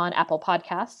us on Apple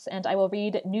Podcasts. And I will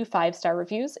read new 5-star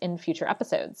reviews in future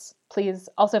episodes. Please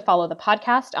also follow the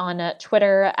podcast on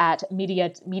Twitter at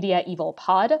Media Evil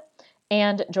Pod,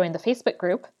 and join the Facebook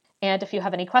group. And if you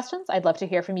have any questions, I'd love to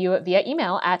hear from you via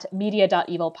email at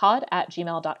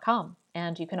media.evilpod@gmail.com.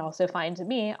 And you can also find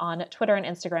me on Twitter and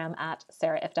Instagram at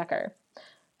Sarah Ifdecker.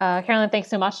 Carolyn, thanks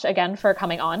so much again for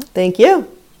coming on. Thank you.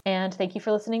 And thank you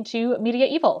for listening to Media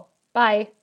Evil. Bye.